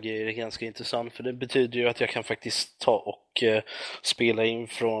sådana grejer är ganska intressant, för det betyder ju att jag kan faktiskt ta och spela in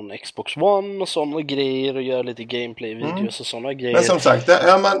från Xbox One och sådana grejer och göra lite gameplay-videos och sådana grejer. Men som sagt,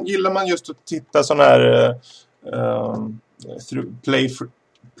 gillar man just att titta sådana här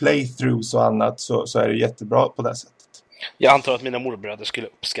playthroughs och annat så är det jättebra på det sättet. Jag antar att mina morbröder skulle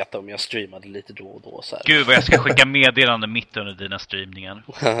uppskatta om jag streamade lite då och då. Så här. Gud vad jag ska skicka meddelande mitt under dina streamningar.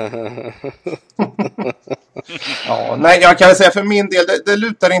 Ja, nej, jag kan säga för min del, det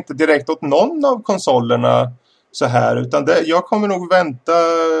lutar inte direkt åt någon av konsolerna så här, utan jag kommer nog vänta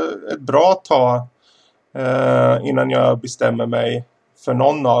ett bra tag innan jag bestämmer mig för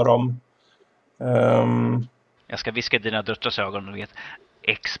någon av dem. Jag ska viska dina döttrars ögon och vet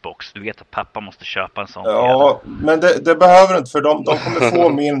Xbox, du vet att pappa måste köpa en sån. Ja, men det behöver inte, för de kommer få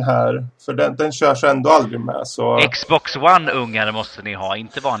min här, för den körs ändå aldrig med. Så. Xbox One ungar måste ni ha,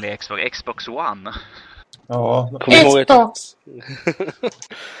 inte vanlig Xbox One. Ja, Xbox.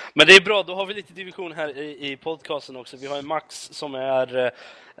 Men det är bra, då har vi lite division här i podcasten också. Vi har en Max som är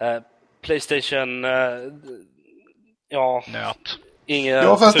PlayStation nöt.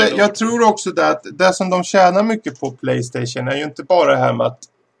 Ja, fast jag tror också att det som de tjänar mycket på PlayStation är ju inte bara det här med att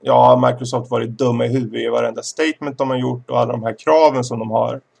Microsoft varit dumma i huvudet i varenda statement de har gjort och alla de här kraven som de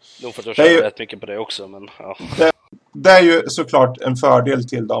har. Nog för att jag köper rätt mycket på det också, men ja. Det är ju såklart en fördel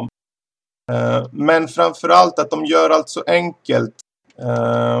till dem. Men framförallt att de gör allt så enkelt.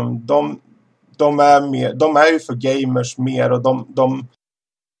 De är ju för gamers mer, och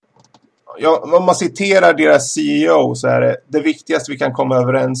om man citerar deras CEO så är det viktigaste vi kan komma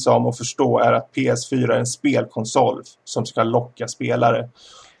överens om och förstå är att PS4 är en spelkonsol som ska locka spelare.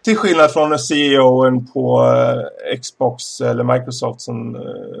 Till skillnad från CEO:n på Xbox eller Microsoft som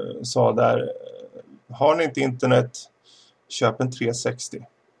sa där, har ni inte internet, köp en 360.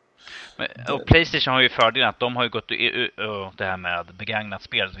 Och PlayStation har ju fördelen att de har ju gått det här med begagnat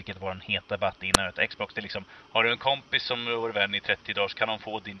spel, vilket var en het debatt innan. Xbox, det är liksom, har du en kompis som är vår vän i 30 dagar så kan de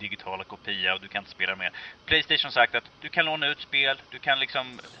få din digitala kopia och du kan inte spela mer. PlayStation sagt att du kan låna ut spel, du kan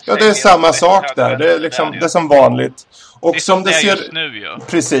liksom... Ja, det är samma sak där. Det är liksom det är som vanligt. Och det är som det ser just nu, ja.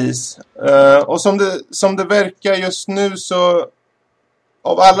 Precis. Och som det verkar just nu så...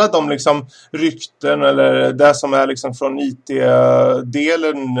 Av alla de liksom rykten eller det som är liksom från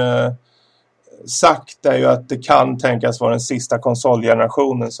IT-delen sagt är ju att det kan tänkas vara den sista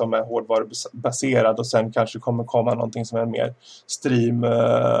konsolgenerationen som är hårdvarubaserad, och sen kanske kommer komma någonting som är mer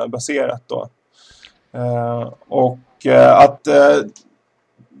streambaserat då. Och att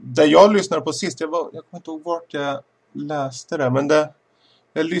det jag lyssnade på sist, jag kommer inte ihåg vart jag läste det, men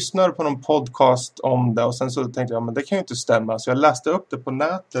jag lyssnade på någon podcast om det och sen så tänkte jag, men det kan ju inte stämma. Så jag läste upp det på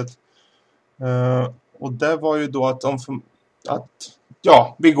nätet. Och det var ju då att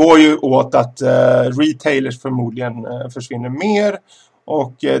vi går ju åt att retailers förmodligen försvinner mer.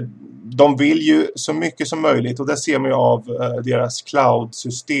 Och de vill ju så mycket som möjligt. Och det ser man ju av deras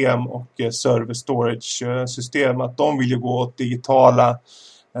cloud-system och server storage-system. Att de vill ju gå åt digitala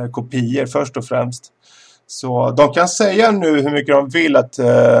kopior först och främst. Så de kan säga nu hur mycket de vill att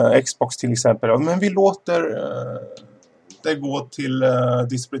Xbox till exempel, men vi låter det gå till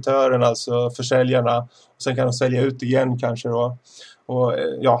distributören, alltså försäljarna, och sen kan de sälja ut igen kanske då.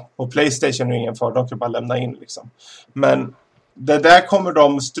 Och PlayStation är ingen fara, de kan bara lämna in liksom. Men det där kommer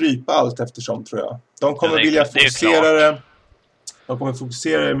de strypa allt eftersom, tror jag. De kommer vilja fokusera det. De kommer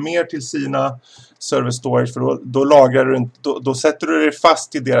fokusera det mer till sina server storage, för då lagrar du inte, då sätter du dig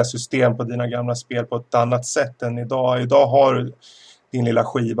fast i deras system på dina gamla spel på ett annat sätt än idag. Idag har du din lilla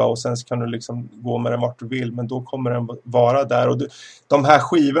skiva och sen kan du liksom gå med den vart du vill, men då kommer den vara där. Och de här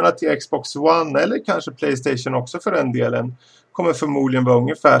skivorna till Xbox One eller kanske PlayStation också för den delen kommer förmodligen vara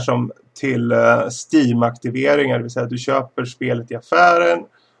ungefär som till Steam-aktiveringar, det vill säga att du köper spelet i affären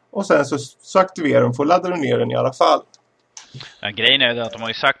och sen så aktiverar den, får ladda ner den i alla fall. Ja, grejen är att de har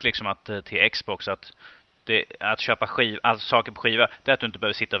ju sagt liksom att till Xbox att köpa saker på skiva, det är att du inte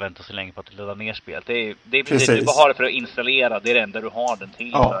behöver sitta och vänta så länge på att ladda ner spelet. Det är precis, du bara har det för att installera, det är det enda du har den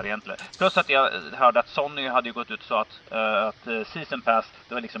till för egentligen. Plus att jag hörde att Sony hade ju gått ut och sa att Season Pass,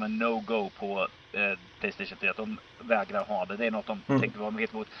 det var liksom en no-go på PlayStation 3, att de vägrar ha det. Det är något de tänkte vara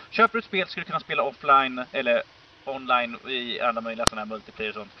helt emot. Köper du ett spel skulle du kunna spela offline eller online i alla möjliga sådana här multiplayer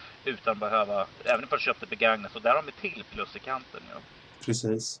och sånt utan behöva, även om du köpte begagnat, så där har vi till plus i kanten. Ja.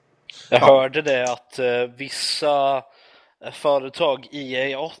 Precis. Jag hörde det att vissa företag,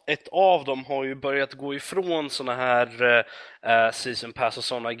 EA, ett av dem har ju börjat gå ifrån såna här Season Pass och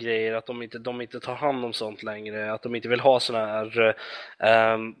såna grejer, att de inte tar hand om sånt längre, att de inte vill ha såna här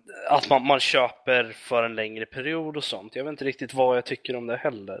att man köper för en längre period och sånt. Jag vet inte riktigt vad jag tycker om det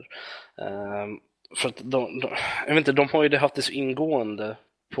heller. För att jag vet inte, de har ju haft det så ingående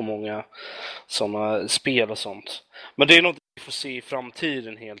på många sådana spel och sånt. Men det är något vi får se i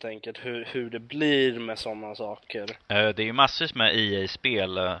framtiden helt enkelt, hur det blir med sådana saker. Det är ju massvis med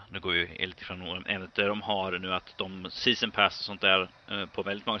EA-spel, nu går ju lite från ämnet där de har nu att de Season Pass och sånt där på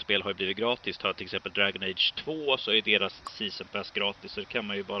väldigt många spel har ju blivit gratis. Ta till exempel Dragon Age 2 så är deras Season Pass gratis, så det kan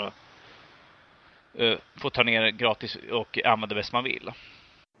man ju bara få ta ner gratis och använda bäst man vill.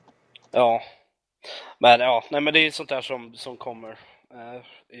 Ja. Men ja, nej, men det är sånt där som kommer.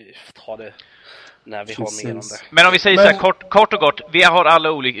 Ta det när vi har mer om det. Men om vi säger så här kort och gott, vi har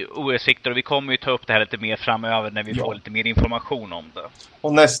alla olika åsikter och vi kommer ju ta upp det här lite mer framöver när vi får lite mer information om det.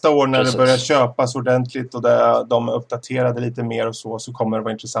 Och nästa år när det börjar köpas ordentligt och de är uppdaterade lite mer och så kommer det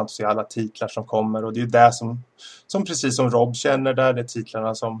vara intressant att se alla titlar som kommer, och det är det som precis som Rob känner där, det är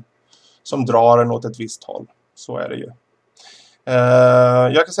titlarna som drar en åt ett visst håll. Så är det ju.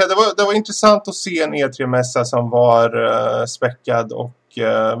 Jag kan säga det var intressant att se en E3-mässa som var späckad och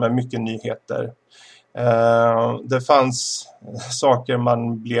med mycket nyheter. Det fanns saker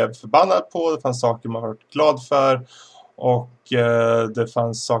man blev förbannad på, det fanns saker man var glad för, och det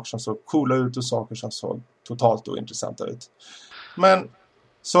fanns saker som såg coola ut och saker som såg totalt ointressanta ut. Men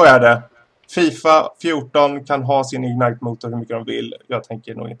så är det. FIFA 14 kan ha sin Ignite-motor hur mycket de vill. Jag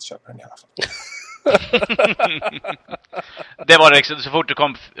tänker nog inte köpa den i alla fall. Det var liksom så fort det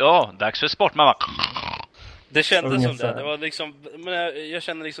kom, dags för sport, man bara... Det kändes som det var liksom, men jag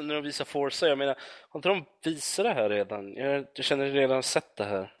känner liksom när de visar Forza, jag menar, har inte de visat det här redan? Jag känner redan sett det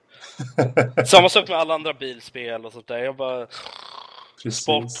här. Samma sak med alla andra bilspel och sånt där. Jag bara... Precis.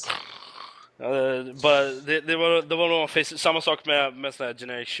 Sport. Det var någon samma sak med såna här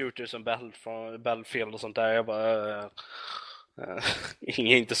generic shooters som Battlefield och sånt där. Jag bara...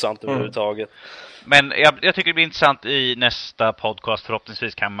 inget intressant överhuvudtaget. Men jag tycker det blir intressant i nästa podcast.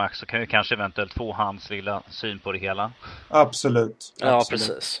 Förhoppningsvis kan Max och kan vi kanske eventuellt få hans lilla syn på det hela. Absolut. Ja,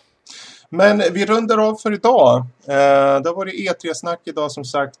 precis. Men vi rundar av för idag. Det var det E3-snack idag som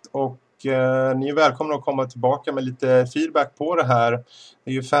sagt, och ni är välkomna att komma tillbaka med lite feedback på det här.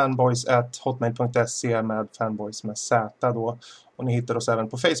 Det är ju fanboyz@hotmail.se med fanboyz med Z då. Och ni hittar oss även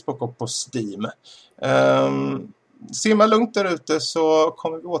på Facebook och på Steam. Simma lugnt där ute, så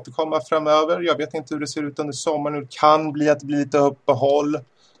kommer vi återkomma framöver. Jag vet inte hur det ser ut under sommaren. Det kan bli att det blir lite uppehåll.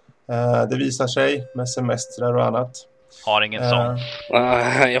 Det visar sig med semestrar och annat. Har ingen sån.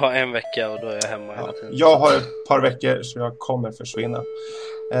 Jag har en vecka och då är jag hemma hela tiden. Jag har ett par veckor så jag kommer försvinna.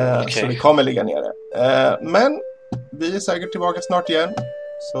 Så vi kommer ligga nere. Men vi är säkert tillbaka snart igen.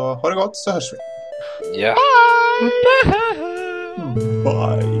 Så ha det gott, så hörs vi. Ja.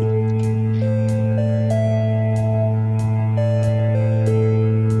 Bye.